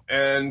went out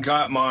and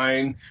got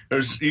mine.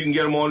 You can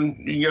get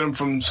them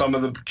from some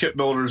of the kit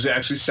builders that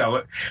actually sell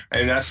it,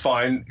 and that's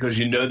fine because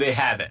they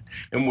have it,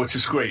 and which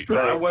is great.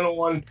 But I went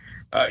on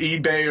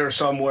eBay or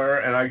somewhere,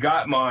 and I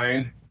got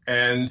mine.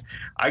 And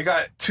I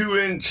got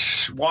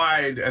 2-inch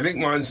wide. I think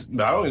mine's,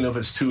 I don't even know if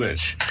it's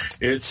 2-inch.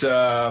 It's,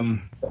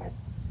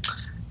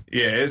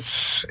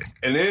 it's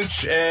 1.5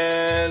 inches.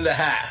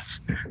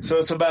 So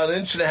it's about 1.5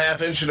 inches,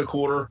 1.25 inches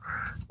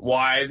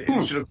wide, 1.25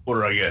 inches,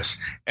 I guess.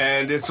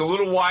 And it's a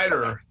little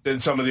wider than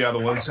some of the other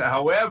ones.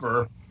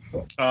 However,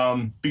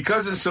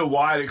 because it's so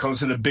wide, it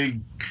comes in a big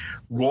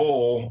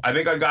roll. I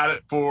think I got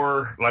it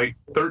for like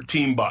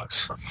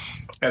 $13,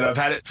 and I've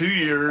had it 2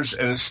 years,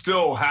 and it's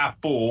still half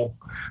full.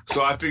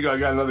 So I figure I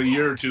got another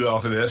year or two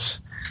off of this.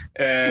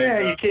 And, yeah,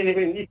 you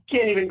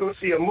can't even go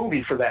see a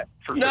movie for that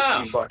for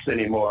 $15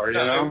 anymore. You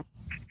know,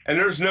 and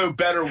there's no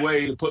better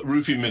way to put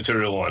roofing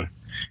material on,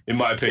 in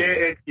my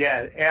opinion.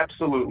 Yeah,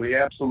 absolutely.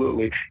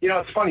 You know,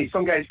 it's funny.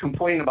 Some guys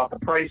complain about the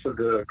price of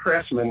the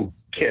Craftsman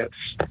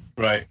kits,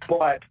 Right?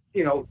 But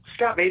you know,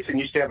 Scott Mason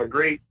used to have a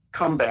great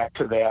comeback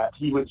to that.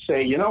 He would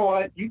say, you know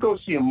what, you go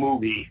see a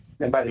movie,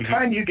 and by the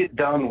time you get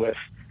done with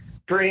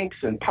drinks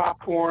and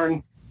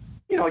popcorn,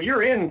 you know,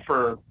 you're in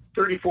for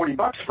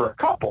 $30-$40 for a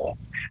couple.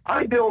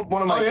 I build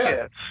one of my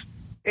kits,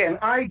 and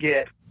I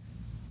get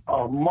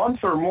a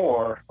month or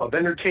more of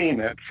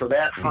entertainment for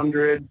that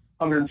 $100,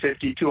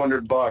 $150,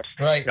 $200.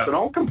 Right. So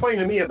don't complain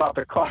to me about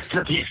the cost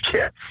of these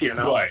kits, you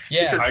know. Right.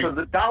 Yeah. Because for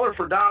the dollar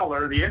for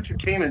dollar, the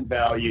entertainment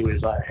value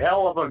is a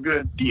hell of a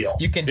good deal.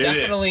 You could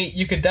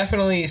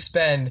definitely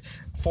spend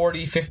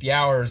 40, 50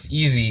 hours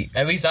easy,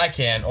 at least I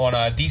can, on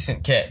a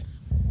decent kit.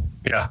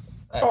 Yeah.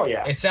 Oh,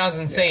 yeah. It sounds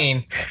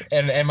insane,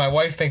 and my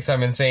wife thinks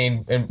I'm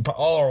insane, and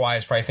all our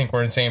wives probably think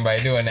we're insane by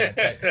doing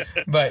that.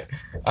 But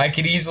I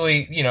could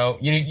easily,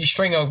 you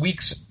string a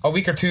week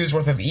or two's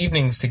worth of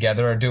evenings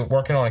together and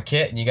working on a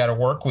kit, and you got a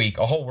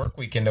whole work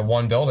week into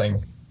one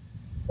building.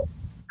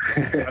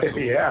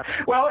 Yeah.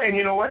 Well, and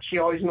you know what? She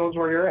always knows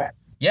where you're at.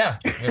 Yeah,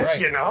 you're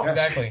right.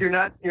 Exactly.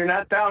 You're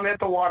not down at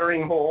the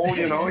watering hole.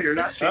 You know, you're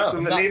not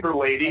chasing the neighbor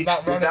lady.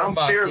 You're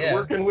downstairs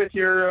working with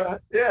your.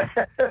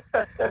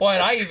 Well,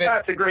 and I even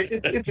that's a great.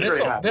 It's a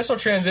great hobby. This will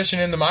transition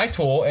into my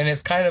tool, and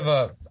it's kind of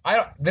a.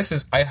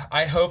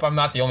 I hope I'm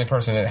not the only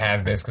person that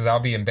has this because I'll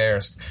be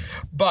embarrassed.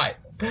 But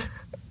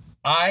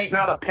It's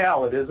not a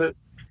pallet, is it?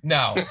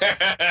 No,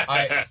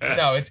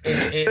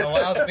 it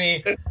allows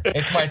me.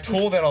 It's my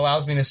tool that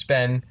allows me to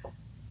spend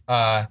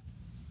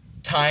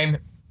time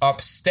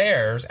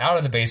upstairs, out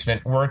of the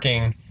basement,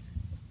 working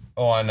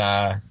on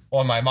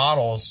my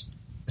models,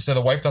 so the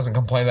wife doesn't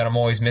complain that I'm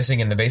always missing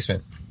in the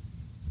basement.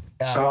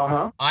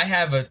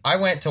 I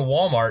went to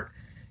Walmart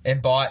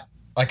and bought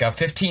like a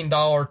 $15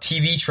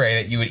 TV tray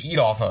that you would eat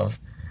off of,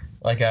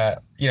 like a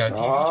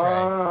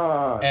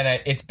TV tray,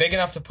 and it's big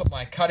enough to put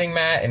my cutting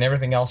mat and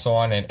everything else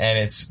on, and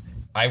it's.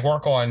 I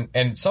work on,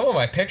 and some of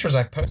my pictures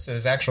I've posted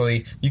is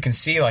actually, you can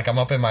see like I'm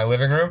up in my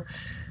living room.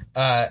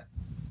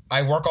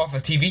 I work off a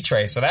TV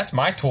tray, so that's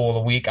my tool of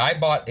the week. I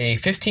bought a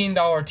 $15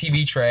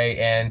 TV tray,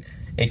 and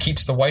it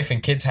keeps the wife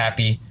and kids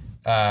happy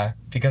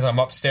because I'm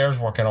upstairs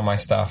working on my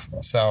stuff.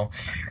 So,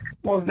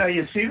 well, now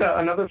you see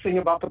another thing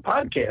about the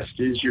podcast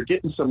is you're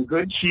getting some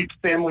good, cheap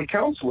family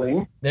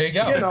counseling. There you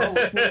go. You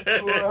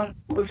know,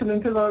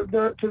 listening to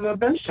the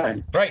bench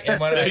time. Right, and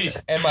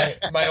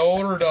my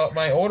older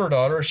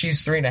daughter,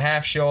 she's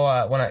 3.5.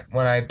 She'll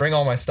when I bring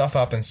all my stuff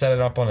up and set it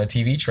up on a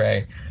TV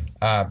tray.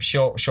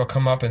 She'll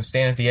come up and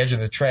stand at the edge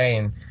of the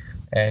tray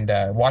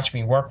and watch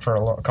me work for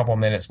a couple of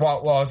minutes.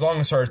 Well, as long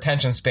as her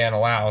attention span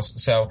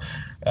allows. So,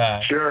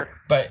 sure.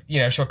 But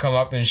she'll come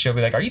up and she'll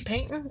be like, "Are you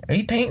painting? Are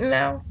you painting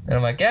now?" And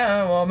I'm like,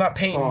 "Yeah, well, I'm not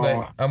painting,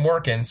 but I'm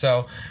working."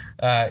 So,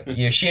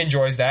 she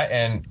enjoys that,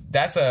 and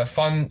that's a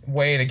fun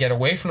way to get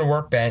away from the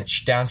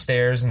workbench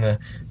downstairs in the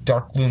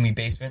dark, gloomy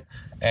basement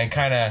and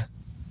kind of.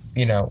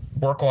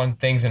 Work on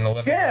things in the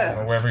living room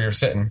or wherever you're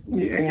sitting.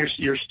 And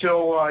you're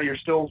still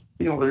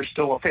there's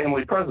still a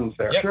family presence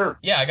there. Yep. Sure.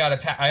 Yeah, I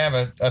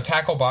have a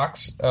tackle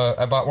box.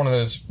 I bought one of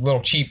those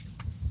little cheap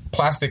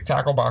plastic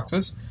tackle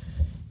boxes,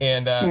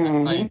 and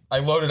I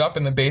load it up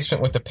in the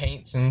basement with the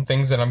paints and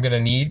things that I'm going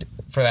to need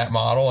for that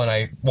model. And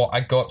I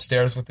go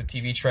upstairs with the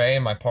TV tray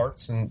and my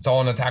parts, and it's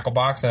all in a tackle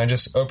box, and I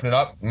just open it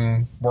up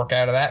and work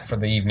out of that for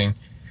the evening.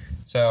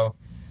 So,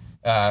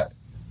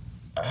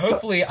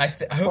 hopefully,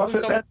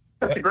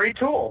 That's a great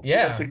tool.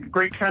 Yeah. That's a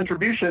great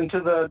contribution to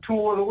the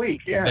tool of the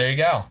week. Yeah. There you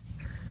go.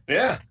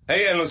 Yeah.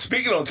 Hey, and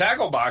speaking of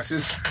tackle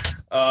boxes,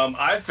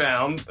 I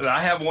found that I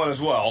have one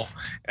as well,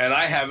 and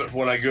I have it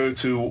when I go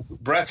to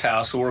Brett's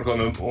house to work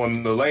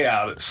on the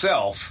layout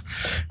itself.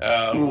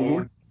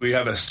 We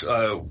have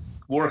a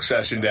work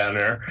session down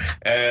there,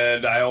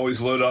 and I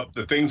always load up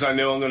the things I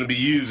know I'm going to be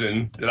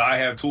using that I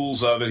have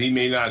tools of that he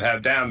may not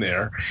have down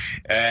there,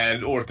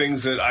 or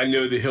things that I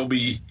know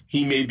that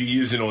he may be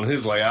using on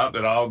his layout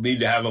that I'll need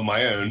to have on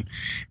my own.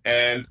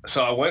 And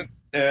so I went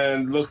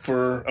and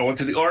I went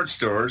to the art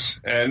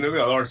stores, and they've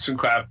got arts and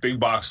craft big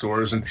box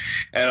stores, and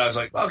I was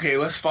like, okay,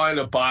 let's find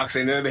a box.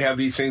 I know they have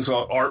these things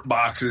called art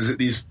boxes that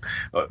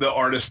the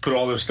artists put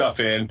all their stuff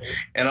in,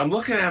 and I'm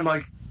looking at it, I'm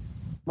like,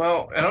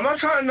 well, and I'm not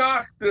trying to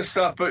knock this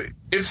stuff, but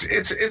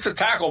it's a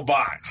tackle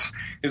box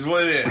is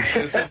what it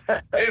is.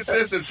 It's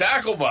just a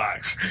tackle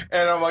box.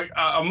 And I'm like,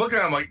 I'm looking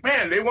at it, I'm like,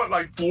 man, they want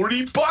like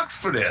 $40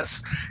 for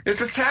this.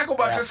 It's a tackle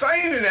box. It's not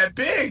even that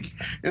big.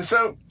 And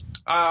so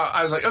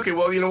I was like, okay,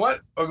 well, you know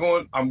what? I'm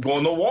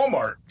going to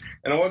Walmart.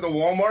 And I went to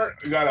Walmart.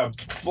 I got a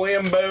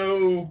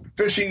Flambeau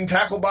fishing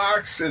tackle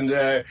box, and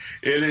it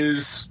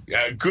is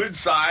a good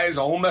size,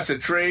 a whole mess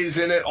of trays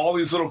in it, all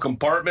these little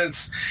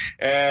compartments.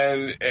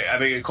 And I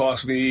think it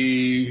cost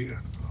me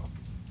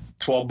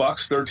 $12,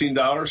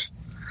 $13.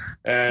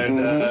 And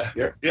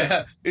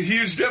yeah, a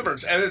huge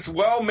difference, and it's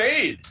well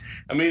made.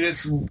 I mean,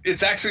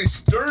 it's actually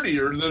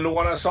sturdier than the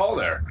one I saw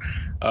there.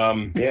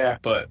 That's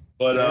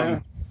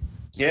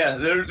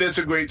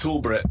a great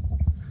tool, Brett.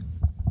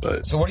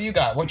 But so what do you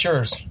got? What's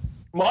yours?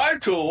 My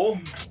tool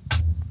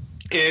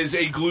is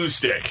a glue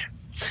stick,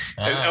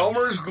 an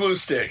Elmer's glue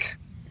stick,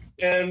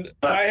 and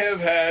I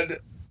have had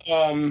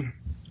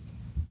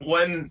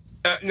when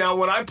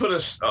I put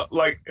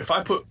if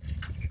I put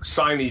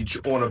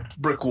signage on a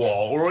brick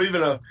wall or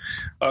even a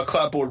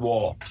clapboard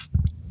wall,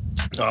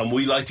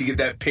 we like to get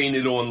that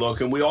painted on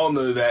look, and we all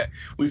know that.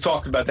 We've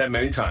talked about that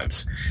many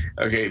times.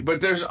 Okay,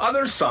 but there's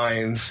other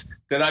signs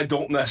that I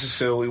don't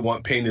necessarily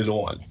want painted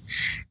on.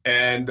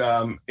 And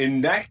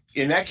in that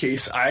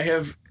case, I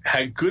have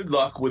had good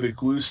luck with a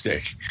glue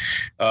stick,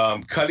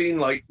 cutting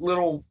like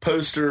little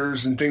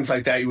posters and things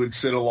like that. You would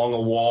sit along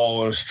a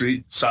wall or a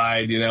street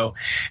side,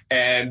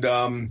 and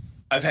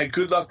I've had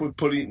good luck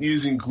with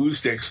using glue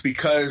sticks,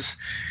 because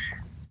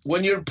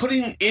when you're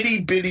putting itty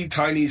bitty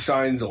tiny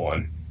signs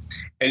on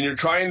and you're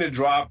trying to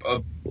drop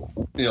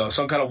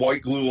some kind of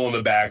white glue on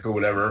the back or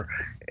whatever,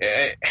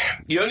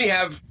 you only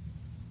have.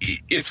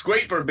 It's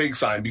great for a big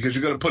sign because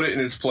you're going to put it in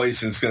its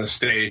place and it's going to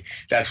stay.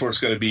 That's where it's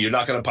going to be. You're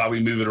not going to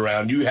probably move it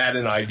around. You had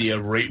an idea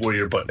of right where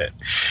you're putting it.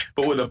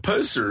 But with the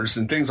posters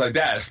and things like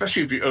that,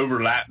 especially if you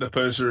overlap the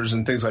posters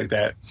and things like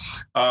that,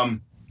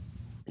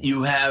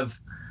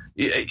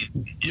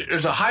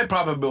 there's a high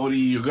probability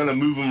you're going to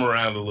move them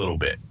around a little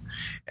bit.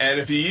 And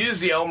if you use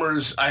the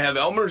Elmer's, I have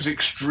Elmer's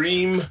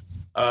Extreme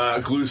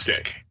glue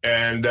stick.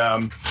 And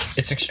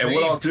it's extreme. And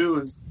what I'll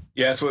do is,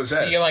 yeah, that's what it says.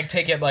 So you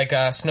take it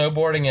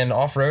snowboarding and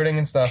off-roading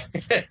and stuff.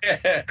 And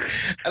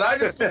I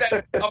just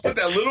I'll put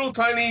that little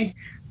tiny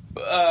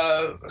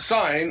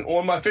sign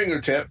on my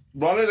fingertip,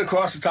 run it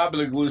across the top of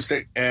the glue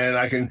stick, and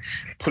I can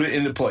put it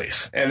into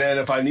place. And then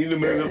if I need to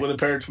move it with a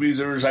pair of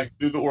tweezers, I can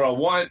move it where I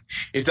want.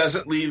 It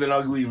doesn't leave an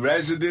ugly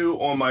residue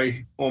on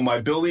my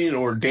building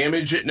or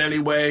damage it in any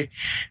way.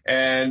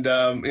 And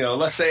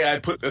let's say I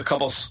put a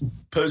couple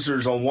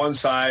posters on one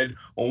side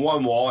on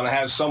one wall, and I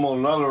have some on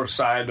another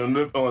side on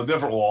a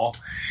different wall.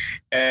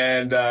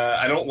 And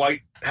I don't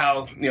like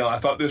how, I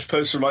thought this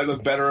poster might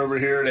look better over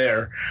here or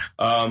there.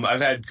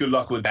 I've had good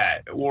luck with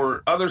that.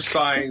 Or other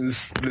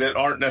signs that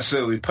aren't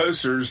necessarily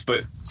posters,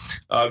 but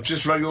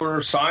just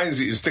regular signs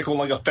that you stick on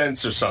like a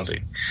fence or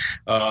something.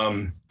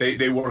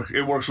 They work.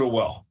 It works real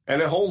well.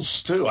 And it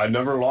holds, too. I've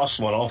never lost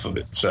one off of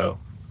it. So,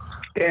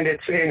 And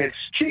it's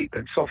cheap.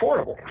 It's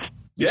affordable.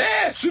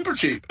 Yeah, it's super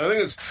cheap. I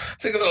think it's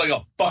like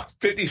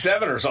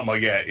 $1.57 or something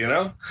like that,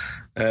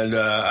 And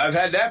I've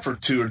had that for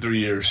 2 or 3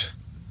 years.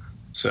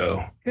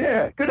 So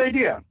yeah, good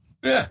idea.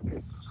 Yeah,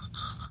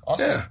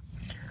 awesome.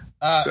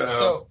 Yeah.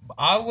 So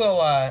I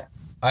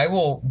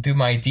will do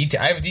my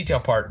detail. I have a detail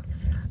part.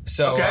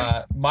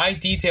 So my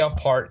detail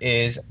part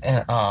is.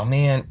 Oh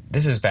man,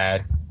 this is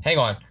bad. Hang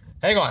on.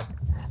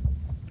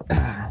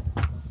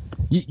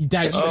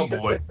 Dad,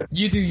 boy.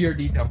 You do your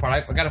detail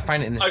part. I got to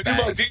find it in this bag.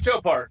 Do my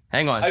detail part.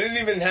 Hang on. I didn't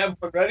even have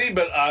one ready,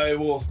 but I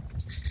will.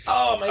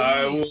 Oh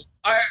my knees.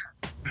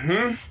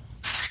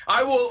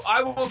 I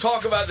will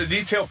talk about the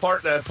detail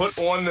part that I put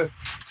on the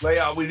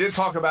layout. We did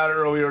talk about it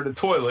earlier, the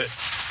toilet.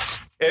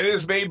 It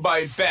is made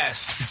by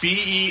Best,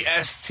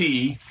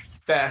 B-E-S-T,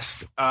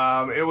 Best.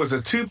 It was a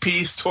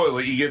 2-piece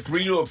toilet. You get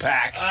 3 to a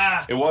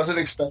pack. It wasn't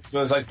expensive. It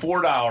was like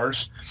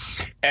 $4.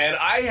 And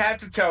I have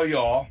to tell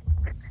y'all,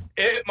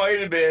 it might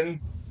have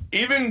been,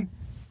 even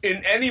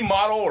in any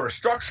model or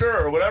structure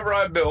or whatever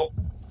I built,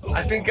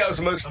 I think that was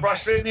the most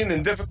frustrating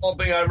and difficult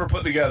thing I ever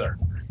put together.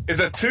 It's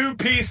a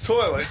 2-piece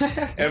toilet,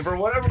 and for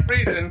whatever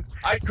reason,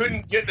 I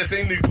couldn't get the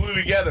thing to glue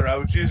together. I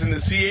was using the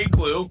C8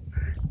 glue,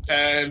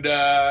 and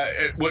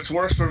which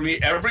works for me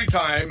every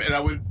time, and I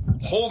would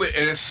hold it,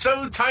 and it's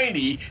so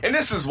tiny, and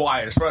this is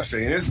why it's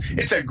frustrating.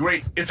 It's a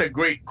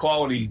great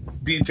quality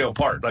detail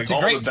part. Like it's a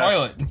great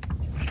toilet.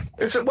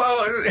 It's a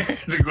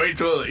great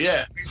toilet.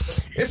 Yeah,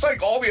 it's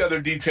like all the other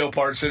detail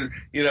parts that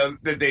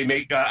they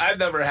make. I've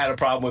never had a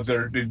problem with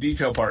their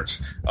detail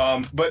parts,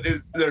 but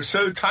they're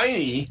so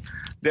tiny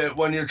that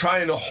when you're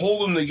trying to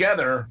hold them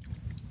together,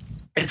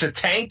 it's a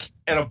tank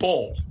and a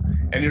bowl,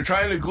 and you're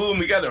trying to glue them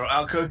together.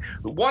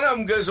 One of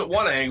them goes at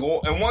one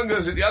angle, and one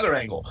goes at the other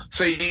angle.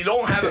 So you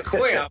don't have a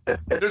clamp.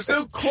 There's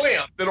no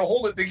clamp that'll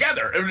hold it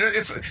together.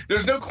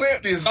 There's no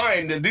clamp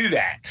designed to do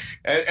that,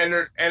 and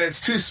it's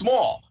too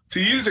small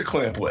to use a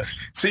clamp with.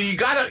 So you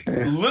got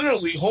to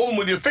literally hold them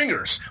with your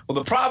fingers. Well,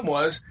 the problem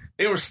was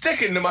they were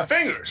sticking to my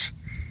fingers.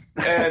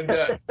 And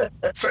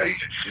so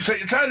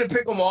you're trying to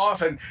pick them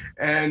off, and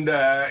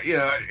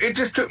it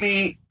just took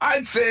me,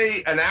 I'd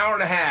say, an hour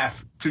and a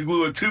half to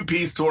glue a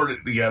 2-piece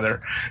toilet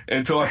together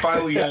until I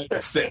finally got it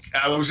to stick.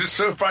 I was just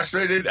so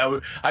frustrated.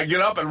 I'd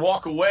get up and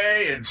walk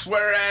away and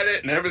swear at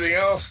it and everything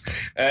else.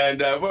 And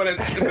but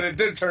it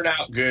did turn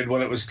out good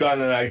when it was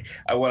done. And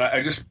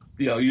I just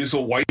use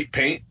a white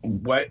paint,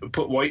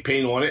 put white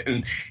paint on it,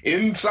 and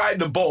inside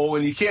the bowl,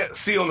 and you can't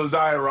see on the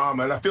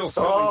diorama. And I feel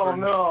sorry. Oh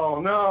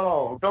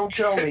no! Don't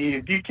tell me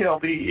you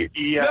detailed the.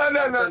 No.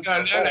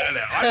 I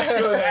didn't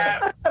do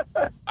that.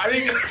 I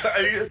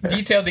didn't.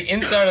 Detailed the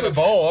inside of the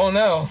bowl. Oh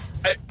no!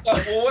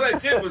 Well, what I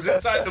did was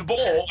inside the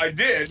bowl. I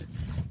did.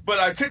 But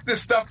I took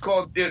this stuff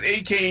called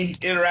AK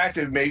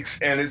Interactive makes,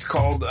 and it's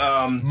called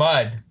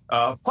mud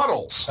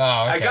puddles.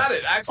 Oh, okay. I got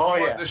it.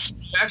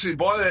 Actually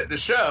bought it at the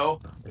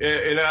show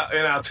in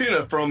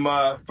Altoona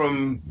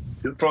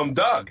from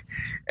Doug,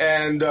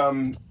 and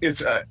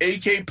it's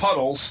AK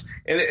puddles,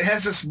 and it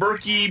has this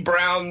murky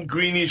brown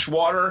greenish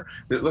water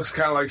that looks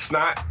kind of like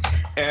snot,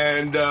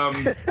 and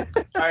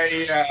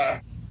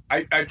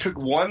I took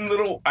one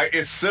little.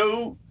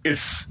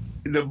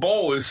 The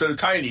bowl is so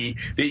tiny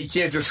that you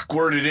can't just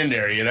squirt it in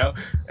there,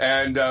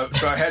 And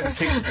so I had to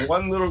take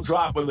one little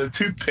drop with a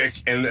toothpick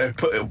and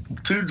put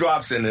 2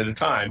 drops in at a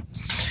time.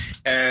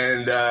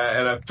 And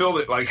I filled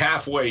it like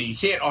halfway. You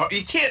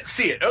can't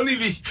see it. Only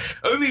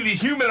the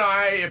human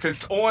eye, if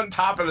it's on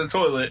top of the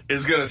toilet,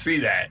 is going to see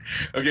that.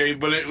 Okay,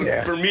 but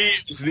for me,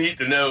 it was neat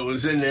to know it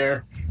was in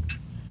there.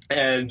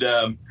 And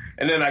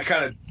then I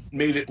kind of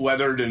made it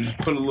weathered and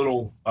put a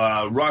little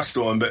rust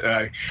on, but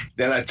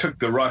then I took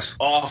the rust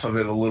off of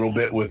it a little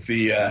bit with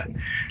the.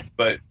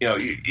 But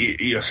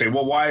you say,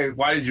 well,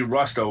 why did you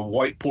rust a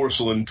white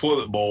porcelain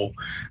toilet bowl?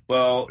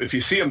 Well, if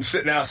you see them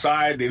sitting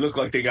outside, they look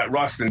like they got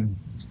rust and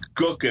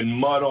gook and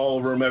mud all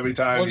over them every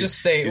time. We'll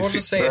just say it's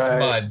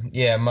mud.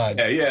 Yeah, mud.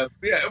 Yeah.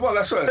 Well,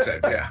 that's what I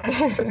said.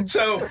 Yeah.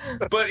 So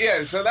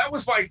that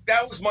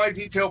was my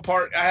detail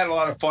part. I had a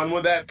lot of fun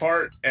with that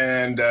part,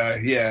 and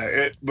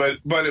but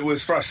it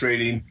was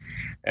frustrating,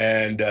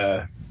 and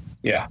so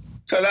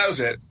that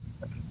was it.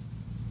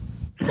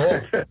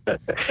 Cool.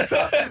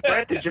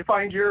 Brett, did you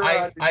find your?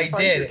 I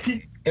did.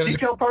 It was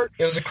detail part.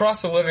 It was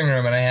across the living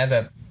room, and I had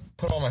to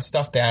put all my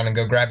stuff down and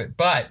go grab it.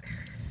 But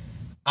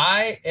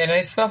and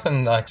it's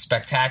nothing like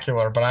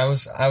spectacular. But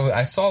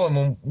I saw them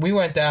when we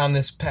went down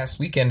this past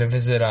weekend to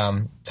visit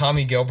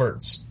Tommy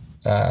Gilbert's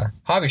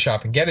hobby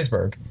shop in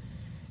Gettysburg,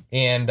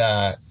 and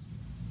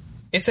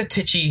it's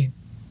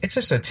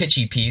just a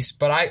titchy piece.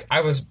 But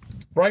I was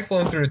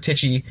rifling through the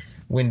titchy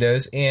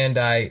windows, and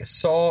I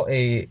saw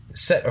a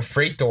set of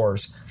freight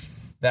doors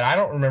that I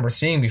don't remember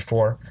seeing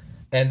before,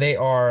 and they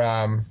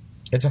are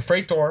it's a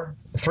freight door,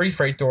 3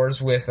 freight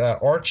doors with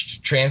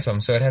arched transom.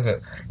 So it has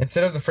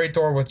instead of the freight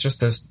door with just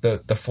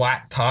the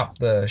flat top,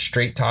 the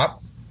straight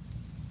top,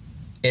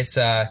 it's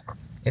got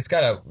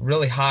a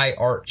really high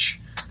arch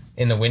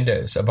in the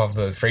windows above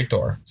the freight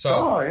door.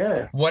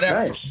 So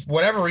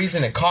whatever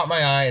reason, it caught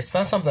my eye. It's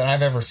not something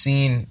I've ever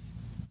seen.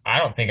 I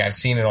don't think I've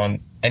seen it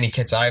on any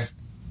kits I've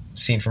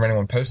seen from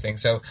anyone posting.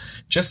 So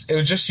it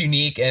was just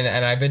unique,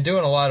 and I've been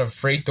doing a lot of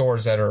freight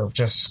doors that are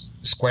just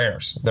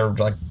squares. They're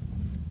like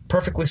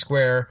perfectly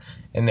square,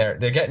 and they're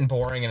getting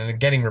boring and they're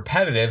getting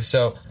repetitive.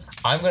 So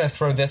I'm going to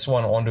throw this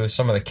one onto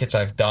some of the kits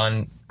I've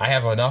done. I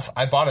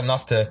bought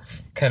enough to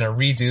kind of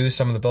redo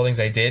some of the buildings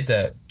I did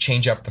to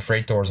change up the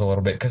freight doors a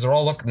little bit, because they're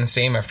all looking the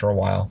same after a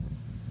while.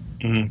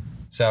 Mm-hmm.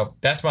 So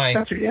that's my...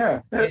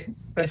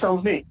 That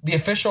sounds neat. The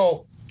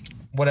official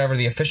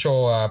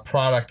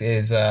product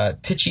is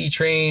Tichy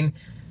Train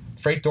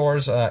freight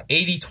doors.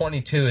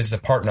 8022 is the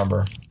part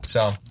number.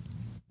 So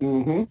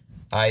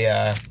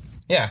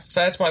so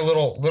that's my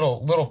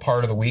little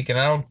part of the week,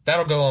 and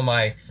that'll go on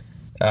my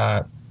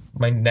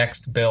my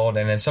next build.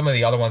 And then some of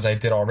the other ones I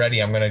did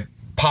already, I'm going to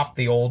pop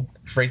the old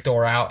freight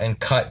door out and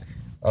cut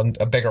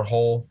a bigger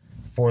hole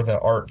for the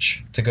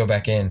arch to go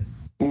back in.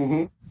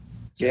 Mm-hmm.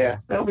 Yeah,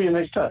 that'll be a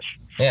nice touch.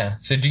 Yeah.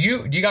 So do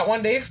you got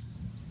one, Dave?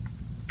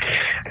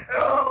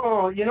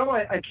 Oh,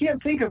 I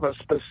can't think of a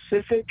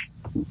specific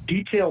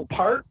detailed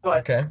part,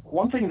 but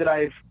one thing that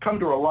I've come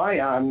to rely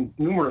on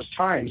numerous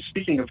times,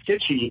 speaking of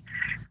Kitschy,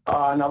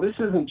 now this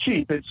isn't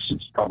cheap. It's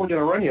probably going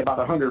to run you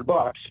about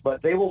 $100,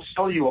 but they will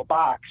sell you a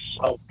box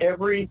of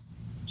every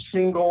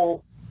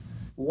single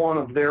one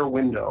of their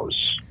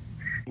windows.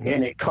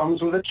 And it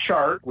comes with a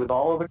chart with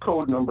all of the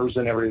code numbers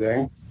and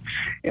everything.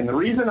 And the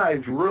reason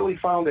I've really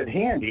found it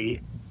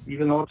handy,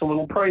 even though it's a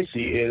little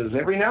pricey, is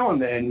every now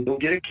and then you'll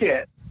get a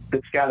kit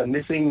that's got a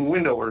missing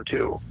window or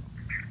two.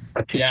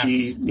 A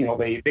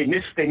Tichy,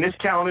 they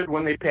miscounted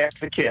when they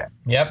packed the kit.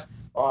 Yep.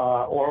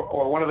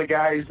 Or one of the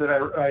guys that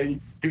I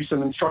do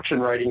some instruction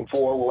writing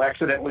for will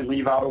accidentally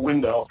leave out a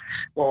window.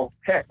 Well,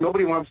 heck,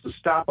 nobody wants to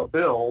stop a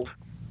build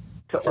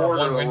to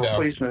order a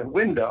replacement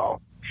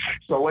window.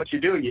 So what you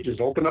do, you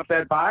just open up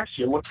that box,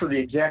 you look for the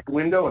exact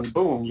window, and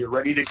boom, you're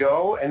ready to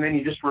go. And then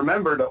you just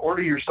remember to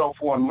order yourself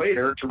one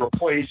later to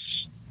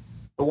replace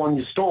the one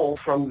you stole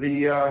from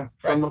the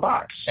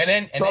box.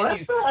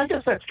 I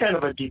guess that's kind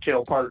of a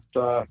detail part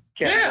category.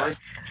 Yeah.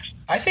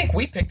 I think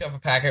we picked up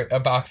a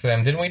box of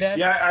them, didn't we, Dad?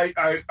 Yeah,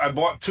 I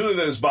bought 2 of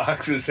those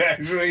boxes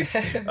actually.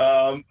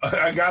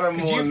 I got them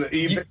on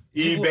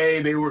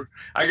eBay.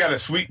 I got a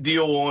sweet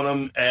deal on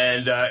them,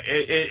 and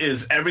it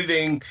is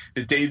everything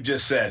that Dave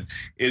just said.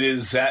 It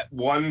is that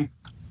one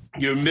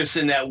you're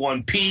missing that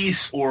one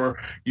piece, or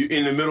you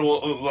in the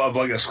middle of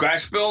like a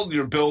scratch build,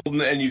 you're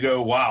building and you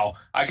go, wow,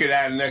 I could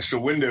add an extra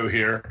window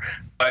here.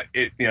 But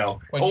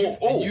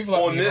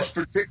on this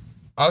particular...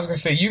 I was going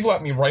to say, you've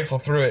let me rifle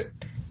through it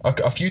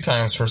a few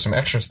times for some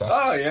extra stuff.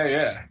 Oh,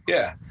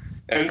 yeah.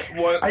 And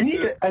what I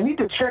need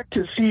to check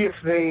to see if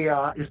they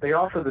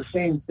offer the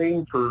same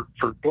thing for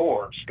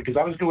doors, because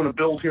I was doing a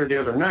build here the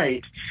other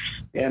night,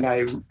 and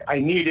I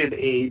needed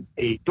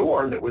a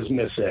door that was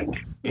missing.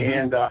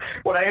 And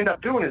what I end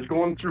up doing is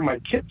going through my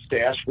kit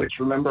stash, which,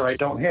 remember, I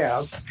don't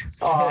have,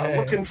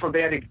 looking for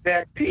that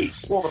exact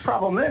piece. Well, the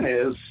problem then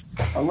is,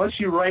 unless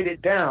you write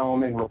it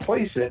down and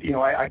replace it,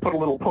 I put a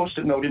little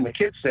Post-it note in the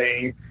kit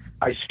saying,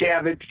 I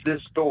scavenged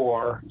this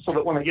door so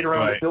that when I get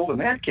around to building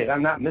that kit,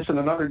 I'm not missing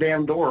another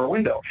damn door or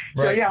window.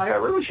 Right. So, I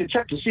really should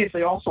check to see if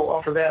they also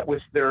offer that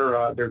with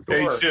their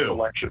door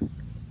selection.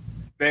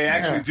 They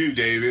actually do,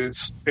 Dave.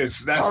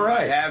 That's all what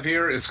I have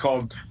here. It's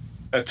called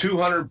a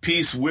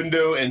 200-piece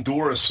window and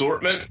door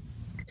assortment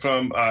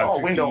from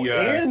window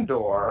and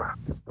door.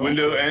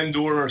 Window and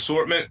door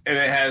assortment, and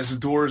it has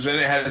doors in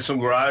it. It has some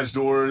garage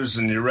doors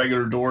and your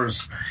regular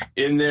doors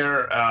in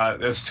there.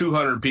 That's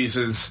 200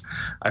 pieces.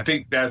 I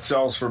think that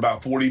sells for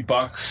about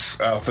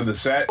 $40 for the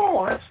set.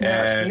 Oh, that's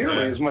not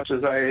nearly as much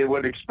as I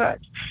would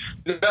expect.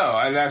 No,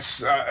 and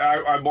that's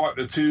I bought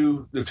the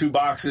two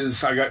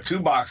boxes. I got 2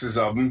 boxes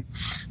of them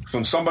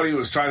from somebody who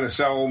was trying to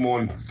sell them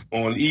on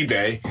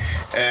eBay,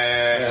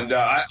 and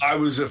I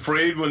was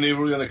afraid when they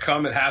were going to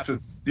come and have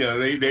to.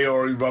 They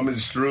already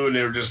rummaged through, and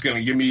they were just going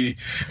to give me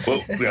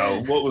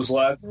what was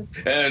left.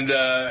 And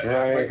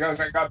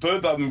because I got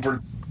both of them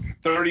for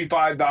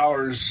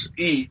 $35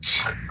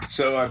 each,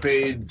 so I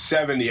paid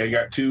 $70. I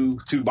got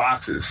two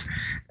boxes,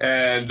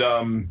 and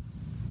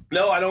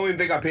no, I don't even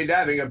think I paid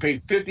that. I think I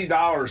paid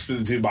 $50 for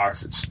the 2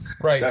 boxes.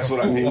 Right, that's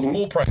what I mean. The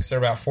full price are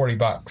about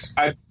 $40.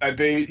 I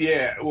paid,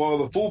 well,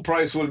 the full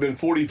price would have been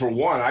 $40 for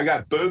one. I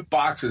got both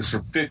boxes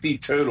for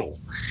 $50 total,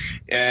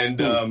 and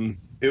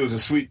it was a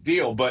sweet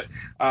deal. But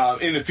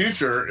in the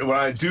future, when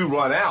I do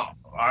run out,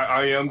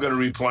 I am going to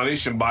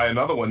replenish and buy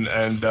another one.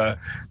 And but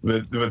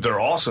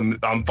they're awesome.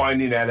 I'm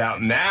finding that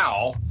out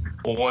now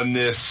on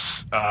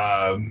this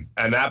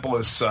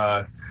Annapolis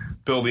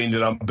building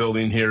that I'm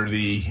building here,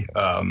 the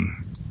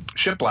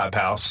Shiplap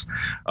house.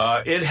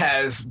 It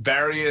has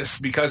various,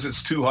 because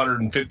it's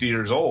 250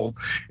 years old,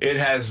 it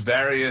has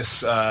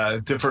various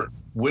different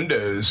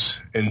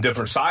windows in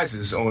different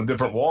sizes on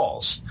different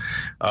walls.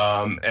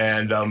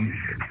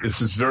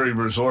 This is very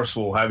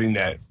resourceful having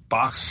that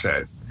box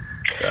set.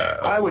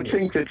 I would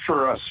think that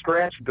for a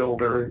scratch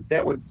builder,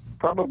 that would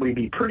probably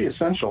be pretty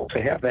essential to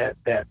have that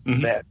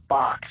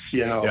box,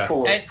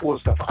 full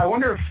of stuff. I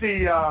wonder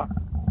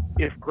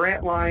if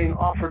Grantline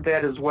offered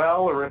that as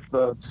well, or if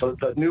the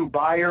new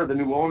buyer, the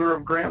new owner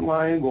of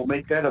Grantline, will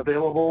make that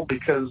available,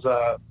 because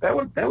that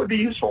would be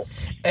useful.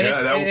 And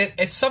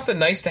it's something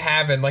nice to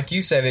have, and like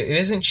you said, it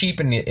isn't cheap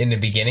in the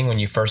beginning when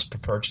you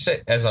first purchase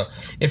it.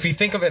 If you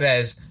think of it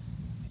as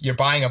you're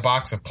buying a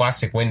box of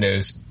plastic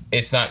windows,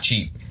 it's not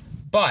cheap.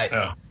 But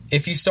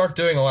if you start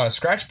doing a lot of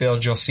scratch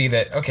builds, you'll see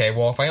that, okay,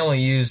 well, if I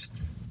only use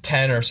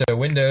 10 or so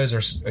windows,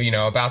 or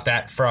about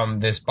that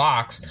from this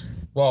box,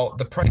 well,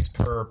 the price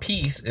per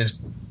piece is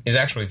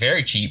actually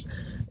very cheap,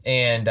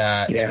 and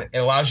it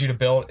allows you to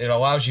build. It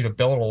allows you to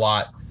build a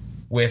lot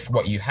with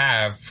what you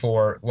have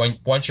for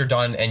once you're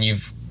done and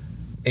you've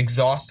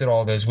exhausted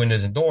all those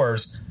windows and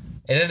doors.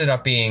 It ended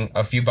up being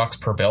a few bucks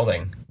per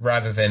building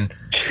rather than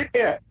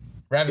than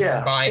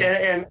buying.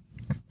 And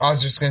I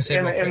was just going to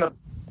say.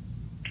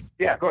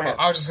 Go ahead.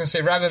 I was just going to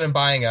say, rather than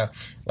buying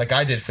like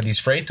I did for these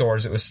freight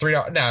doors, it was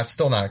 $3. Now, it's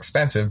still not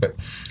expensive, but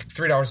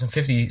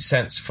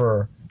 $3.50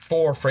 for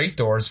 4 freight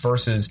doors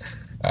versus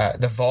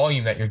the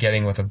volume that you're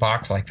getting with a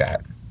box like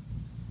that.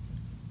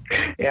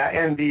 Yeah,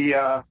 and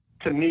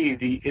to me,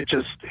 it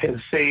just has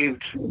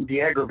saved the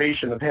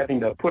aggravation of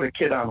having to put a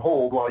kit on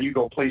hold while you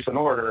go place an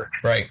order.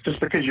 Right. Just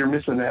because you're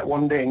missing that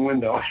one dang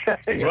window.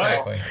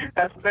 Exactly.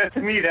 That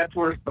to me, that's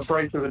worth the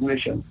price of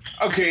admission.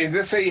 Okay,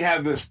 let's say you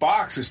have this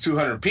box, it's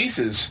 200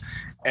 pieces,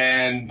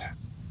 and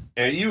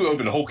you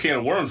open a whole can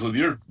of worms with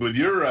your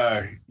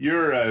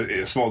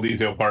small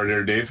detail part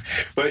there, Dave.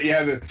 But you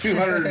have the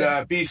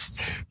 200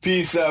 piece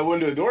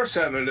window door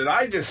set that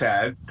I just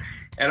had,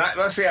 and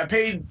let's say I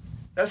paid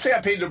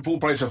the full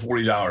price of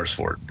 $40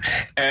 for it.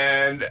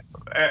 And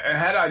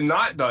had I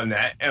not done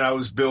that, and I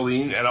was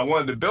building, and I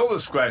wanted to build a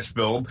scratch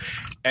build,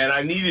 and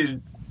I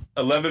needed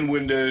 11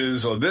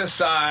 windows of this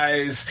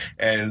size,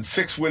 and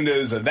 6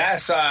 windows of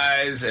that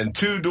size, and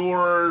 2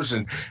 doors,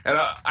 and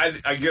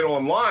I get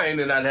online,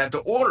 and I'd have to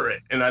order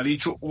it, and I'd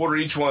order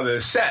each one of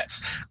those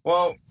sets.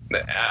 Well,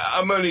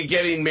 I'm only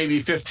getting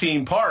maybe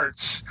 15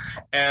 parts,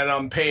 and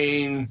I'm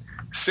paying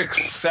 $6,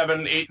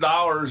 $7,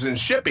 $8 in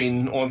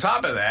shipping on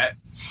top of that.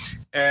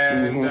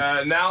 And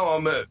now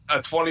I'm at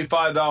a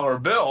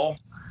 $25 bill,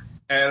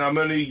 and I'm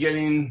only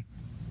getting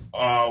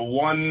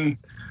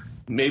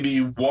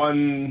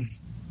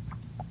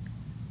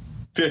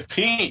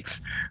 1/15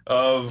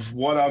 of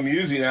what I'm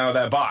using out of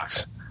that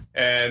box.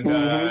 And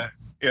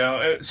You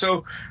know,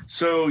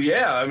 so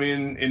yeah. I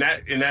mean, in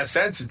that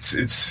sense,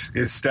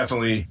 it's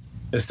definitely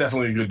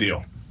a good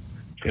deal.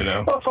 You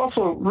know, well, it's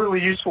also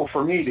really useful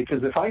for me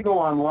because if I go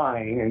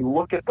online and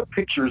look at the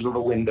pictures of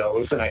the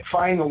windows and I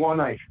find the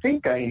one I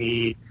think I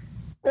need,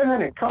 and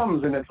then it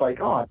comes and it's like,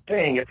 oh,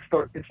 dang, it's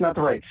not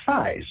the right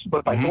size.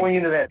 But by going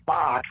into that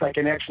box, I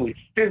can actually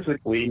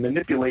physically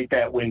manipulate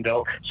that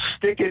window,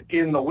 stick it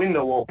in the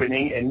window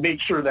opening, and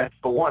make sure that's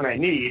the one I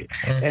need.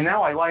 And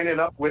now I line it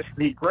up with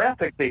the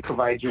graphic they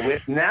provide you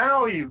with.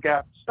 Now you've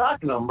got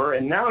stock number,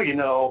 and now you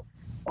know,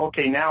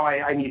 okay, now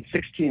I need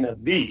 16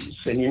 of these.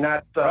 And you're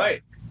not...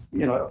 right.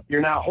 You know,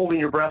 you're not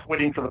holding your breath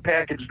waiting for the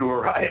package to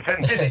arrive,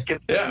 and then it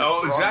gets the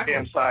wrong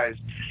damn size.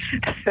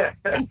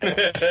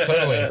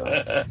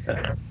 Totally.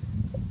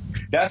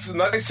 That's the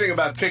nice thing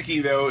about Tiki,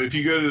 though. If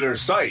you go to their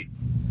site,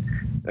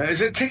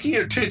 is it Tiki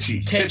or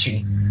Titchy?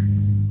 Titchy.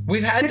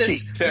 We've had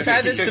this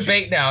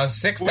debate now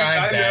 6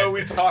 times. I know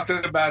we talked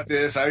about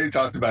this. I already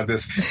talked about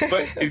this.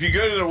 But if you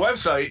go to their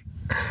website,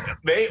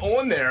 they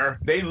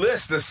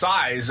list the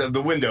size of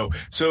the window.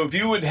 So if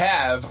you would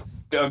have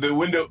the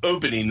window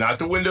opening, not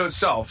the window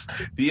itself,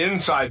 the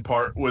inside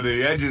part where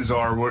the edges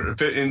are, where it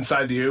fit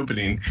inside the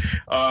opening,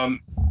 and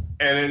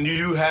then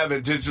you have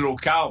a digital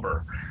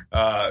caliper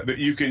that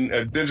you can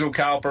a digital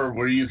caliper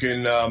where you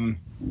can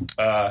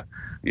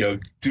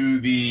do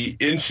the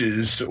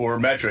inches or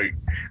metric.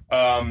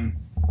 I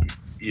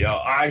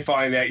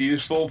find that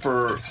useful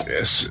for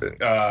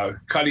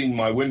cutting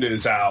my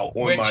windows out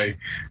on my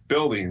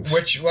buildings.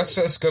 Which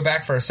let's go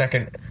back for a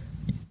second.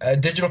 A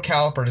digital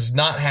caliper does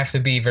not have to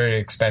be very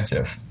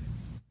expensive.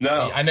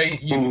 No, I know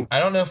you.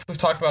 I don't know if we've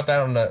talked about that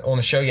on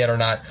the show yet or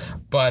not,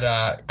 but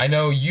I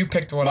know you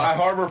picked one My up.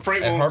 Harbor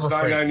Freight one was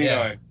 $9.99.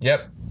 Yeah.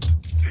 Yep.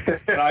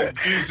 And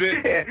I've used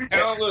it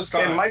countless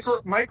times. And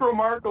Micro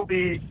Mark will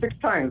be 6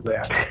 times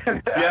that.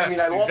 Yes, I mean,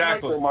 I love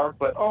exactly. Micro Mark,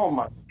 but oh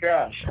my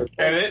gosh!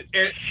 And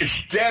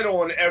it's dead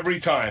on every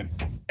time.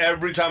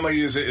 Every time I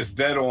use it, it's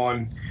dead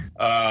on.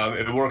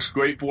 It works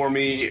great for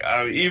me.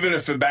 Even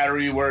if the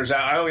battery wears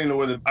out, I don't even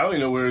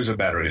know where there's a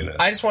battery in it.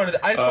 I just wanted to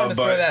throw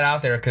that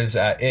out there because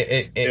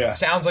it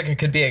sounds like it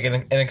could be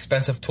an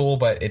expensive tool,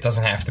 but it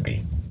doesn't have to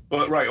be.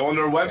 But right on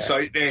their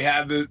website, they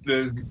have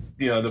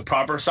the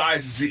proper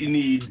sizes that you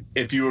need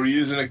if you were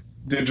using a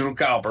digital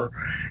caliper,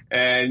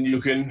 and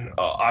you can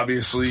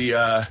obviously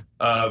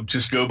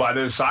just go by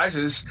those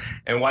sizes.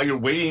 And while you're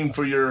waiting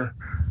for your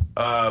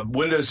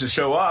windows to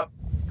show up,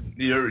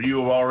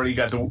 you've already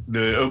got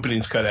the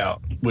openings cut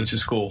out, which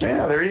is cool.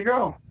 Yeah, there you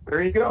go.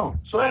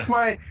 So that's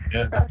my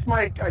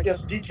I guess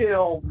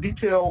detail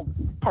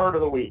part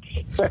of the week.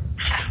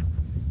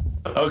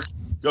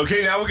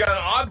 Okay, now we got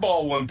an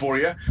oddball one for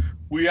you.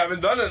 We haven't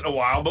done it in a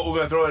while, but we're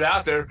going to throw it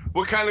out there.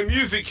 What kind of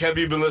music have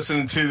you been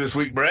listening to this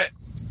week, Brett?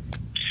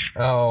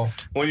 Oh,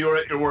 when you were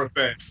at your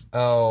workbench.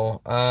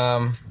 Oh,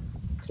 well,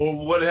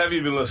 what have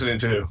you been listening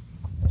to?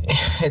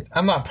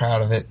 I'm not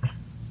proud of it.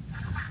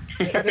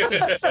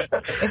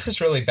 This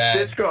is really bad.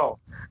 Let's go.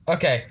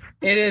 Okay,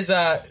 it is.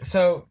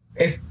 So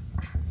if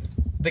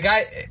the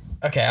guy,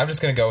 okay, I'm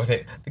just gonna go with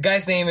it. The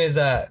guy's name is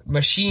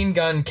Machine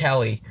Gun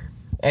Kelly,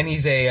 and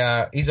he's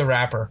a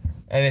rapper,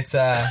 and it's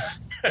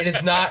it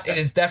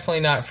is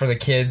definitely not for the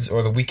kids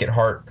or the weak at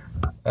heart.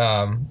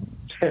 But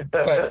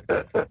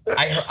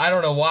I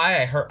don't know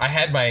why I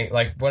had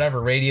my whatever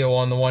radio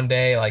on the one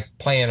day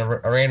playing a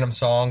random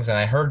songs, and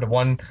I heard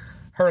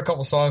a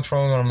couple songs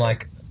from him, and I'm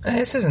like,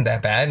 this isn't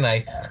that bad, and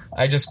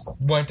I just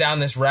went down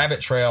this rabbit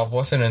trail of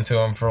listening to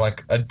him for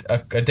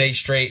a day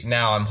straight. And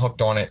now I'm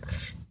hooked on it.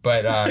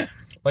 But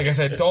like I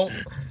said,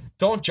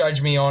 don't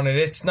judge me on it.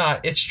 It's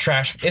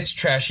trash. It's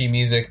trashy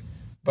music,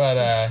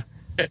 but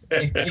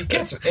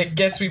it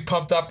gets me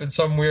pumped up in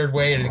some weird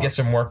way to get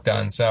some work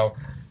done. So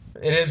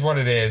it is what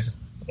it is.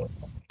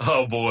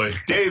 Oh boy,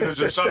 Dave, is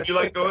there something you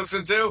like to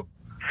listen to?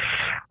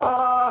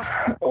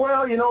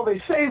 Well, they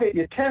say that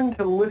you tend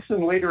to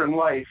listen later in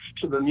life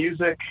to the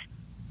music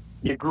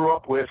you grew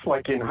up with,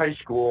 like in high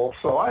school.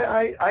 So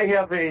I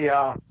have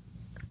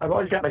I've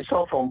always got my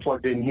cell phone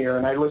plugged in here,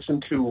 and I listen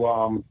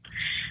to,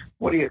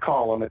 what do you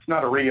call them? It's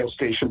not a radio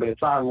station, but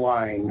it's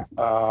online.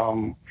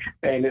 So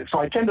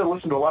I tend to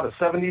listen to a lot of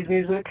 70s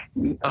music,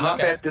 not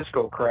that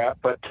disco crap,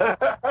 but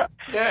a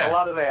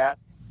lot of that.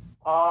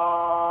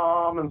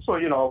 And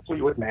so,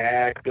 Fleetwood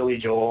Mac, Billy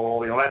Joel,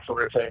 that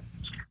sort of thing.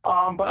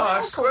 But I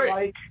also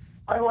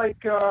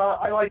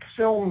like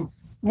film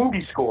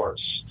movie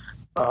scores.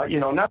 Not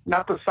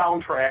the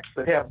soundtracks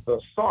that have the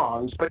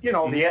songs, but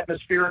the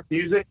atmospheric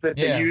music that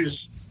they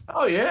use.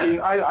 Oh yeah.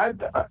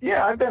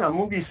 I've been a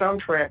movie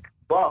soundtrack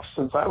buff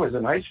since I was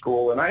in high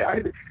school, and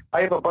I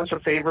have a bunch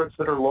of favorites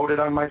that are loaded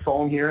on my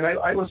phone here, and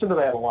I listen to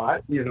that a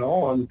lot, and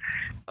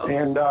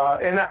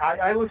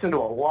I listen to a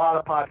lot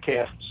of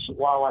podcasts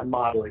while I'm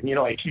modeling.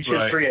 I teach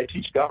history, I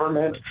teach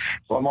government,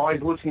 so I'm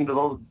always listening to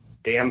those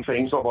damn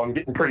things, although I'm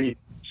getting pretty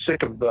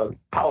sick of the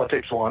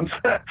politics ones.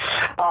 So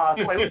I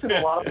listen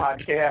to a lot of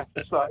podcasts.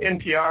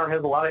 NPR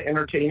has a lot of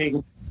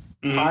entertaining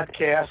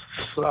podcasts.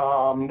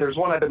 There's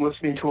one I've been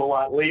listening to a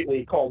lot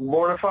lately called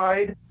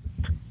Mortified,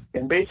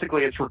 and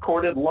basically it's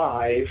recorded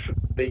live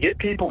they get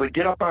people to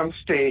get up on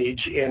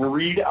stage and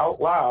read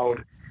out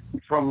loud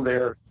from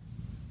their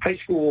high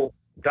school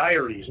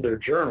diaries, their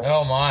journals.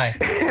 Oh my!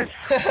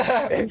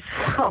 And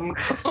some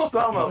of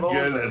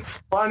those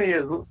funny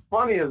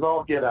as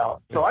all get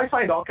out. So I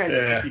find all kinds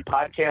of easy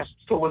podcasts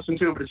to listen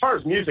to. But as far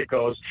as music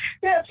goes,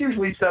 it's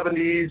usually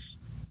 70s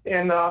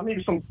and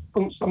maybe some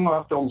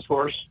film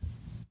scores.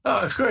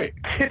 Oh, that's great.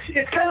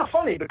 It's kind of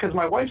funny because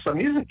my wife's a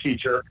music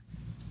teacher,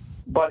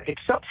 but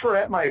except for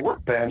at my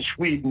workbench,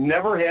 we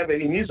never have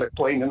any music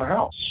playing in the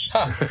house.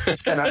 Huh.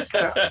 Kind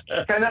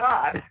of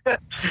odd.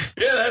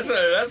 Yeah,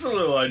 that's a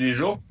little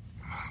unusual.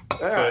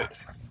 Yeah. But,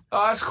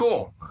 that's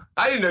cool.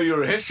 I didn't know you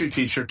were a history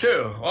teacher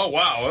too. Oh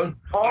wow!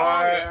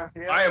 I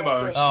am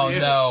a. Oh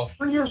no!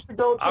 3 years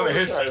ago. I'm a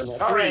history.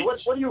 All right,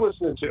 what are you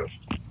listening to?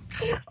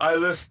 I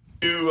listened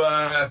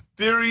to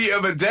Theory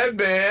of a Dead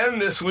Man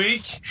this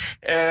week,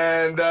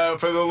 and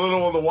for the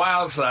Little on the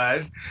Wild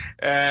Side,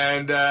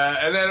 and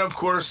then of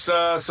course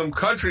some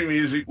country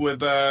music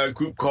with a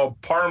group called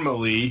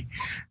Parmalee.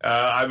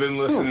 I've been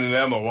listening to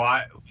them a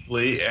lot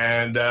lately,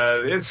 and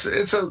it's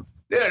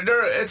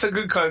a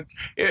good country.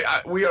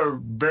 We are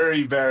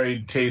very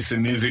varied taste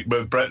in music,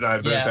 but Brett and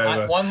I both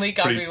have. 1 week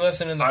I'll be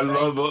listening to. I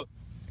love it.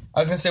 I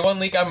was gonna say 1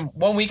 week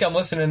I'm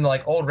listening to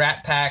like old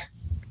Rat Pack,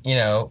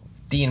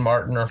 Dean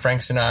Martin or Frank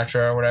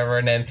Sinatra or whatever,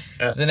 and then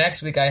the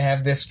next week I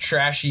have this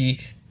trashy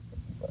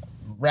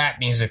rap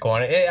music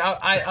on it.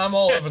 I'm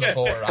all over the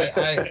board.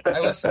 I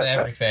listen to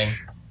everything.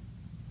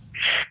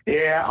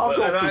 Yeah, I'll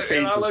go through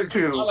phases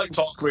too. I like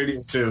talk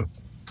radio too.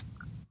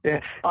 Yeah,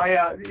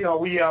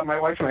 my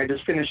wife and I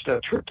just finished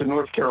a trip to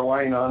North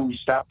Carolina, and we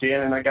stopped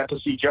in, and I got to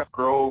see Jeff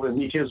Grove and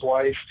meet his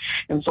wife.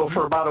 And so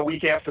for about a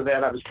week after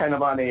that, I was kind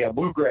of on a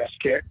bluegrass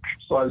kick,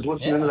 so I was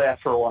listening to that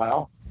for a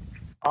while.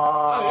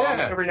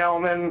 Every now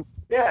and then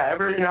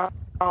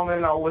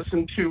I'll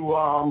listen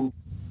to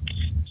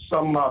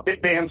some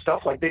big band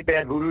stuff, like Big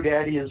Bad Voodoo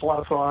Daddy is a lot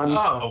of fun.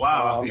 Oh,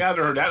 wow. I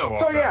haven't heard that in a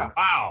long time. Yeah.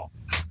 Wow.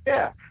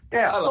 Yeah.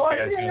 So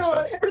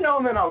every now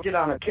and then I'll get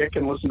on a kick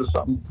and listen to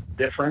something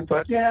different.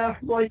 But yeah,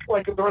 like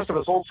the rest of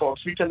us old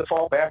folks, we tend to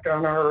fall back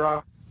on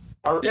our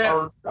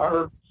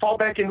fall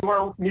back into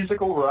our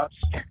musical ruts.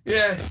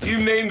 Yeah, you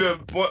named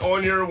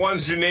on your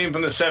ones you named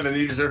from the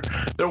 70s.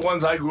 They're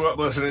ones I grew up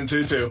listening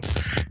to too.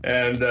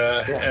 And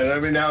and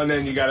every now and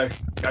then you gotta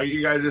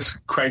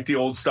just crank the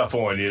old stuff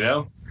on,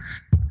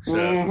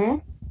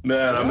 So,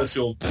 man, I miss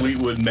the old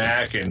Fleetwood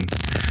Mac and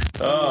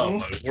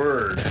my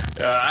word.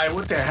 I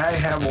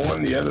have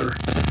on the other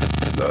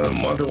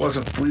month. It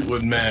wasn't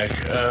Fleetwood Mac.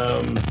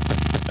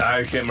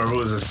 I can't remember. It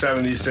was a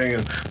 70s thing,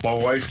 and my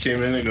wife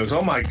came in and goes,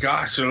 "Oh my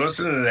gosh, you're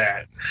listening to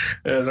that?"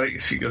 And I was like,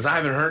 she goes, "I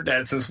haven't heard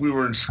that since we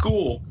were in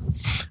school."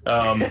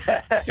 What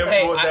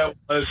that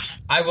was.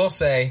 I will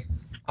say,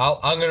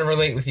 I'm going to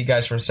relate with you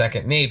guys for a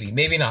second.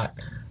 Maybe not.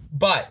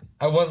 But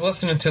I was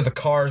listening to The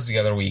Cars the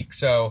other week,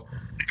 so.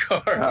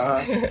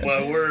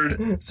 My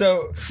word.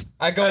 So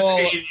I go That's all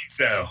 80s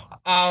now.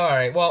 All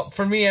right. Well,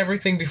 for me,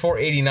 everything before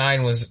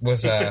 '89 was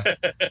is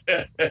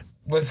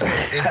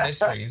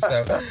history.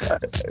 So,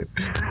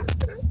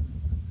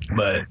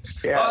 but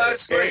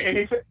that's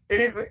great.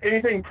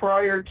 Anything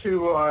prior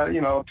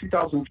to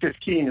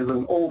 2015 is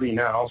an oldie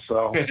now.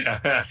 So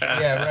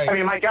yeah, right. I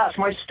mean, my gosh,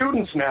 the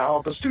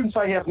students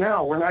I have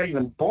now were not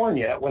even born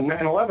yet when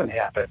 9/11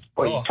 happened.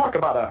 But you talk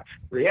about a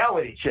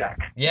reality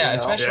check. Yeah,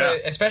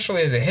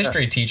 especially as a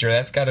history teacher,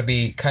 that's got to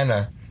be kind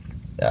of.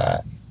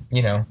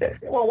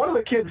 Well, one of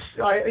the kids,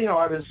 I'm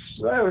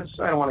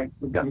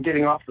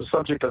getting off the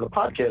subject of the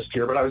podcast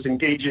here, but I was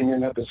engaging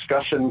in a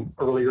discussion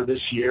earlier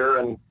this year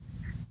and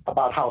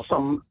about how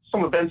some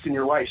events in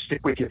your life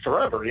stick with you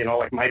forever.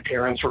 Like my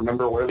parents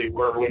remember where they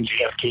were when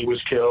JFK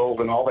was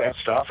killed and all that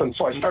stuff. And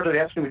so I started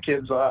asking the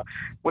kids, what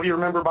do you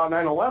remember about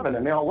 9/11?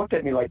 And they all looked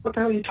at me like, what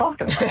the hell are you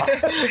talking about?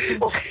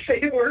 Well,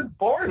 they weren't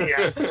born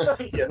yet,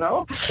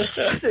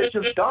 It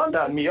just dawned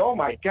on me, oh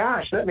my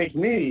gosh, that makes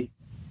me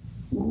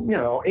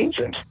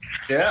ancient.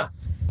 Yeah.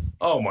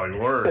 Oh my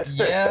word.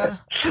 Yeah.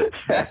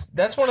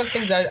 That's one of the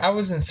things. I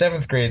was in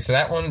 7th grade, so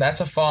that's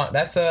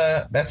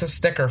a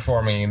sticker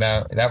for me.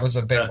 That was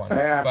a big one.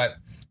 Yeah. But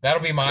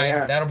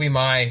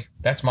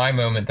that's my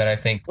moment that I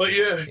think. Well,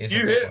 you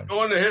hit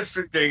on the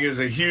history thing is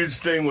a huge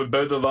thing with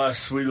both of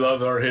us. We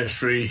love our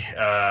history.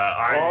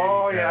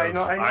 I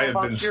know I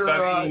have been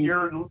studying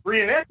your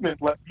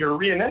reenactment. Well,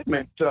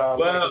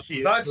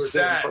 not just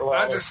that.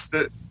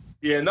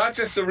 Not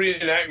just the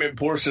reenactment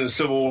portion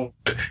of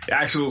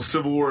actual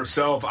Civil War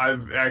itself.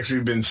 I've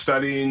actually been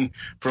studying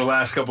for the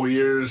last couple of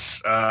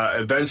years.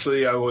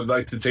 Eventually, I would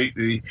like to take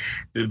the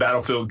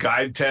battlefield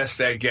guide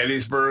test at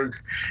Gettysburg.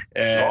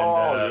 And,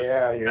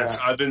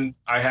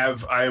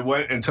 I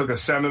went and took a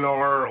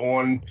seminar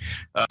on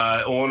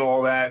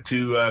all that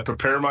to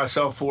prepare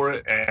myself for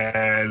it,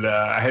 and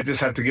I just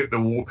have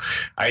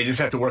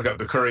to work up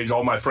the courage.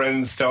 All my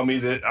friends tell me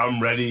that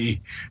I'm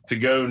ready to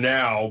go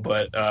now,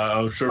 but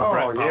I'm sure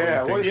Brett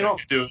probably thinks I can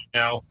do it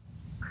now.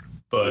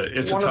 but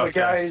it's one a tough of the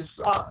guys.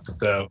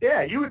 So.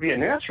 Yeah, you would be a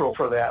natural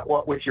for that.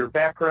 What with your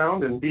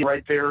background and being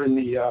right there in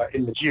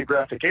the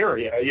geographic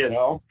area,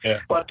 Yeah.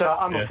 But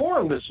on the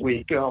forum this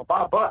week,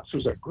 Bob Butts,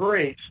 who's a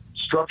great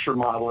structure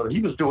modeler,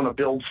 he was doing a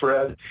build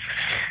thread.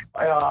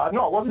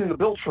 No, it wasn't in the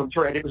build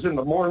thread. It was in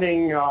the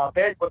morning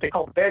what they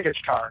call the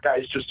baggage car.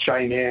 Guys just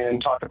chime in,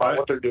 talk about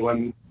what they're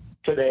doing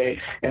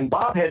today. And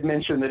Bob had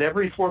mentioned that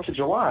every 4th of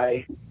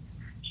July,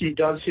 he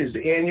does his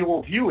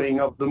annual viewing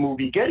of the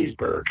movie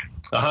Gettysburg.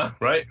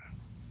 Right.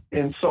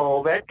 And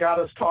so that got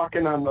us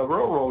talking on the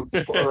railroad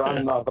or on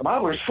the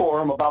Modelers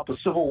Forum about the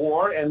Civil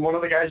War, and one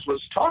of the guys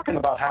was talking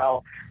about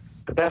how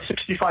the best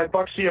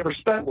 $65 he ever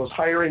spent was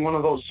hiring one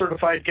of those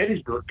certified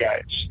Gettysburg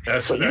guys.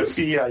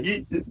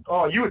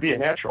 You would be a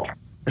natural.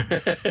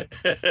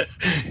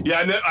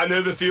 Yeah, I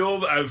know the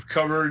field. I've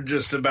covered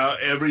just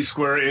about every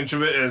square inch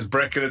of it as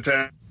Brett can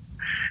attest.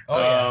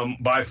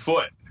 By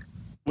foot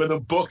with a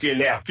book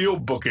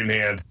field book in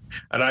hand.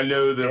 And I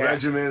know the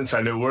regiments,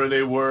 I know where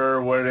they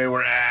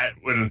were at,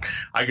 when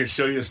I could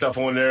show you stuff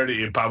on there that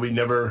you probably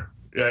never,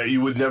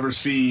 you would never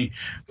see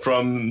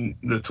from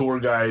the tour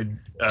guide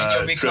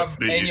trip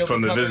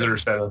from the visitor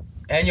center.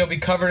 And you'll be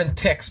covered in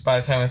ticks by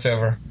the time it's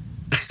over.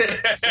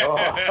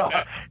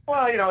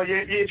 Well,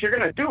 if you're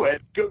going to do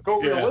it,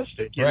 go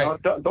realistic. You know,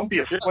 don't be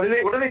afraid. What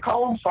do they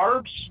call them?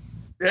 Farbs?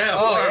 Yeah.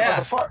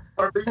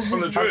 Are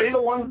they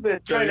the ones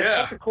that try to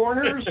cut the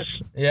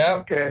corners? Yeah.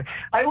 Okay.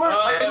 I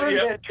learned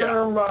that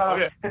term.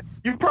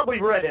 You've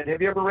probably read it.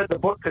 Have you ever read the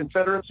book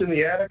Confederates in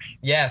the Attic?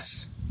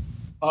 Yes.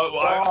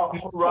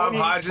 Rob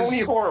Hodges,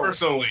 Tony Horowitz.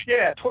 Personally.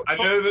 Yeah, I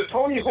know that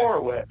Tony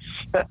Horowitz.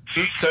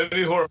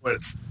 Tony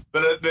Horowitz.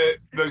 But the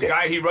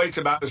guy he writes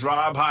about is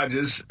Rob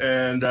Hodges,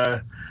 and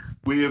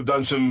we've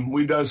done some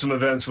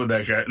events with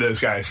those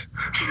guys.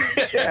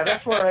 Yeah,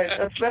 that's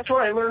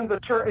where I learned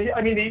the term.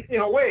 I mean, in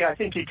a way, I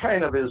think he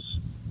kind of is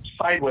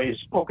sideways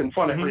poking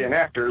fun at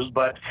reenactors,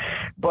 but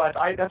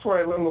that's where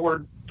I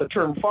learned the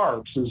term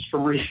farbs is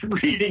from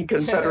reading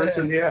Confederates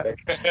in the Attic.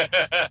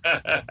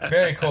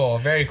 Very cool.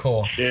 Very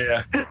cool.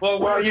 Yeah.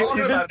 Well, we're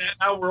talking about that.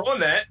 Now we're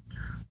on that.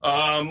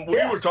 We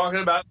were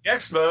talking about the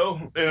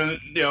expo, and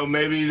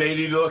maybe they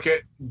need to look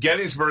at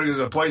Gettysburg as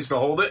a place to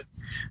hold it.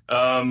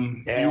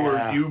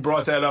 You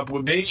brought that up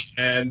with me,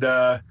 and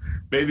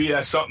maybe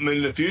that's something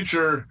in the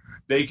future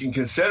they can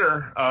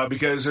consider,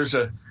 because there's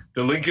the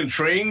Lincoln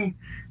train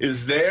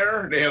is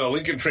there. They have a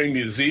Lincoln train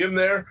museum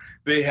there.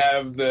 They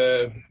have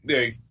the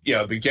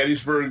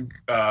Gettysburg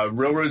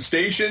Railroad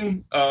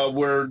Station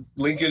where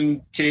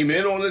Lincoln came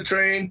in on the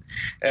train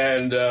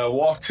and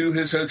walked to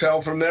his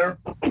hotel from there.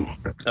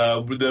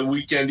 The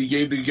weekend he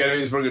gave the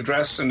Gettysburg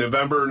Address on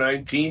November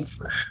 19th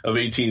of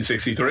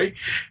 1863,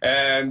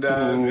 and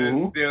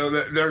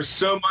there's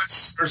so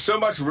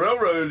much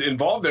railroad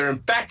involved there. In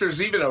fact,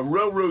 there's even a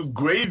railroad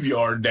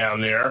graveyard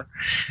down there.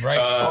 Right.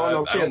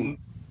 No kidding.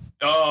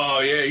 Oh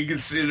yeah, you can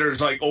see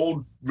there's like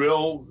old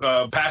rail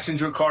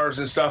passenger cars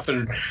and stuff,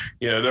 and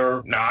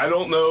I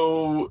don't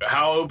know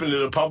how open to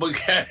the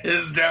public that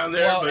is down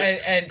there. Well,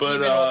 but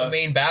even on the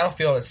main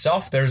battlefield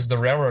itself, there's the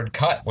railroad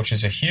cut, which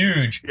is a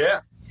huge. Yeah.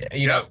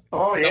 Up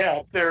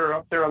there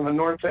on the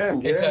north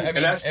end. It's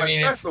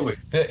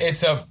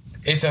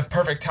a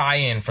perfect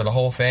tie-in for the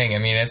whole thing. I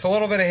mean, it's a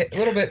little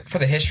bit for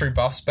the history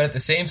buffs, but at the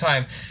same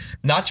time,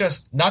 not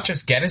just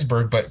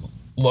Gettysburg, but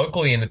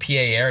locally in the PA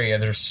area,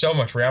 there's so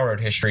much railroad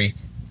history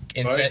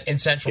in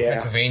central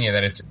Pennsylvania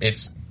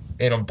that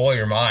it'll blow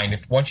your mind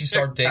once you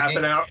start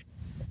digging.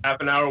 Half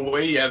an hour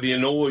away, you have the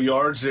Enola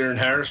Yards there in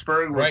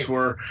Harrisburg, which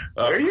were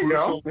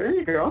crucial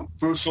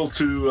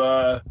to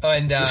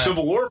the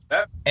Civil War.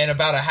 And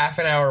about a half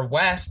an hour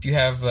west, you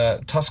have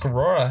the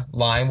Tuscarora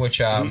line, which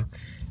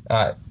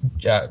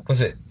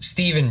was it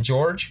Steve and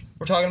George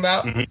we're talking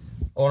about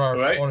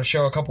on a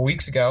show a couple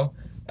weeks ago.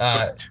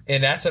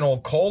 And that's an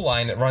old coal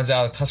line that runs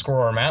out of the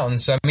Tuscarora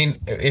Mountains. So, I mean,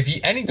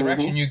 any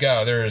direction you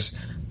go, there's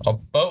a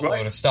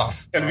boatload of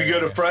stuff. And if you go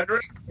to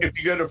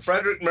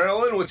Frederick,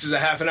 Maryland, which is a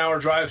half an hour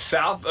drive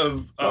south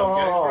of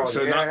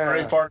Gettysburg, not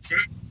very far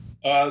south,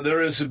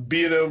 there is a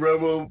B&O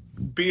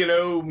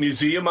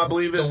Museum, I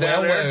believe, is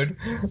down there.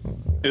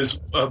 Is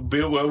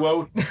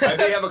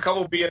they have a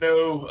couple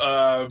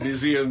B&O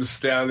museums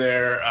down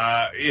there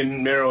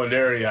in Maryland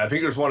area. I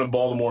think there's one in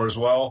Baltimore as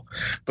well,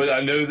 but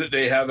I know that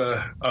they have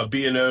a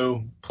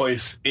B&O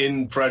place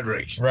in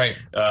Frederick, right?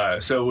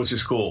 Which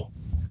is cool.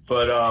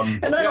 But I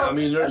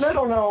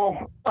don't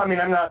know. I mean,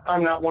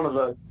 I'm not one of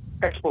the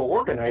expo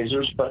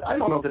organizers, but I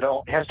don't know that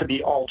it has to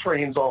be all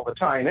trains all the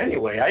time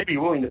anyway. I'd be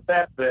willing to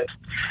bet that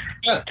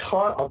a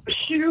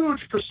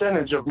huge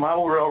percentage of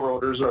model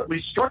railroaders, or at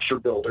least structure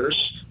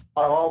builders,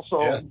 are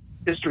also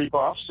history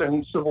buffs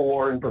and Civil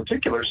War in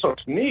particular. So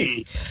to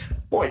me,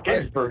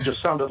 Gettysburg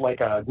just sounded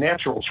like a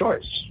natural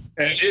choice.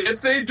 And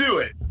if they do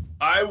it,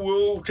 I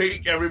will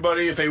take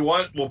everybody, if they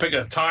want, we'll pick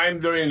a time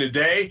during the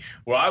day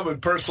where I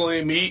would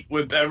personally meet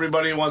with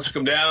everybody who wants to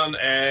come down,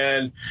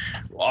 and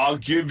I'll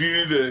give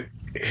you the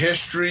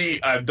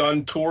history. I've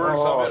done tours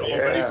of it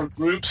already for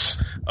groups.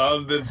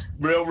 of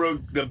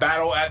the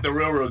battle at the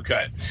railroad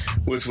cut,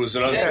 which was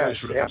an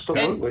unfinished road.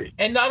 Absolutely.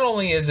 And not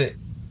only is it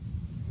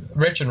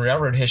rich in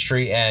railroad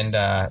history and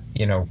a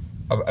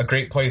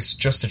great place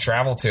just to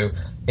travel to,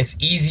 it's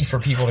easy for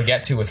people to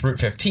get to with Route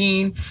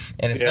 15,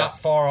 and it's not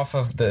far off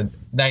of the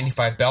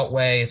 95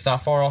 Beltway. It's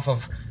not far off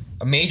of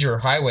a major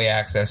highway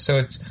access, so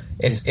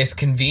it's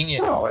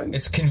convenient.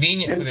 It's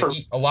convenient for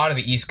a lot of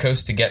the East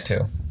Coast to get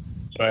to.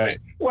 Right.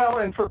 Well,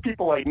 and for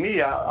people like me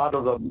out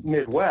of the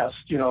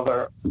Midwest,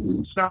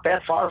 it's not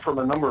that far from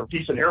a number of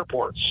decent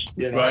airports.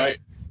 Right.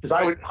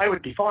 Because I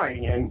would be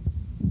flying in.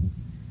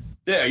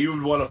 Yeah, you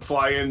would want to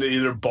fly into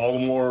either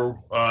Baltimore,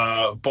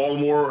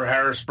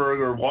 Harrisburg,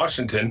 or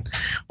Washington,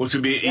 which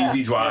would be an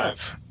easy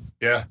drive.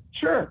 Yeah.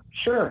 Sure.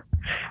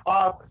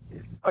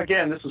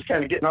 Again, this is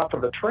kind of getting off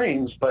of the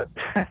trains, but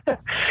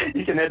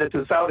you can edit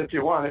this out if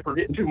you want if we're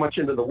getting too much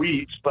into the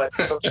weeds. But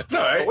That's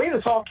all right. The way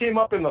this all came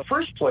up in the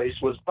first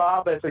place was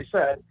Bob, as I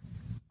said,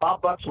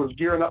 Bob Butts was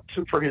gearing up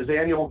for his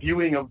annual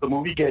viewing of the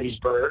movie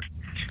Gettysburg,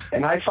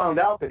 and I found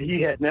out that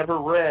he had never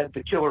read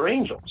the Killer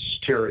Angels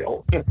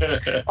material,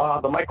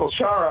 the Michael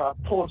Chara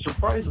Pulitzer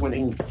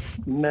Prize-winning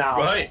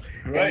novel. Right.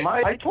 And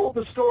I told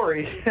the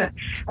story.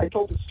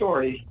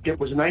 It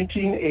was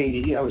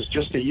 1980. I was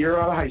just a year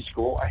out of high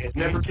school. I had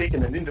never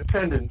taken an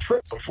independent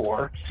trip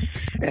before,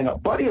 and a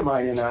buddy of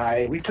mine and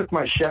I, we took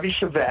my Chevy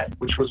Chevette,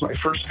 which was my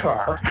first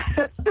car.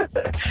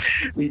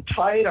 We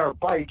tied our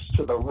bikes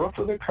to the roof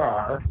of the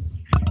car,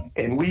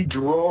 and we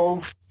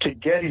drove to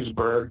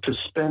Gettysburg to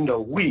spend a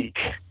week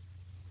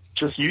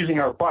just using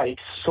our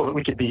bikes so that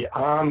we could be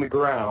on the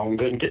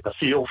ground and get the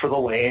feel for the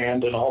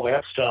land and all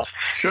that stuff.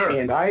 Sure.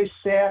 And I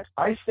sat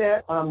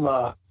on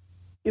the,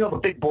 the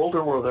big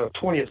boulder where the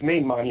 20th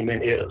Maine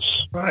Monument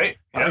is. Right.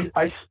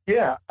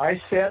 Yeah.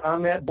 I sat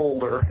on that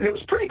boulder, and it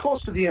was pretty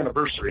close to the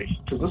anniversary,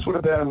 because this would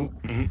have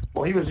been,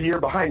 well, he was a year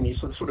behind me,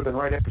 so this would have been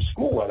right after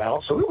school let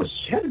out, so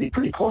had to be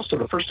pretty close to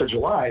the 1st of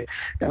July.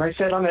 And I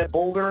sat on that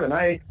boulder, and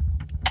I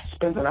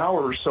spent an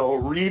hour or so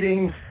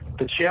reading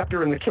the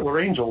chapter in the Killer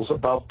Angels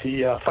about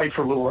the fight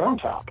for Little Round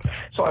Top.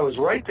 So I was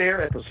right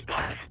there at the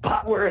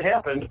spot where it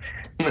happened,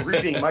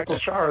 reading Michael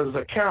Chara's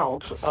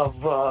account of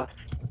the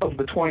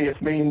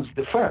 20th Maine's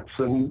defense,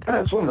 and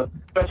that's one of the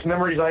best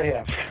memories I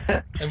have.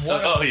 And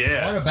what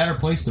a better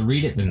place to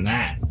read it than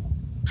that.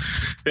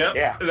 Yep.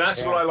 Yeah. And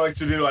that's what I like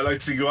to do. I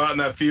like to go out in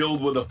that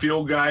field with a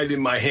field guide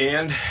in my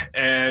hand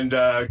and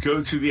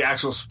go to the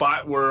actual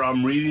spot where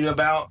I'm reading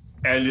about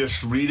and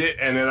just read it,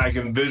 and then I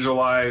can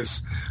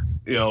visualize,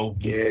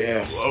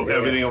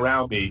 everything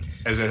around me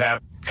as it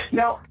happens.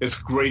 Now, it's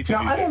great to do.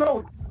 I don't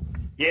know.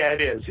 Yeah,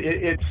 it is.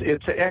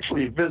 It's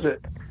actually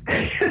visit.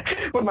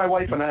 When my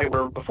wife and I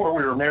before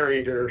we were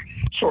married or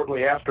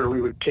shortly after,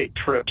 we would take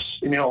trips.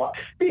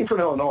 Being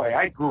from Illinois,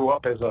 I grew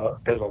up as a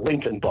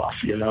Lincoln buff,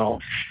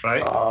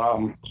 Right.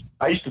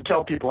 I used to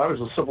tell people I was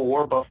a Civil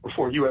War buff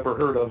before you ever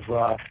heard of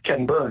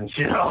Ken Burns,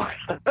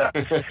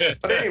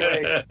 But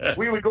anyway,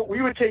 we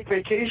would take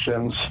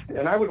vacations,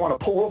 and I would want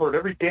to pull over at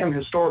every damn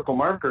historical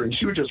marker, and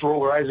she would just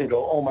roll her eyes and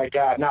go, "Oh my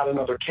God, not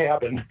another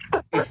cabin."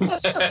 Yeah.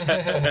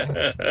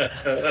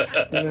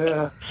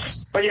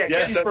 But yeah,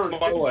 yes,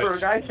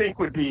 Gettysburg, I think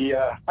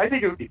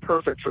it would be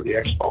perfect for the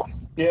expo.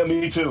 Yeah,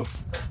 me too.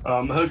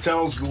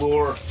 Hotels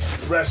galore,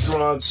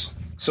 restaurants,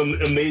 some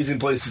amazing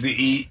places to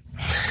eat.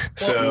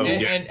 So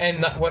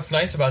and what's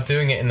nice about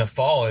doing it in the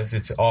fall is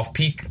it's off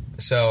peak,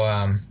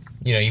 so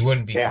you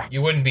wouldn't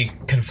be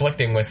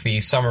conflicting with the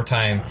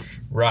summertime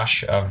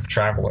rush of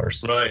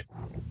travelers. Right.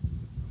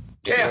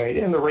 Yeah, right.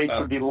 And the rates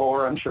would be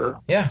lower, I'm sure.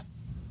 Yeah,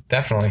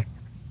 definitely.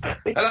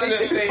 They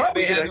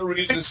had the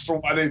reasons for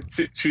why they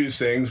choose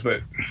things,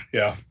 but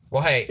yeah.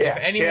 Well, hey,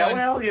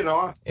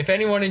 if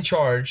anyone in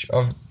charge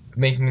of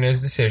making those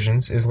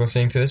decisions is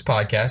listening to this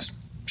podcast,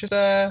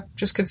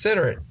 just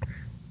consider it.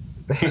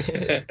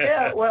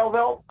 Yeah,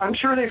 well, I'm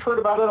sure they've heard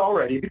about it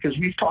already because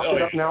we've talked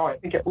it up now, I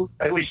think,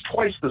 at least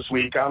twice this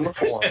week on the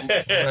forum.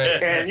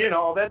 Right. And,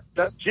 that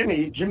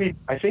Jimmy,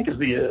 I think, is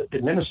the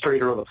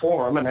administrator of the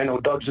forum, and I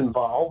know Doug's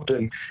involved,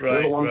 and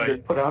they're the ones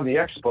that put on the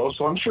expo,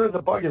 so I'm sure the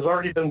bug has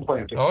already been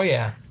planted. Oh,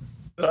 yeah.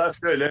 That's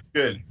good.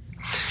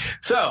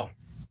 So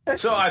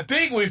I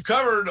think we've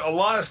covered a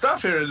lot of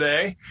stuff here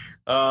today.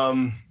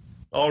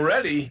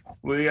 Already,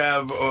 we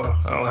have, I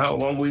don't know how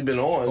long we've been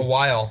on. A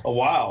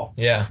while.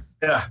 Yeah.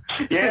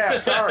 Yeah,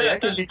 sorry. I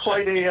can be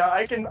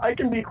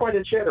quite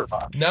a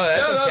chatterbox. No,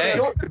 that's okay.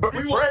 But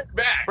we want you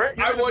back. Brett,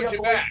 I want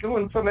you back.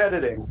 Doing some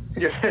editing.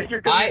 You're going to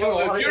do a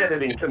lot of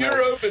editing tonight.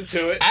 You're open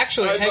to it.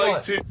 Actually, hang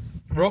on.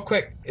 Real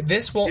quick,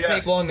 this won't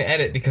take long to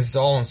edit because it's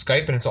all on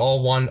Skype and it's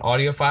all one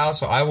audio file.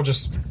 So I will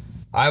just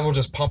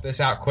pump this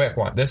out quick.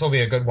 This will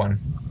be a good one.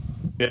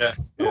 Yeah.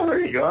 Well, there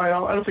you go. I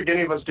don't think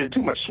any of us did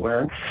too much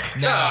swearing.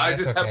 No, I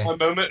just had my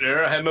moment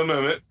there. I had my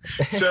moment.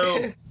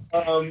 So. I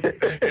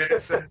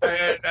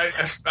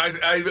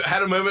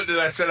had a moment that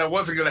I said I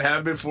wasn't going to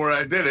have before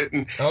I did it,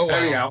 and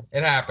anyhow,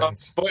 it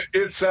happens. But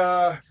it's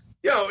it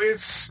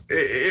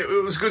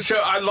was a good show.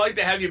 I'd like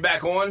to have you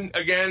back on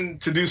again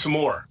to do some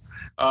more.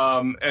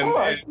 When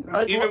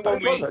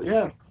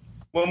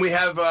we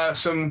have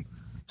some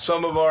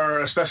some of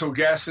our special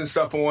guests and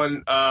stuff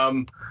on.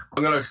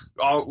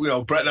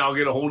 Brett and I'll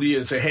get a hold of you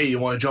and say, hey, you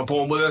want to jump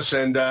on with us?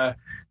 And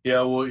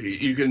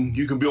you can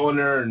be on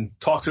there and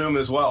talk to him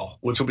as well,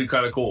 which will be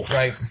kind of cool.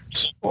 Right.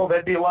 Well,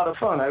 that'd be a lot of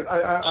fun.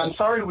 I'm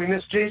sorry we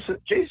missed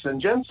Jason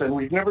Jensen.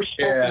 We've never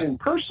spoken in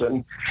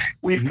person.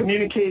 We've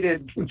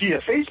communicated via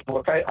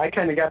Facebook. I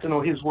kind of got to know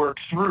his work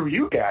through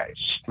you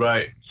guys.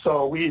 Right.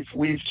 So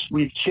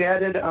we've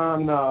chatted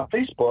on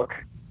Facebook,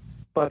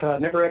 but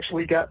never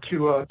actually got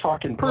to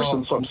talk in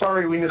person. So I'm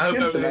sorry we missed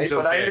him tonight.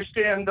 But I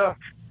understand. So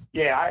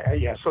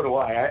do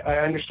I. I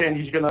understand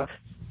he's going to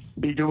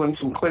be doing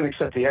some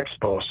clinics at the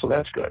expo, so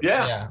that's good.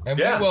 Yeah. And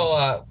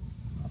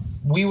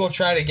we will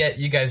try to get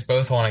you guys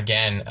both on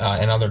again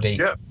another date.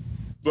 Yep.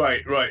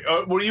 Right.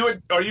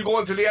 Are you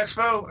going to the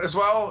expo as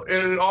well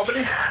in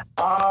Albany?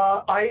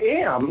 I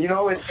am.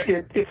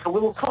 It's a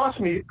little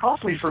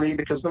costly for me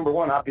because number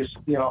one,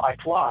 obviously, I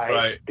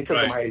fly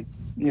because of my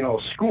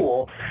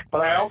school,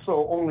 but I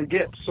also only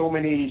get so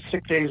many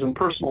sick days and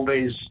personal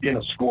days in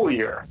a school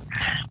year.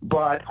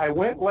 But I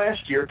went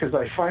last year because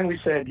I finally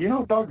said,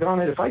 doggone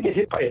it, if I get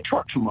hit by a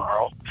truck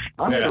tomorrow,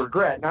 I'm going to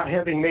regret not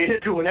having made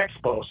it to an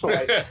expo. So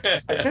I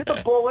bit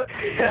the bullet.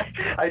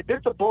 I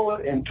bit the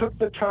bullet and took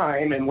the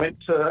time and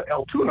went to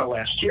Altoona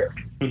last year.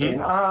 Mm-hmm.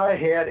 And I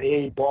had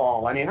a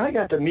ball. I mean, I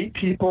got to meet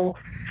people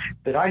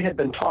that I had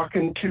been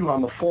talking to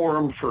on the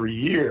forum for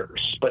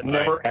years, but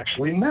never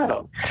actually met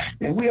them.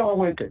 And we all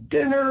went to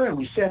dinner and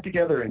we sat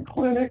together in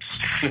clinics.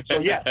 So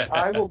yes,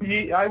 I will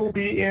be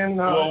in.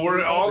 Well,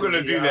 we're all going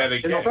to do that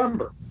again in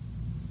November.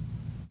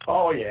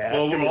 Oh yeah.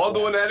 Well, we're all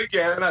doing that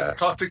again. I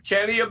talked to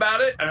Kenny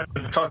about it. I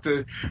talked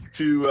to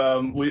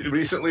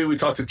recently. We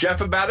talked to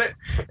Jeff about it,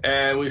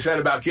 and we said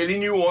about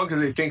getting you on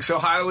because they think so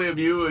highly of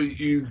you.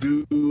 You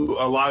do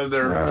a lot of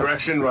their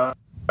direction.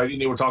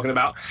 They were talking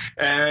about,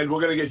 and we're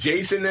going to get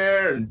Jason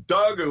there and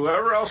Doug and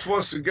whoever else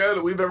wants to go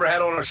that we've ever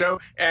had on our show,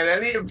 and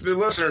any of the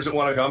listeners that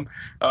want to come.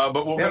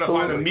 But we're going to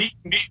find a meet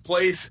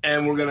place,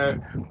 and we're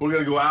going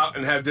to go out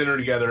and have dinner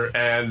together.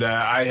 And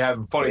I have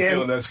a funny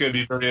feeling that's going to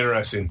be very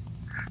interesting.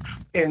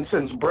 And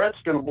since Brett's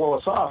going to blow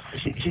us off,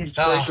 he's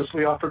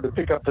graciously offered to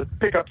pick up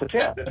the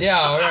tab.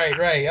 Yeah,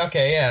 right.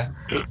 Okay, yeah.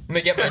 Let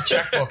me get my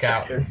checkbook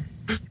out.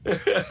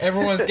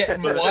 Everyone's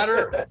getting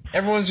water.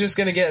 Everyone's just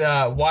going to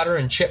get water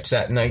and chips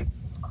at night.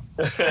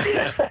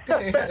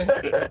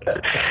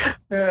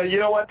 You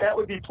know what? That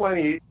would be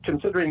plenty,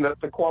 considering the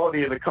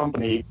quality of the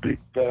company.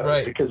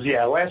 Because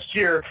last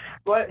year,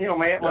 my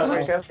Aunt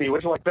Margaret asked me,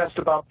 "What'd you like best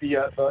about the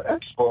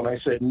expo?" And I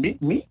said,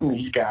 "Meeting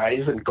these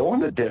guys and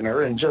going to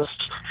dinner and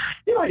just,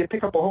 you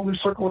pick up a whole new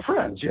circle of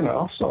friends."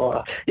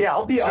 So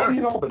I'll be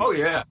in Albany. Oh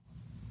yeah.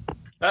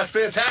 That's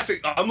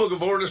fantastic. I'm looking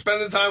forward to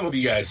spending time with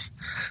you guys.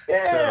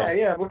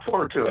 Yeah, look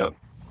forward to it.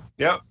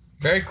 Yep.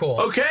 Very cool.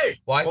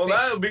 Okay. Well,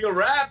 that'll be a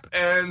wrap,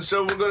 and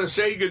so we're going to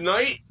say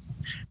goodnight,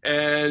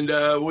 and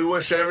we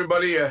wish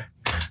everybody a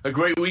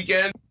great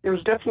weekend. It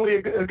was definitely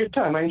a good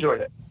time. I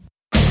enjoyed it.